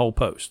sentence in the whole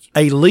post.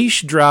 A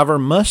lease driver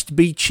must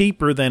be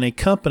cheaper than a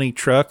company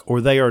truck or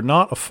they are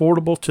not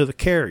affordable to the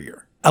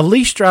carrier. A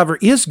lease driver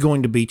is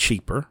going to be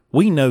cheaper.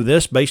 We know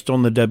this based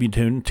on the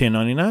W-2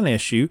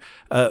 1099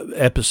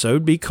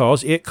 episode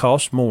because it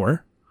costs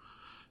more.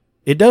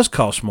 It does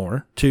cost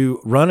more to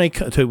run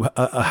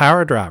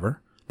hire a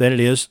driver than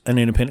it is an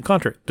independent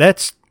contractor.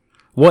 That's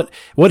what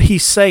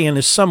he's saying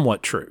is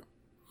somewhat true.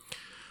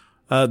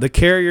 The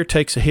carrier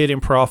takes a hit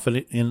in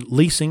profit in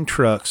leasing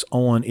trucks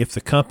on if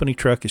the company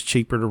truck is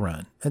cheaper to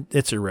run.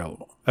 It's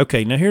irrelevant.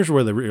 Okay, now here's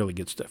where the really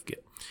good stuff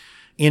gets.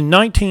 In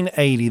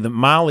 1980, the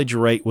mileage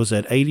rate was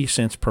at 80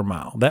 cents per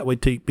mile. That would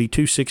be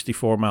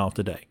 264 miles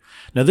today.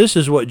 Now, this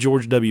is what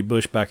George W.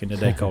 Bush back in the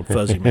day called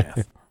fuzzy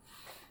math.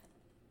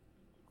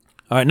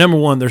 All right, number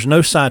one, there's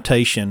no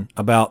citation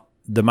about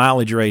the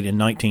mileage rate in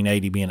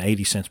 1980 being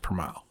 80 cents per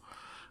mile.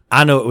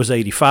 I know it was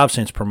 85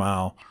 cents per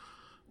mile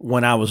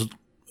when I was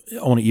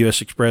on at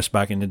U.S. Express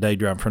back in the day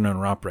driving for an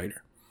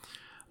owner-operator.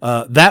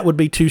 That would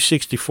be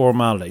 264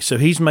 miles a day. So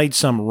he's made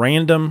some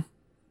random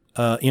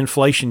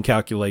inflation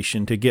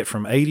calculation to get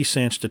from 80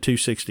 cents to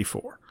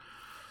 264.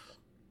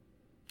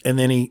 And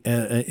then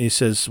he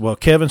says, well,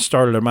 Kevin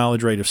started a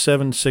mileage rate of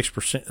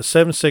 76%,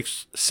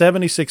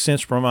 76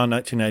 cents per mile in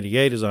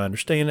 1988, as I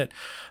understand it.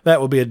 That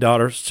will be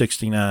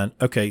 $1.69.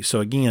 Okay, so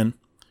again,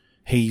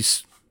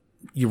 he's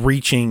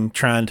reaching,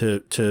 trying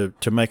to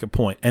make a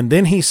point. And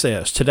then he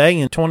says, today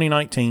in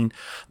 2019,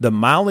 the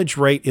mileage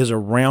rate is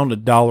around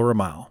 $1 a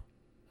mile.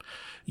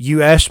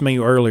 You asked me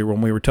earlier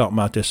when we were talking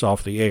about this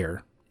off the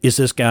air, is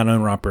this guy an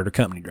owner-operator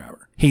company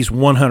driver? He's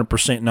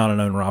 100% not an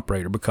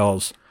owner-operator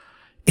because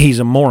he's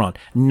a moron.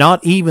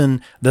 Not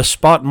even the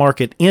spot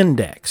market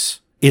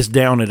index is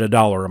down at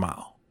 $1 a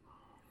mile.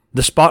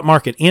 The spot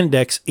market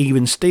index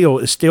even still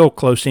is still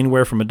close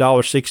anywhere from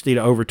 $1.60 to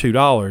over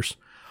 $2.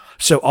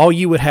 So all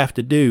you would have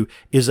to do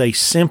is a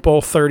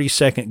simple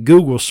 30-second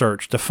Google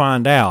search to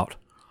find out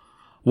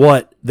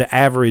what the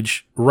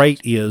average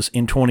rate is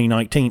in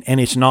 2019, and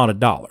it's not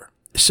 $1.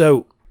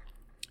 So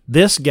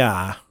this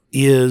guy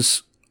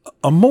is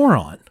a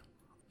moron.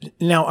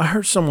 Now, I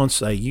heard someone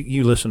say,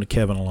 you listen to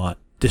Kevin a lot,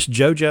 this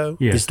JoJo,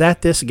 yes. Is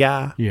that this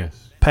guy?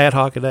 Yes. Pat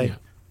Hockaday? Yeah.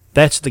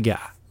 That's the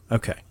guy.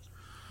 Okay.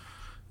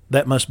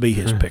 That must be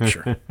his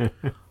picture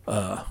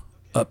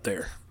up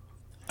there.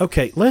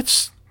 Okay,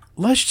 let's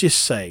just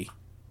say,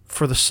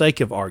 for the sake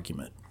of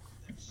argument,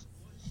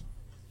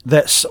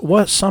 that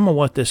some of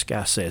what this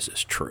guy says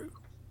is true.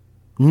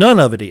 None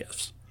of it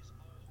is.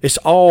 It's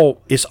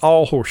all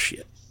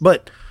horseshit.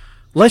 But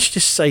let's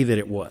just say that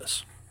it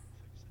was.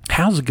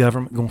 How's the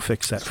government going to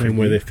fix that? Same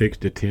way they fixed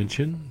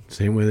detention.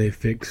 Same way they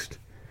fixed.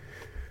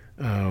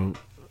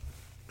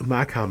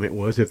 My comment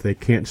was, if they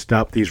can't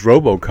stop these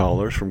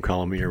robocallers from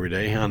calling me every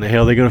day, how in the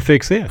hell are they going to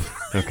fix this?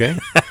 Okay,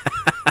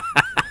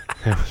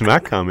 that was my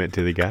comment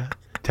to the guy.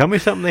 Tell me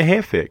something they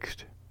have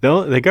fixed.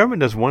 The government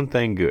does one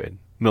thing good: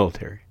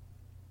 military.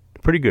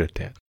 They're pretty good at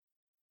that.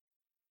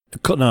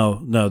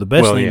 No. The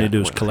best thing to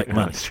do is collect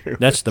money.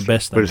 That's the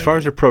best thing. But as far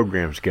as the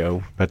programs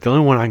go, but the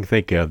only one I can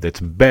think of that's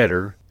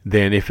better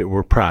than if it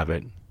were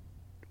private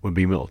would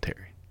be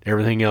military.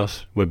 Everything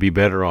else would be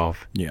better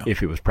off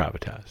if it was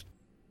privatized.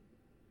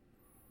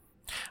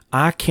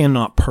 I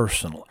cannot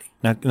personally.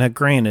 Now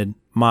granted,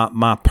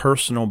 my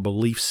personal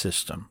belief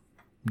system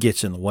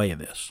gets in the way of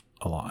this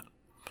a lot.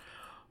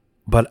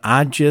 But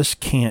I just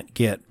can't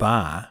get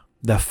by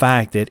the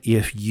fact that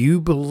if you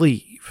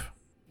believe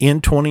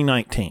in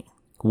 2019,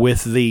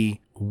 with the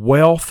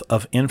wealth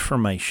of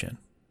information,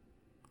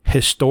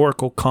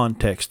 historical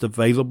context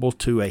available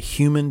to a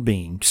human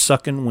being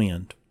sucking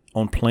wind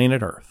on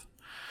planet Earth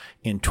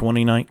in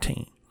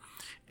 2019,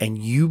 and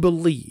you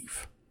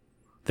believe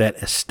that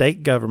a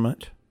state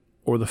government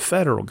or the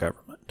federal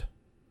government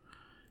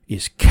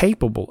is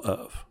capable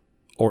of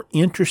or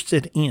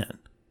interested in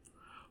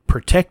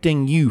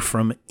protecting you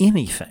from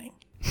anything,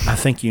 I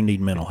think you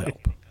need mental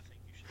help.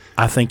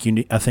 I think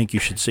you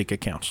should seek a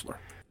counselor.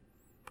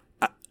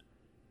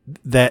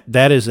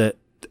 That is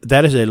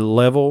a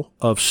level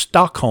of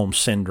Stockholm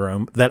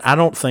syndrome that I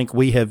don't think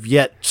we have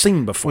yet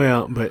seen before.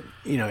 Well, but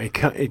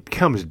it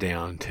comes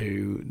down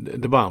to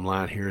the bottom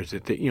line here is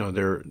that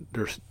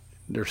there's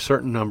a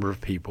certain number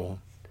of people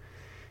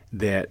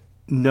that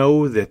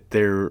know that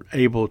they're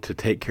able to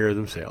take care of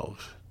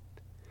themselves,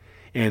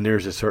 and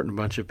there's a certain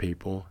bunch of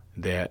people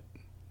that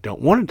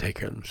don't want to take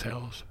care of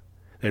themselves.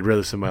 They'd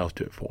rather somebody else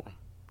do it for them,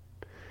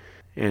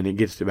 and it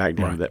gets back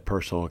down to that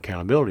personal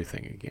accountability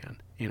thing again.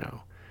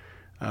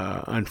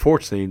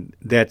 Unfortunately,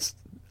 that's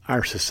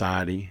our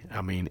society.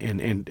 I mean,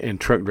 and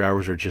truck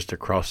drivers are just a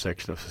cross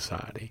section of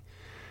society.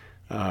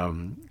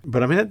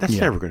 But I mean, that's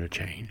never going to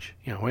change.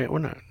 We're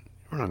not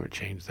going to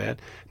change that.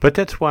 But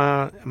that's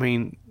why, I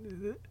mean,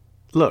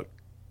 look,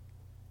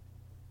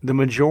 the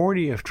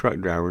majority of truck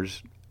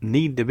drivers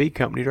need to be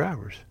company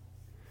drivers.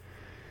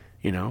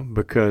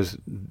 Because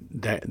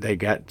they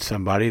got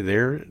somebody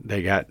there,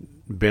 they got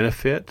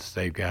benefits,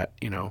 they've got,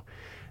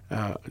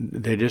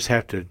 they just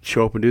have to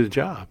show up and do the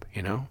job,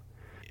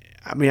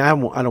 I mean, I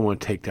don't want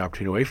to take the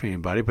opportunity away from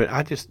anybody, but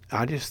I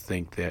just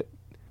think that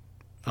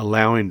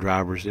allowing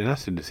drivers, and I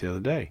said this the other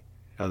day,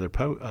 other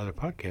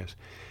podcasts,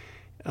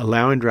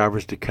 allowing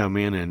drivers to come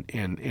in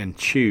and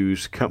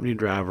choose company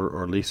driver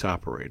or lease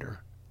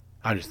operator,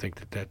 I just think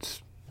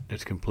that's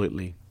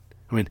completely.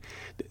 I mean,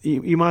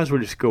 you might as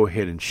well just go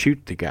ahead and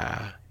shoot the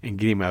guy and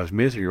get him out of his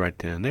misery right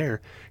then and there,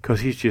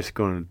 because he's just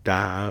going to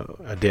die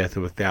a death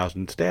of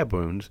 1,000 stab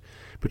wounds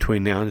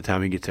between now and the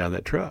time he gets out of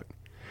that truck.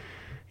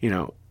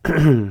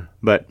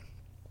 But,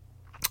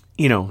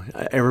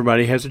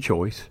 everybody has a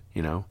choice,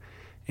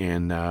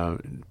 and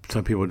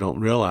some people don't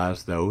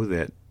realize, though,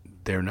 that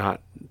they're not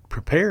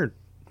prepared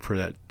for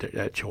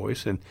that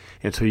choice, and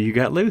so you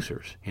got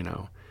losers,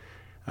 and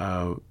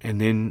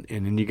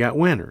then you got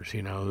winners,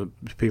 the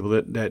people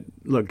that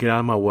look, get out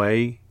of my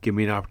way, give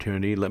me an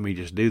opportunity, let me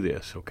just do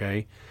this,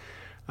 okay?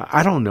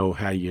 I don't know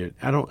how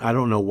I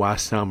don't know why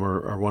some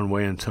are one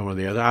way and some are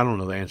the other. I don't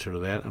know the answer to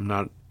that. I'm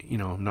not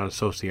a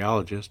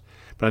sociologist,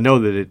 but I know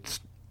that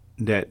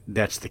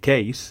that's the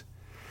case.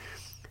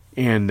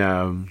 And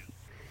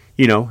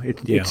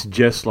it's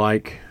just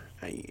like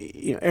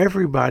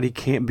everybody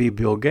can't be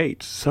Bill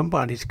Gates.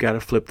 Somebody's got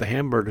to flip the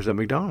hamburgers at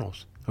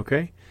McDonald's,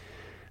 okay?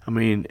 I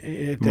mean,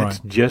 that's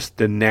Right. just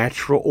the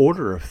natural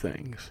order of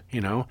things.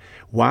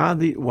 Why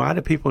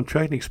do people in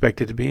trucking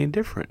expect it to be any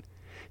different?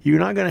 You're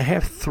not going to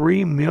have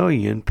 3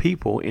 million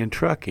people in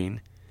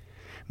trucking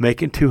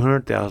making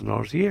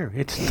 $200,000 a year.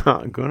 It's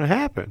not going to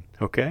happen.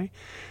 Okay,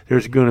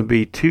 there's going to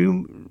be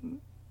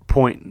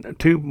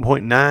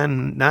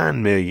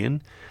 2.99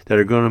 million that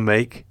are going to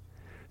make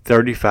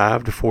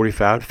 $35,000 to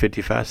 $45,000 to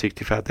 $55,000,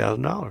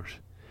 $65,000,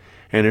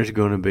 and there's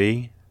going to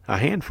be a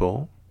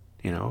handful,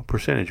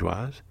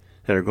 percentage-wise,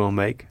 that are going to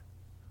make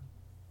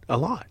a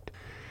lot.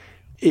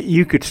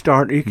 You could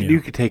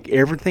take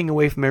everything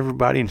away from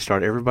everybody and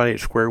start everybody at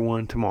square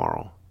one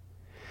tomorrow.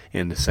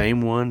 And the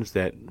same ones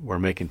that were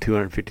making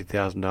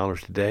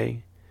 $250,000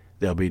 today,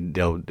 they'll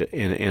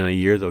in a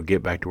year they'll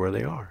get back to where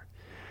they are.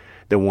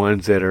 The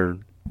ones that are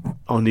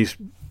on these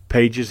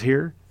pages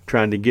here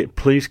trying to get,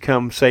 please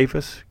come save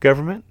us,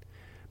 government,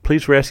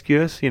 please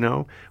rescue us. We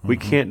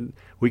can't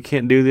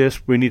do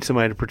this. We need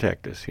somebody to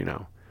protect us. They're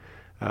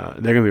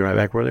going to be right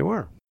back where they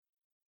were.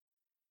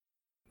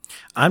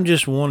 I'm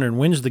just wondering,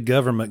 when's the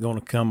government going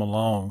to come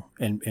along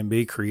and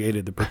be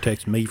created that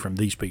protects me from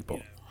these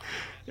people?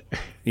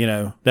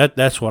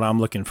 That's what I'm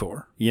looking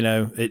for.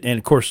 And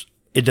of course,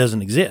 it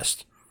doesn't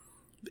exist.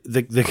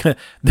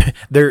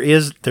 There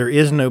is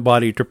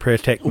nobody to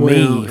protect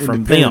me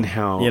from them. I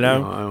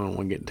don't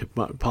want to get into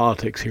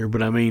politics here,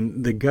 but I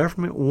mean, the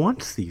government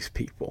wants these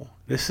people.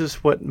 This is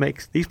what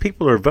makes these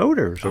people are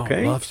voters.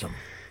 Okay, loves them.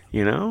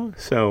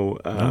 So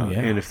yeah.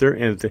 and if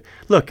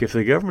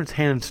the government's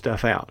handing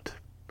stuff out,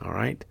 all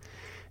right,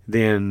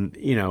 then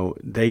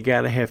they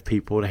got to have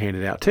people to hand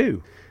it out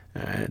to.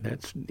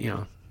 That's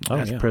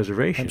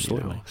preservation.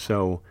 Absolutely.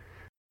 So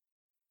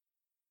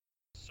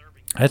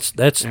that's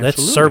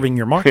serving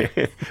your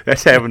market.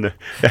 that's having an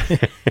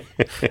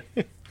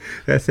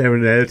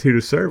attitude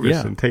of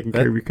service and taking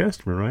care of your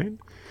customer, right?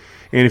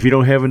 And if you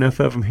don't have enough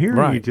of them here,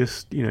 right.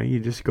 you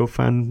just go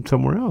find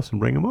somewhere else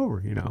and bring them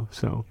over.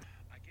 So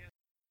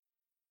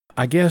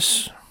I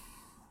guess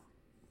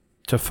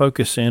to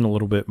focus in a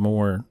little bit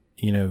more,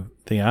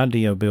 the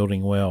idea of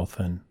building wealth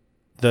and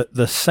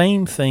the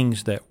same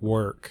things that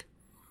work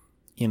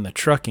in the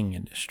trucking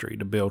industry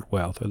to build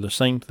wealth are the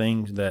same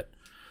things that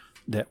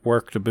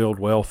work to build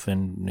wealth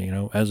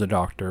in, as a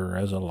doctor,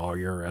 as a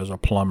lawyer, as a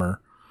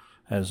plumber,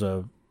 as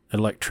a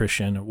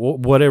electrician,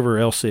 whatever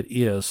else it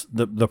is.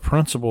 The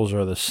principles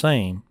are the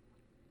same.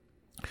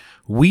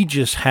 We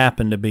just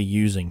happen to be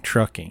using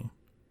trucking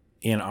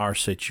in our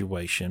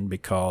situation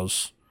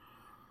because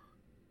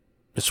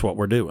it's what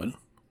we're doing.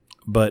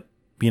 But,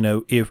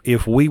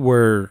 if we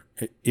were,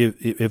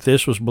 if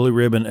this was Blue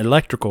Ribbon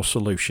Electrical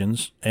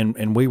Solutions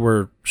and we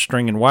were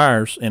stringing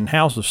wires in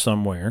houses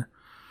somewhere,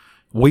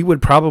 we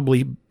would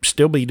probably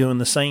still be doing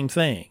the same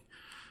thing,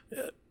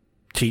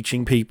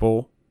 teaching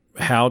people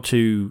how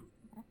to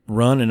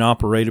run and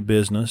operate a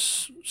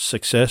business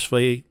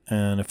successfully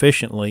and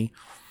efficiently,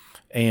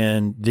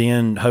 and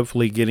then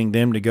hopefully getting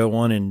them to go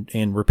on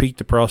and repeat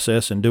the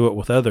process and do it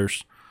with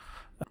others.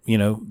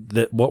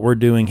 That what we're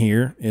doing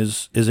here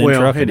is in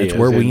trucking. It's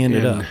where we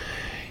ended up.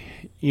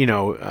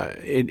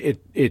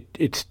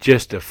 It's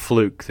just a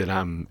fluke that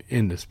I'm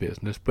in this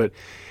business, but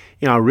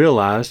I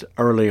realized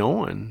early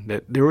on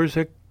that there was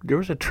a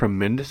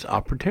tremendous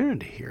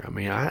opportunity here. I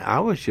mean,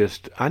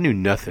 I knew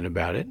nothing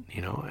about it,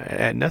 I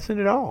had nothing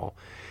at all.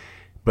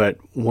 But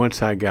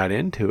once I got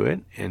into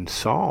it and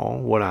saw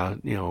what I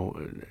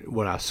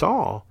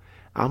saw,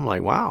 I'm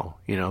like, wow,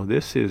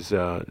 this is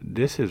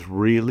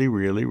really,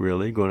 really,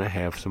 really going to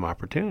have some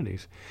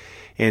opportunities.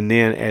 And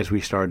then as we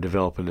started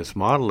developing this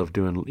model of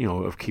doing,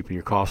 of keeping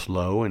your costs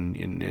low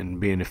and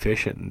being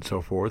efficient and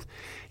so forth,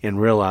 and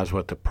realize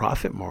what the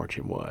profit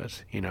margin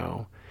was,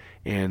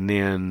 and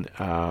then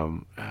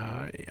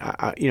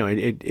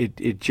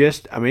it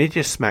just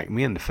smacked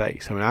me in the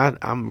face. I mean,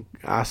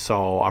 I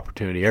saw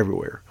opportunity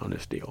everywhere on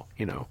this deal,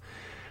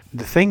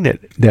 The thing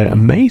that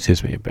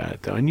amazes me about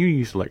it, though, and you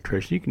use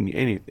electrician, you can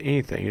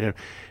anything.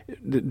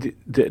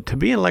 To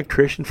be an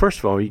electrician, first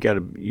of all,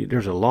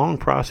 there's a long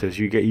process.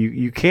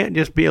 You can't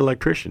just be an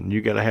electrician.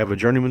 You got to have a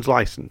journeyman's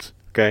license,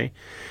 okay,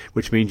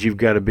 which means you've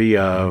got to be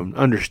an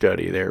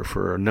understudy there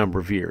for a number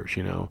of years,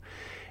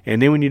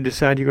 And then when you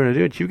decide you're going to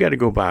do it, you've got to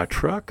go buy a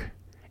truck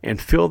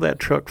and fill that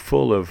truck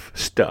full of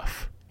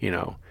stuff,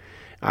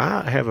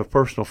 I have a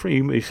personal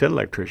friend. You said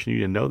electrician. You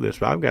didn't know this,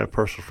 but I've got a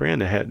personal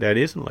friend that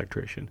is an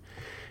electrician.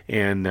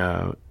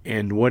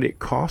 And what it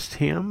cost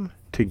him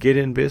to get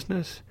in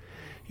business,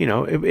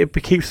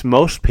 it keeps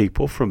most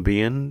people from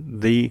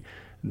being the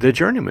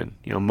journeyman.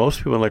 Most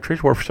people in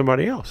electrician work for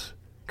somebody else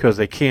because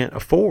they can't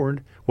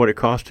afford what it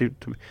costs it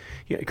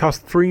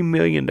costs $3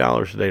 million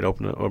a day to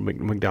open a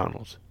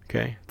McDonald's.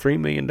 Okay, $3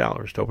 million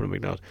to open a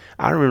McDonald's.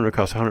 I remember it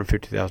cost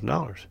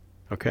 $150,000.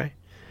 Okay,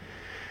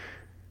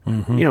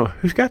 Mm-hmm.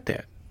 Who's got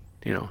that?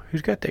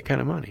 Who's got that kind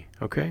of money?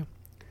 Okay,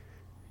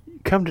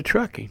 come to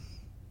trucking.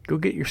 Go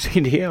get your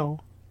CDL.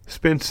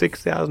 Spend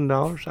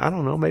 $6,000. I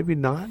don't know, maybe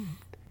not.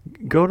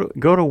 Go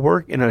to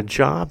work in a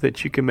job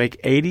that you can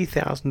make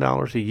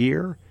 $80,000 a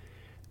year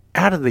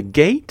out of the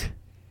gate.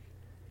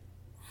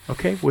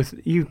 Okay,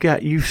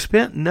 you've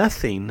spent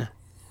nothing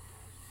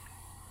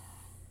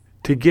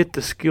to get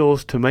the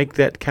skills to make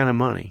that kind of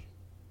money.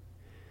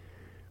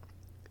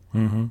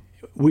 Mm-hmm.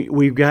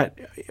 We've got.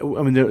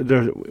 I mean,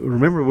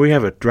 remember we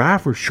have a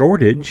driver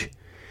shortage.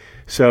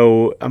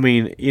 So, I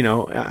mean,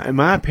 in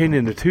my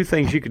opinion, the two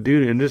things you could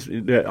do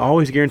that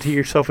always guarantee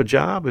yourself a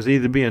job is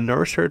either be a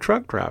nurse or a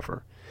truck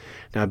driver.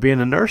 Now,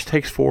 being a nurse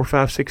takes 4,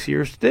 5, 6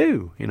 years to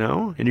do, and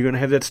you're going to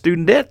have that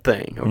student debt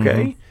thing,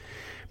 okay? Mm-hmm.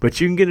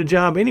 But you can get a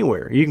job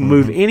anywhere. You can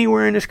move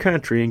anywhere in this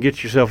country and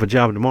get yourself a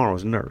job tomorrow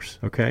as a nurse,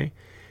 okay?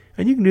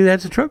 And you can do that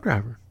as a truck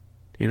driver,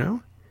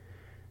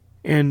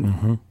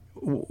 And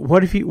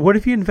what if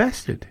you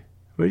invested?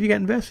 What if you got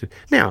invested?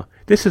 Now,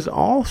 this is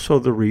also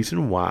the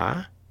reason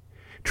why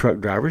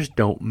truck drivers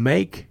don't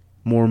make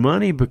more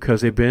money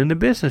because they've been in the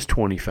business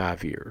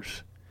 25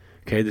 years.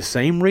 Okay, the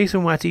same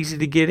reason why it's easy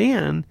to get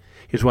in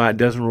is why it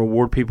doesn't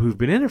reward people who've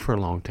been in it for a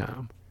long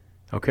time.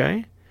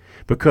 Okay?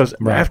 Because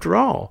after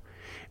all,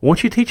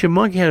 once you teach a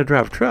monkey how to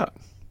drive a truck,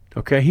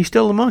 okay, he's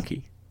still a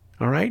monkey.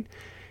 All right?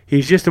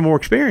 He's just a more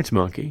experienced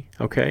monkey,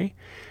 okay?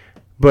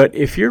 But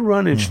if you're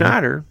running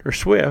Schneider or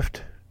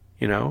Swift,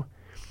 and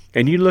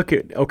you look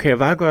at, okay,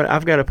 if I've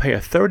got to pay a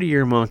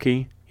 30-year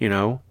monkey,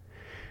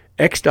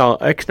 X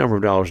number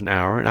of dollars an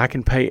hour, and I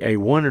can pay a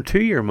 1 or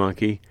 2 year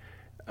monkey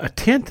a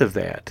tenth of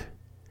that.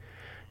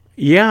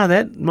 Yeah,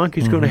 that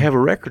monkey's going to have a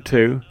wreck or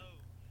two.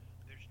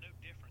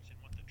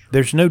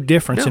 There's no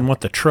difference in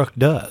what the truck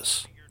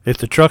does. If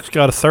the truck's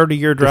got a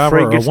 30-year driver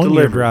or a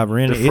 1-year driver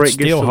in it, it's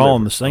still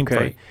hauling the same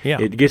freight.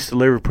 Yeah. It gets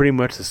delivered pretty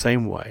much the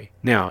same way.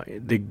 Now,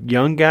 the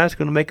young guy's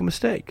going to make a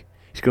mistake.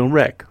 He's going to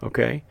wreck,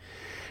 okay?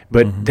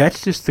 But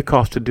that's just the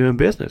cost of doing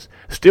business.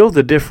 Still,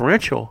 the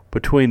differential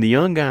between the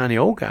young guy and the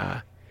old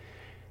guy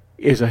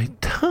is a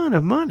ton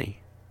of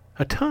money.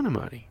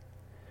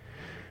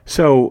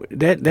 So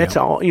that's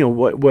all,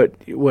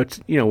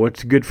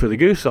 what's good for the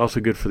goose is also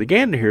good for the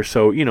gander here.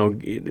 So,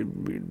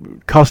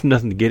 it costs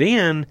nothing to get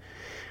in.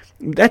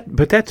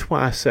 But that's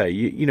why I say,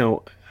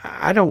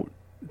 I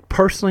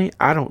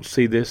don't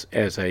see this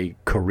as a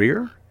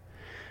career.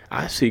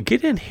 I see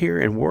get in here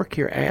and work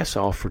your ass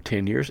off for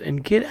 10 years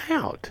and get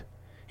out.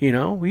 You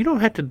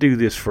don't have to do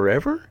this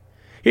forever.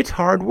 It's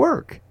hard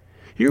work.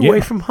 You're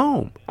away from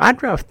home. I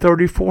drive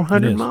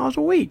 3,400 miles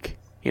a week,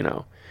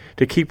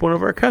 to keep one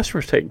of our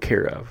customers taken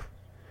care of.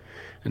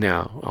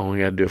 Now, I only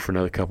got to do it for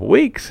another couple of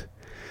weeks.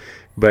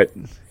 But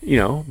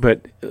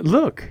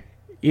look,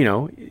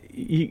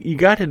 you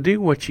got to do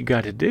what you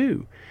got to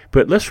do.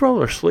 But let's roll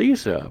our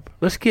sleeves up.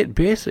 Let's get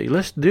busy.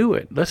 Let's do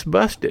it. Let's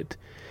bust it.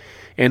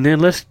 And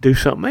then let's do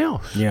something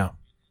else. Yeah.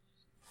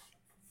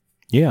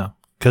 Yeah.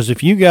 Because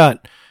if you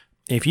got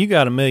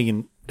 $1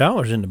 million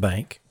in the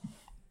bank,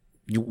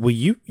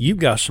 you've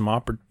got some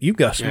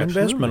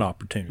investment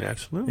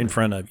opportunities in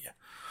front of you.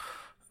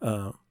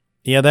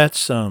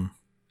 That's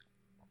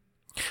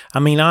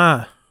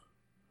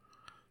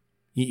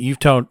you've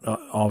talked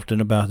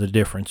often about the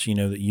difference,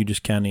 that you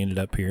just kind of ended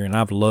up here, and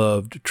I've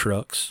loved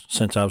trucks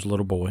since I was a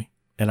little boy,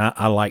 and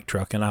I like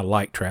trucking, I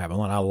like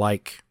traveling, I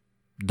like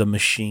the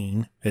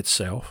machine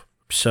itself.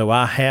 So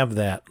I have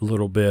that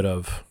little bit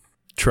of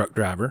truck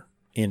driver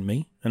in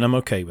me, and I'm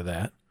okay with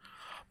that.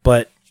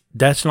 But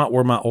that's not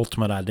where my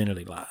ultimate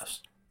identity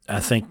lies. I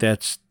think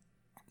that's,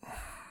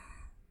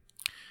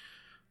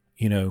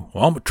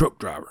 I'm a truck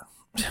driver.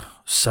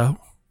 So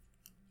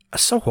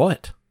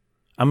what?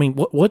 I mean,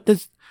 what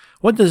does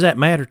that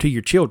matter to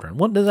your children?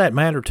 What does that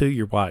matter to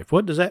your wife?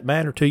 What does that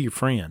matter to your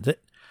friends?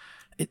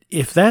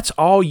 If that's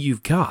all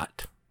you've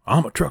got,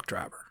 I'm a truck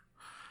driver.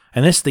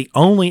 And that's the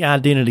only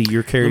identity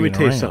you're carrying around. Let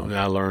me tell you something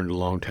I learned a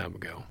long time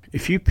ago.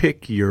 If you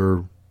pick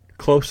your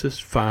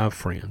closest 5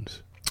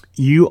 friends,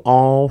 you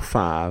all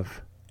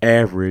 5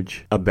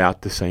 average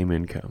about the same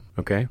income,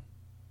 okay?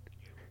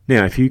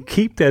 Now, if you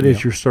keep that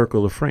as your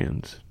circle of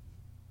friends,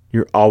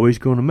 you're always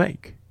going to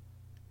make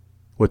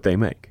what they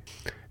make.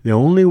 The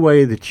only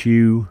way that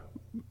you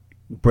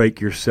break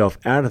yourself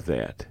out of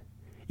that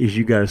is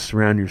you got to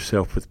surround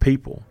yourself with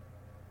people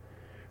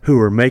who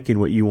are making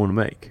what you want to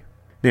make.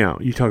 Now,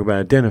 you talk about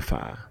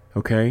identify,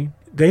 okay?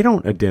 They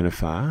don't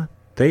identify.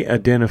 They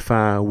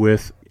identify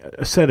with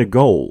a set of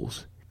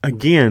goals.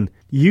 Again,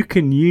 you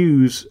can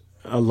use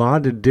a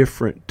lot of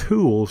different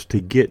tools to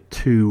get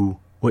to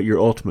what your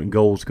ultimate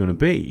goal is going to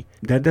be.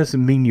 That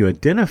doesn't mean you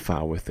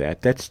identify with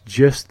that. That's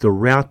just the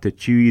route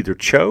that you either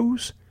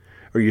chose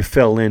or you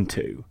fell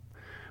into.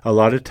 A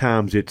lot of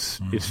times it's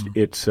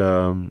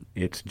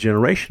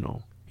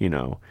generational.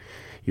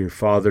 Your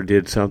father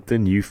did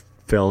something, you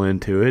fell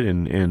into it,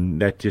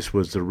 and that just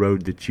was the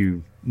road that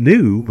you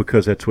knew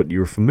because that's what you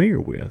were familiar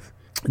with.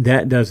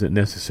 That doesn't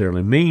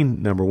necessarily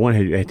mean, number one,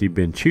 had you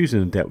been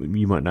choosing that,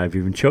 you might not have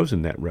even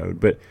chosen that road.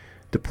 But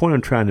the point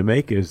I'm trying to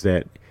make is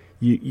that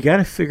you got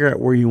to figure out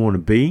where you want to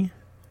be.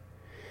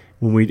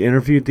 When we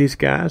interviewed these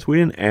guys, we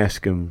didn't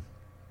ask them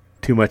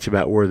too much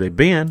about where they've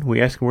been.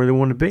 We asked them where they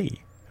want to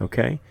be,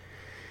 okay?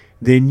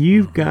 Then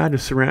you've got to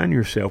surround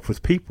yourself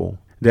with people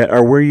that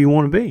are where you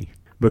want to be.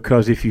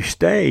 Because if you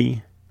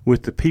stay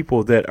with the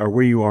people that are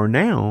where you are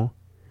now,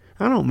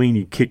 I don't mean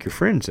you kick your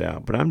friends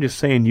out, but I'm just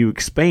saying you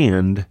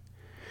expand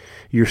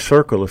your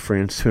circle of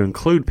friends to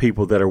include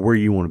people that are where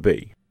you want to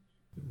be.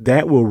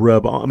 That will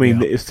rub on. I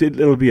mean,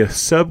 it'll be a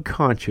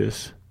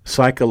subconscious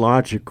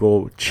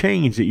psychological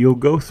change that you'll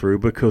go through,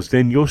 because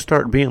then you'll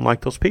start being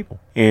like those people,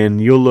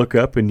 and you'll look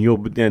up and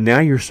now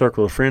your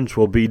circle of friends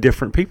will be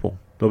different people.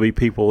 They'll be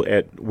people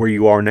at where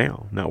you are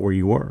now, not where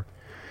you were.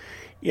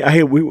 Yeah, hey,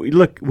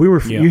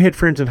 you had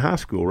friends in high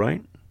school,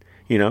 right?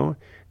 You know,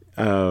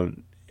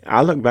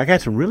 I look back, I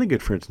had some really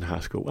good friends in high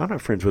school. I'm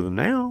not friends with them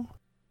now.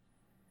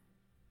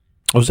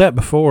 Was that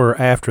before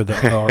or after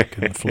the ark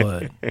and the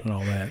flood and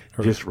all that?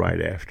 Just right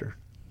after.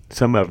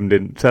 Some of them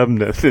didn't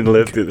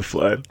live through the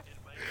flood.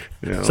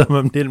 You know, some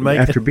of them didn't make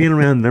it. After being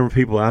around the number of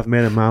people I've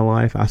met in my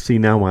life, I see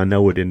now why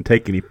Noah didn't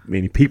take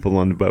any people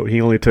on the boat.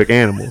 He only took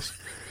animals.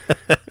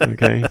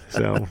 Okay,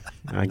 so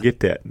I get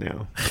that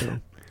now. So.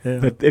 Yeah.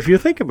 But if you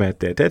think about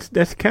that,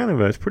 that's kind of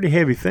it's a pretty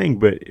heavy thing,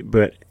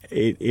 but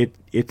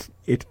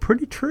it's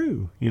pretty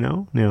true, you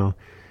know. Now,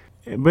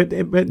 but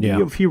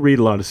if you read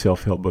a lot of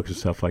self-help books and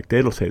stuff like that,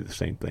 it'll say the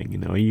same thing. You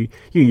know,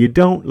 you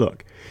don't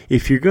look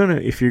if you're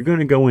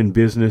gonna go in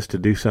business to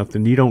do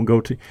something, you don't go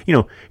to, you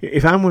know,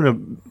 if I'm gonna.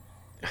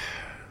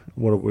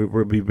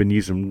 We've been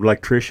using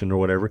electrician or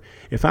whatever.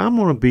 If I'm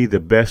going to be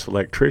the best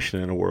electrician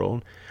in the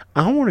world,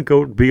 I want to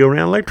go be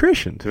around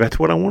electricians. If that's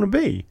what I want to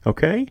be,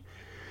 okay?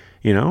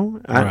 You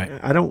know,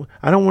 I don't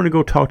want to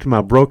go talk to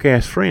my broke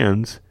ass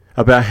friends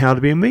about how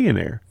to be a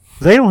millionaire.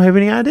 They don't have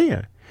any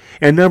idea.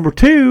 And number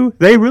two,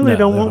 they really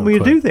don't want me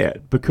to do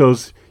that,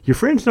 because your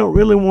friends don't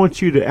really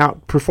want you to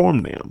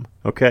outperform them.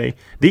 Okay,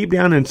 deep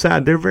down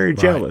inside, they're very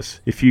jealous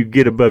if you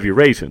get above your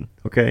raising.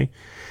 Okay.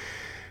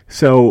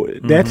 So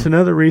that's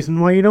another reason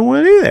why you don't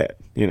want to do that.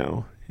 You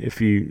know,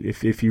 if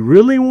you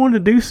really want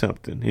to do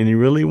something and you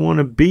really want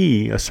to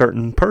be a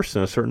certain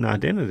person, a certain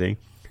identity,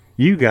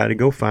 you got to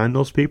go find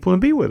those people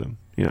and be with them.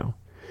 You know,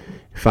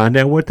 find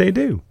out what they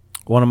do.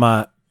 One of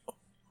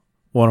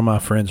my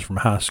friends from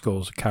high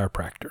school is a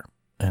chiropractor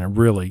and a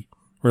really,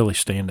 really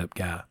stand-up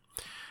guy.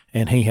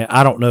 And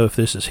I don't know if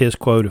this is his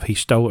quote, if he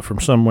stole it from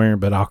somewhere,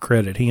 but I'll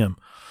credit him.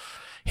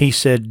 He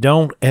said,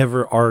 "Don't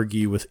ever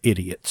argue with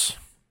idiots.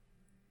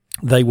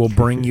 They will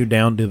bring you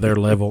down to their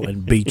level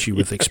and beat you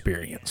with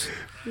experience."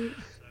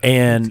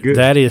 And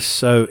that is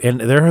so, and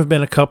there have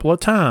been a couple of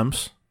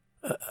times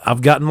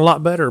I've gotten a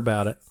lot better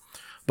about it,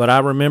 but I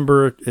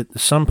remember at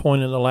some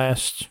point in the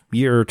last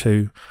year or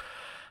two,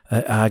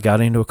 I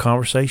got into a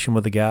conversation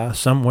with a guy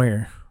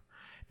somewhere,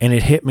 and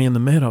it hit me in the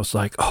middle. I was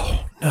like,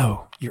 "Oh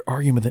no, you're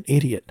arguing with an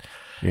idiot."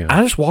 Yeah.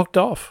 I just walked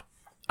off.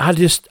 I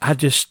just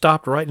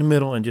stopped right in the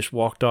middle and just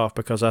walked off,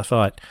 because I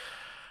thought,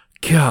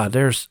 God,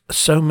 there's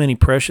so many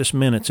precious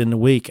minutes in the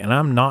week, and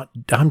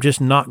I'm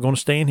just not going to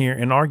stand here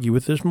and argue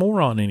with this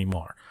moron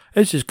anymore.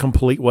 It's just a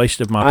complete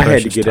waste of my precious time. I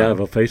had to get out of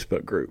a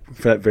Facebook group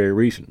for that very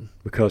reason,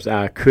 because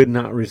I could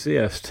not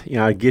resist. You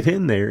know, I'd get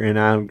in there and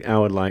I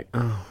would like,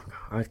 oh,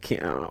 I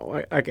can't,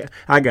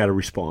 I got to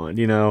respond,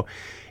 you know.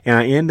 And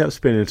I end up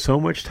spending so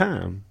much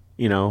time,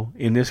 you know,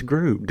 in this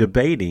group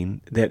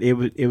debating that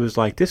it was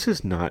like, this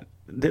is not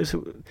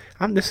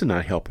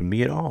helping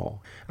me at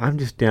all. I'm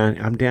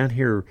down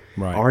here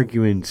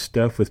arguing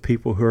stuff with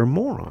people who are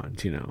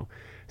morons, you know.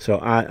 So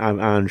I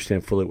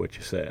understand fully what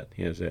you said,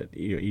 is that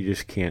you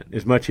just can't,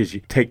 as much as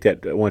you take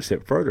that one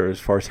step further as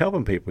far as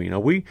helping people. You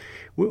know, we've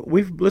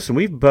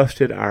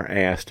busted our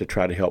ass to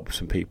try to help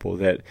some people,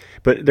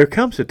 but there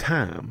comes a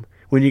time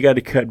when you got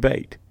to cut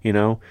bait, you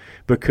know,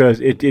 because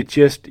it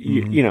just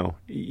you know,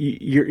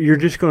 you're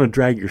just going to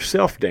drag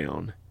yourself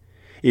down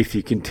if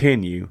you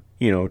continue,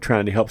 you know,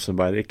 trying to help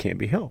somebody that can't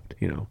be helped,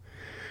 you know.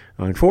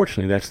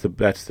 Unfortunately, that's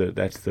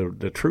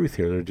the truth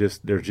here.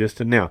 They're just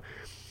now.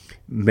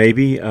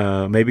 Maybe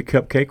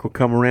Cupcake will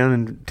come around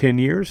in 10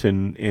 years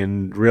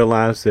and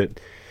realize that,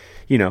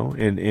 you know,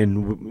 and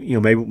you know,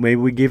 maybe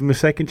we give him a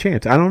second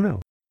chance. I don't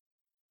know.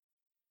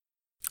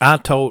 I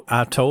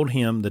told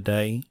him the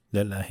day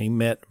that he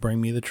met to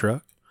bring me the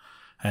truck,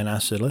 and I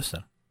said,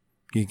 "Listen,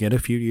 you get a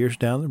few years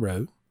down the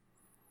road,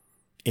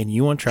 and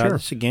you want to try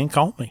this again,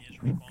 call me,"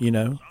 you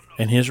know.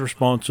 And his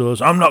response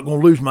was, "I'm not going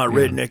to lose my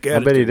redneck attitude."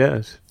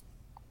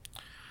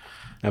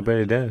 I bet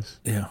he does.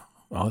 Yeah.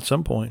 Well, at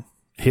some point.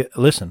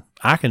 Listen,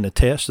 I can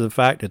attest to the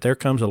fact that there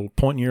comes a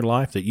point in your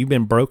life that you've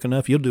been broke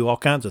enough, you'll do all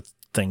kinds of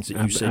things that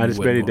you said you wouldn't. I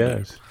just bet he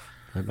does.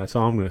 That's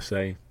all I'm going to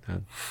say.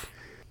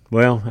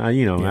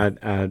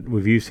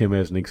 We've used him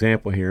as an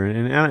example here,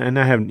 and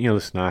I have, you know,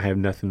 listen, I have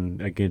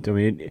nothing against. I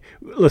mean,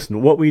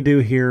 listen, what we do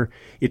here,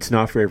 it's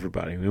not for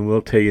everybody, and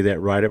we'll tell you that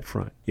right up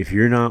front. If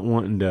you're not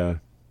wanting to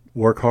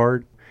work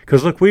hard,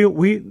 because look, we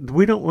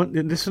don't want,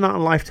 this is not a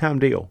lifetime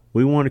deal.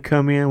 We want to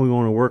come in, we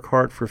want to work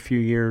hard for a few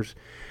years,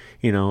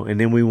 you know, and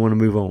then we want to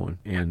move on.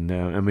 And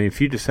I mean, if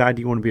you decide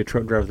you want to be a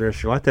truck driver the rest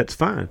of your life, that's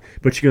fine.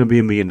 But you're going to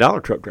be $1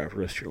 million truck driver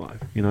the rest of your life.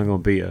 You're not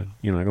going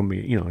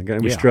to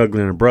be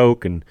struggling or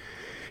broke and,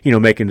 you know,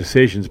 making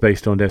decisions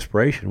based on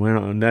desperation.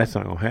 Well, that's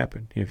not going to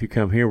happen. If you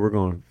come here, we're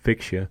going to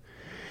fix you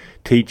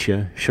teach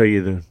you, show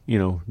you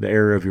the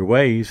error of your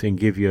ways, and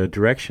give you a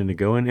direction to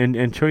go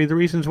and show you the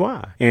reasons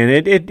why. And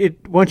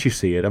it once you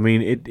see it, I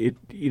mean,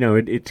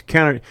 it's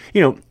counter.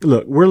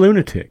 Look, we're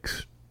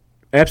lunatics.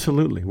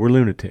 Absolutely, we're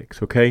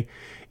lunatics. Okay,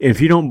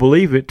 if you don't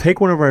believe it, take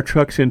one of our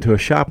trucks into a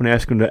shop and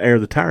ask them to air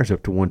the tires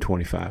up to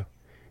 125,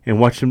 and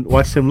watch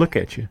them look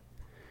at you.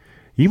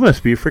 You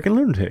must be a freaking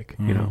lunatic.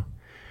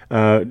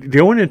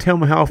 Go in and tell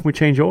them how often we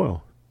change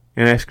oil,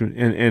 and ask them,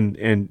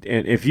 and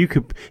if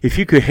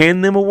you could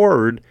hand them a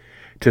word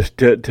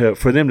to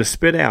for them to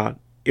spit out,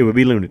 it would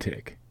be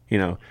lunatic.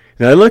 Now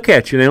they look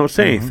at you, they don't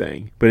say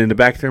anything, but in the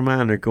back of their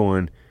mind they're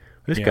going,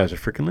 this guy's a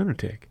freaking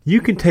lunatic.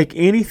 You can take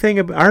anything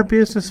about our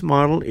business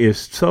model is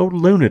so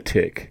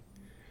lunatic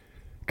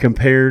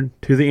compared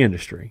to the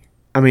industry.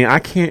 I mean, I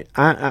can't.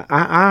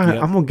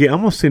 I'm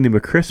gonna send him a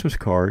Christmas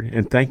card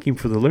and thank him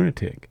for the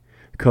lunatic,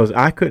 because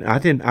I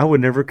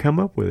would never come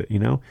up with it.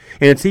 And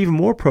it's even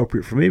more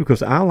appropriate for me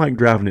because I like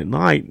driving at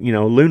night.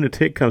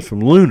 Lunatic comes from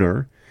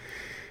lunar,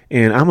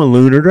 and I'm a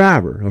lunar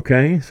driver.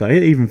 Okay, so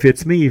it even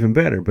fits me even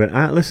better. But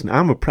listen,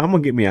 I'm gonna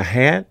get me a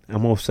hat.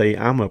 I'm gonna say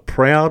I'm a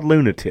proud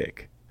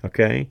lunatic.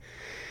 Okay,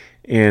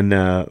 and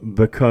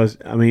because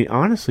I mean,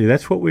 honestly,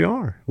 that's what we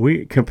are.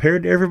 We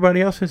compared to everybody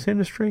else in this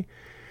industry.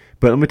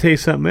 But let me tell you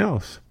something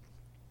else.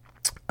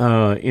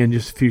 In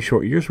just a few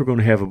short years, we're going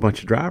to have a bunch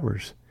of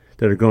drivers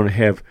that are going to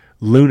have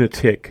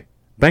lunatic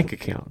bank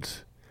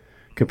accounts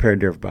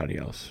compared to everybody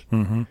else.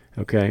 Mm-hmm.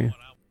 Okay.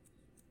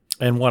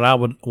 And what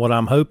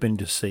I'm hoping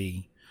to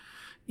see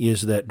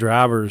is that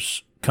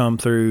drivers come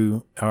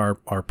through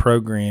our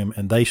program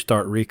and they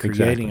start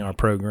recreating our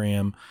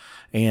program,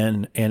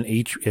 and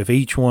if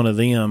each one of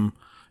them,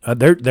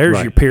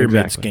 there's your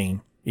pyramid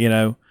scheme.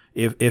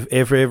 If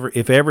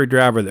every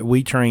driver that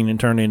we train and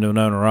turn into an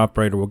owner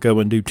operator will go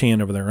and do 10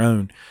 of their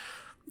own,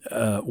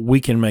 we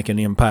can make an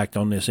impact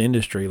on this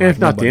industry. And if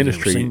not the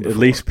industry, at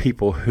least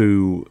people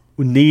who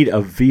need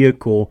a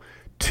vehicle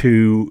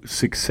to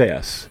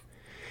success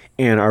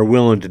and are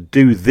willing to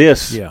do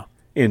this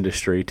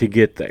industry to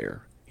get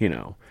there.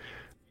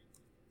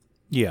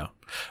 Yeah.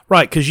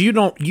 Right, because you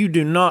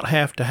do not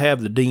have to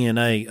have the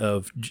DNA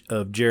of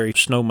Jerry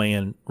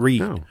Snowman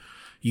Reed. No.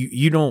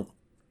 You don't.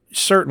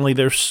 Certainly,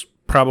 there's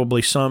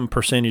probably some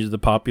percentage of the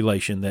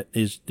population that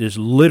is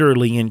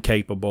literally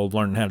incapable of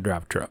learning how to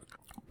drive a truck.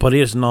 But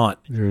it's not.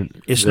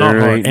 It's not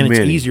hard, and it's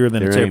easier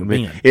than it's ever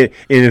been.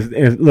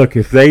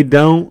 If they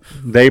don't,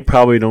 they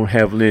probably don't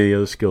have any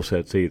other skill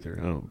sets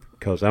either.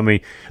 Because I mean,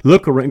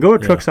 look around. Go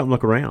to a truck stop and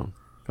look around.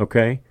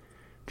 Okay,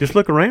 just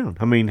look around.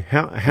 I mean,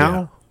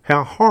 how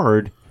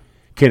hard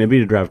can it be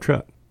to drive a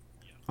truck?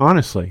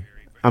 Honestly,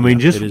 I mean,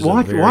 just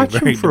watch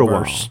them for a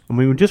while. I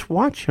mean, just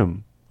watch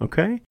them.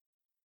 Okay.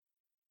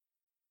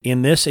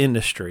 In this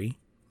industry,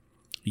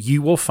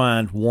 you will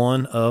find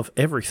one of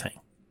everything.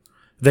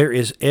 There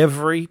is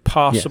every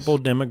possible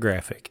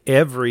demographic,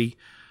 every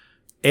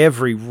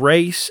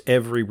race,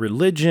 every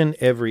religion,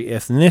 every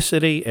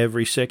ethnicity,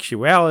 every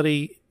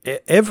sexuality,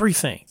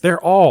 everything.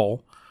 They're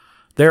all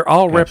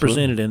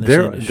represented in this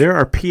industry. There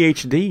are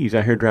PhDs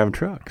out here driving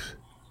trucks,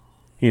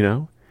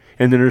 and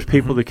then there's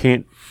people that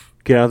can't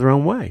get out of their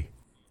own way.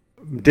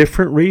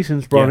 Different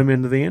reasons brought them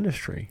into the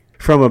industry.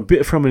 From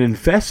an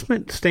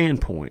investment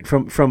standpoint,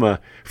 from a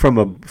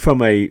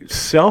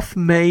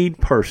self-made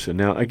person.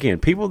 Now, again,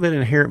 people that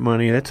inherit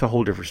money, that's a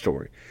whole different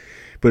story.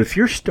 But if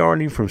you're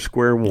starting from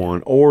square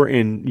one, or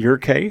in your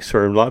case,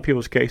 or in a lot of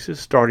people's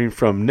cases, starting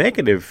from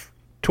negative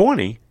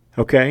 20,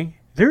 okay,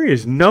 there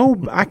is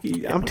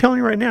I'm telling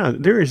you right now,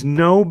 there is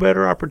no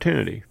better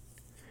opportunity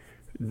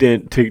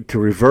than to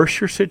reverse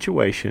your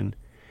situation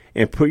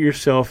and put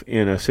yourself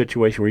in a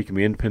situation where you can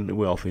be independently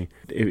wealthy.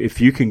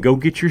 If you can go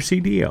get your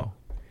CDL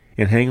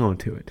and hang on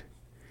to it,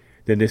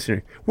 then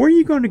where are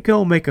you going to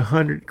go make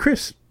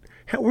Chris?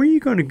 Where are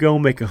you going to go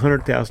make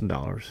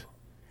 $100,000?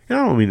 And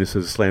I don't mean this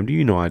as a slam to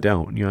you. I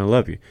don't. I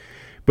love you,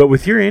 but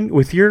with your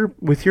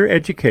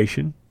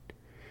education,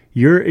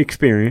 your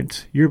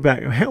experience, your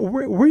back,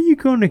 where are you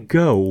going to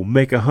go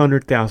make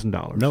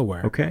 $100,000?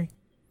 Nowhere. Okay.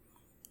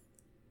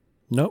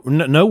 No,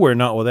 nowhere.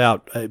 Not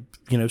without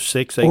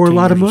 6, 8 or a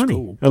lot of years money,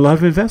 school. A lot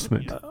of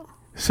investment.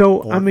 It's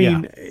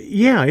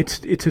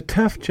a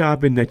tough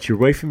job in that you're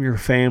away from your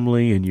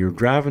family and you're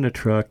driving a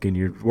truck and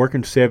you're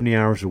working 70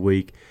 hours a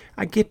week.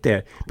 I get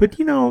that. But,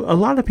 a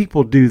lot of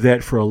people do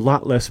that for a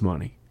lot less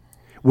money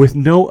with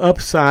no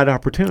upside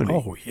opportunity.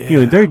 Oh,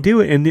 yeah. They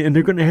do it, and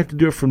they're going to have to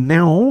do it from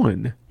now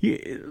on.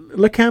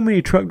 Look how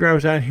many truck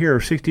drivers out here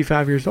are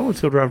 65 years old and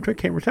still drive a truck,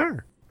 can't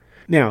retire.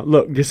 Now,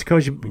 look, just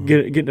because you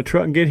get in a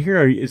truck and get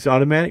here, it's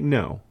automatic?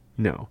 No.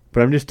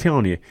 But I'm just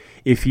telling you,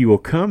 if you will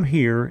come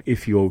here,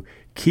 if you'll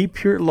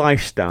keep your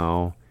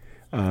lifestyle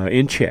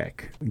in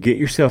check, get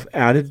yourself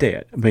out of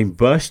debt. I mean,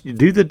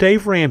 do the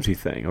Dave Ramsey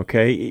thing,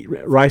 okay? Eat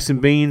rice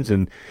and beans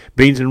and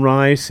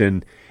rice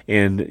and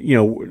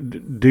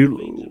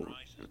do.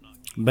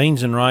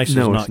 Beans and rice is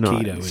not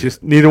keto. Keto. It's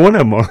just neither one of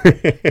them are.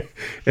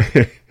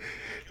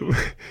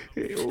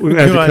 We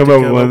have to come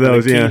up with one of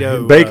those,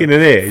 keto, bacon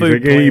and eggs.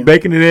 Okay?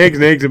 Bacon and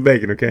eggs and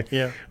bacon, okay?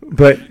 Yeah.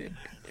 But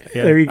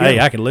Yeah. There you go. Hey,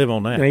 I can live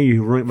on that. Now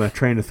you ruined my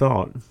train of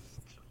thought.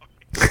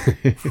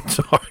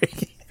 Sorry.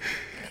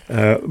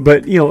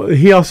 But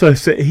he also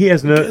said he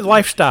has no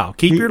lifestyle.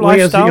 Keep your he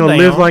has, lifestyle down.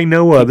 live like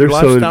no other, your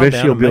so lifestyle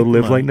eventually you'll down be able to and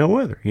live make like no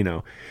other.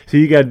 So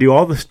you got to do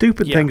all the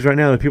stupid Yeah. things right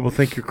now that people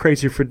think you're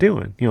crazy for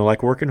doing.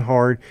 Like working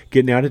hard,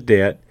 getting out of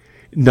debt,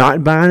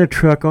 not buying a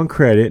truck on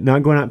credit,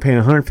 not going out and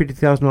paying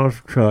 $150,000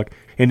 for a truck,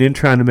 and then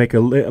trying to make a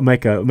living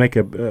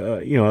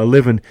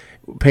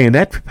paying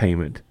that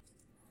payment.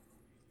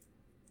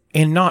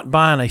 And not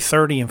buying a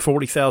 $30,000 and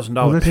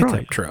 $40,000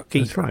 pickup truck.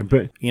 That's right.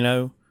 But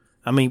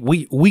I mean,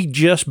 we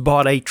just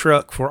bought a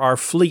truck for our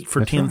fleet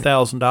for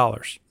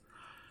 $10,000.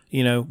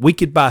 We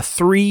could buy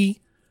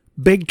 3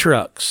 big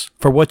trucks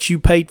for what you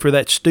paid for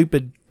that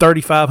stupid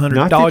 $3,500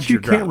 not that you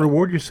driving. can't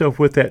reward yourself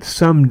with that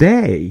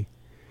someday,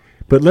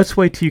 but let's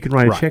wait till you can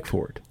write a check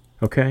for it.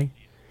 Okay.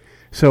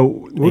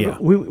 So we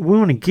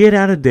want to get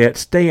out of debt,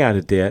 stay out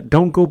of debt,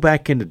 don't go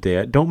back into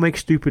debt, don't make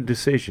stupid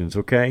decisions.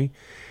 Okay.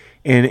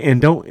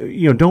 And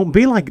don't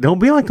be like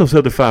those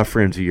other 5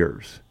 friends of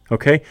yours.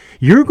 Okay,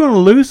 you're going to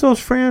lose those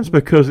friends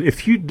because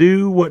if you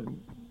do what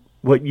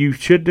you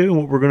should do and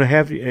what we're going to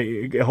have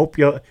help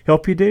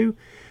you do,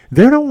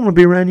 they don't want to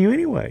be around you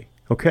anyway.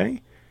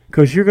 Okay,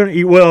 because you're going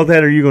to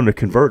that, or you're going to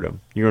convert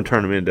them. You're going to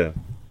turn them into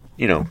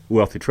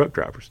wealthy truck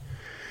drivers.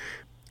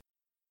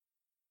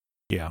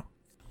 Yeah,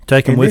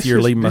 take them with you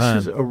or leave them behind.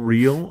 This is a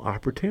real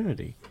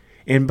opportunity.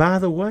 And by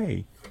the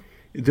way,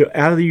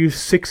 out of you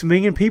 6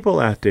 million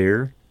people out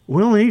there,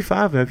 we only need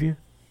 5 of you,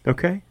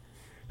 okay?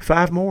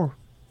 5 more,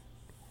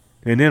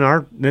 and then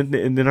our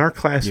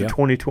class of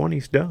 2020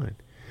 is done.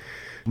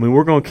 I mean,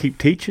 we're going to keep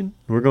teaching.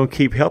 We're going to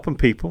keep helping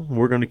people.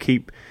 We're going to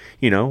keep,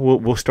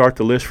 we'll start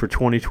the list for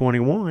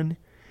 2021,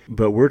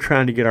 but we're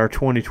trying to get our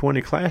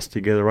 2020 class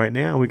together right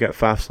now. We got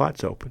 5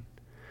 slots open,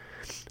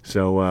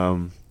 so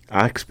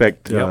I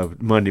expect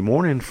Monday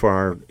morning for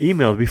our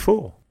email to be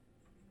full.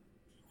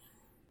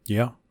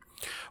 Yeah.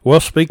 Well,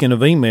 speaking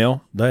of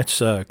email,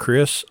 that's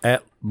Chris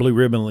at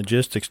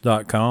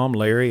BlueRibbonLogistics.com,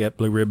 Larry at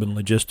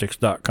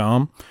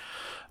BlueRibbonLogistics.com.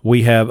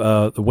 We have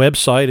the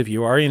website if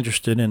you are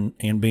interested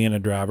in being a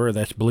driver.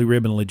 That's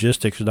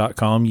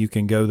BlueRibbonLogistics.com. You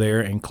can go there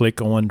and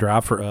click on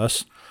Drive for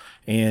Us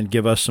and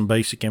give us some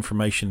basic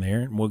information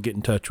there, and we'll get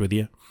in touch with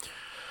you.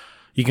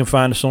 You can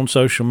find us on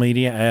social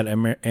media at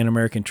An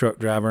American Truck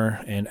Driver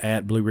and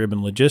at Blue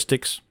Ribbon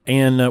Logistics.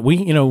 And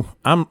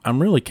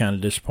I'm really kind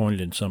of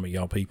disappointed in some of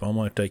y'all people. I'm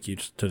going to take you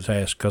to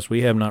task because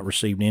we have not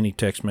received any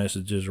text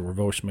messages or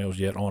voicemails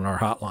yet on our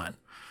hotline.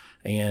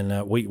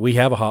 And we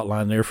have a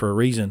hotline there for a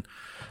reason.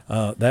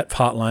 That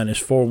hotline is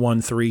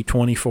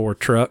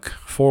 413-24-TRUCK,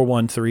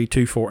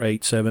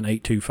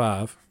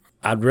 413-248-7825.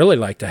 I'd really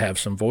like to have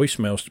some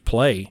voicemails to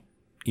play,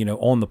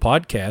 on the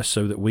podcast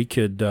so that we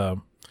could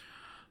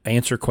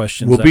answer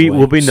questions.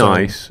 We'll be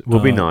nice. We'll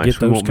be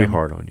nice. We won't be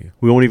hard on you.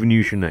 We won't even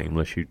use your name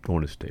unless you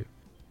want us to.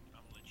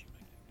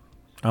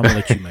 I'm going to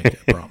let you make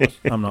that promise.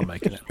 I'm not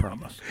making that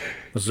promise.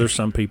 Because there's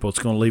some people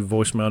that's going to leave a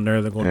voicemail in there.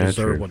 They're going to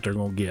deserve what they're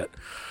going to get.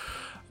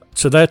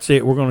 So that's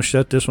it. We're going to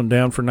shut this one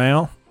down for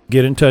now.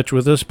 Get in touch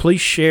with us.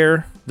 Please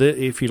share.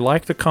 If you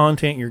like the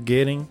content you're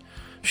getting,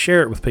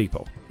 share it with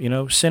people.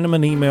 Send them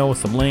an email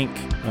with the link.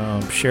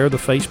 Share the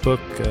Facebook.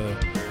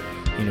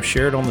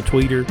 Share it on the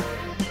Twitter.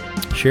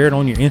 Share it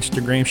on your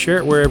Instagram. Share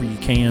it wherever you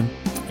can,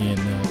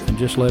 and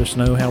just let us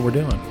know how we're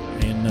doing.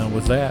 And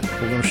with that,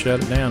 we're going to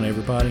shut it down,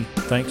 everybody.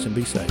 Thanks, and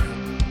be safe.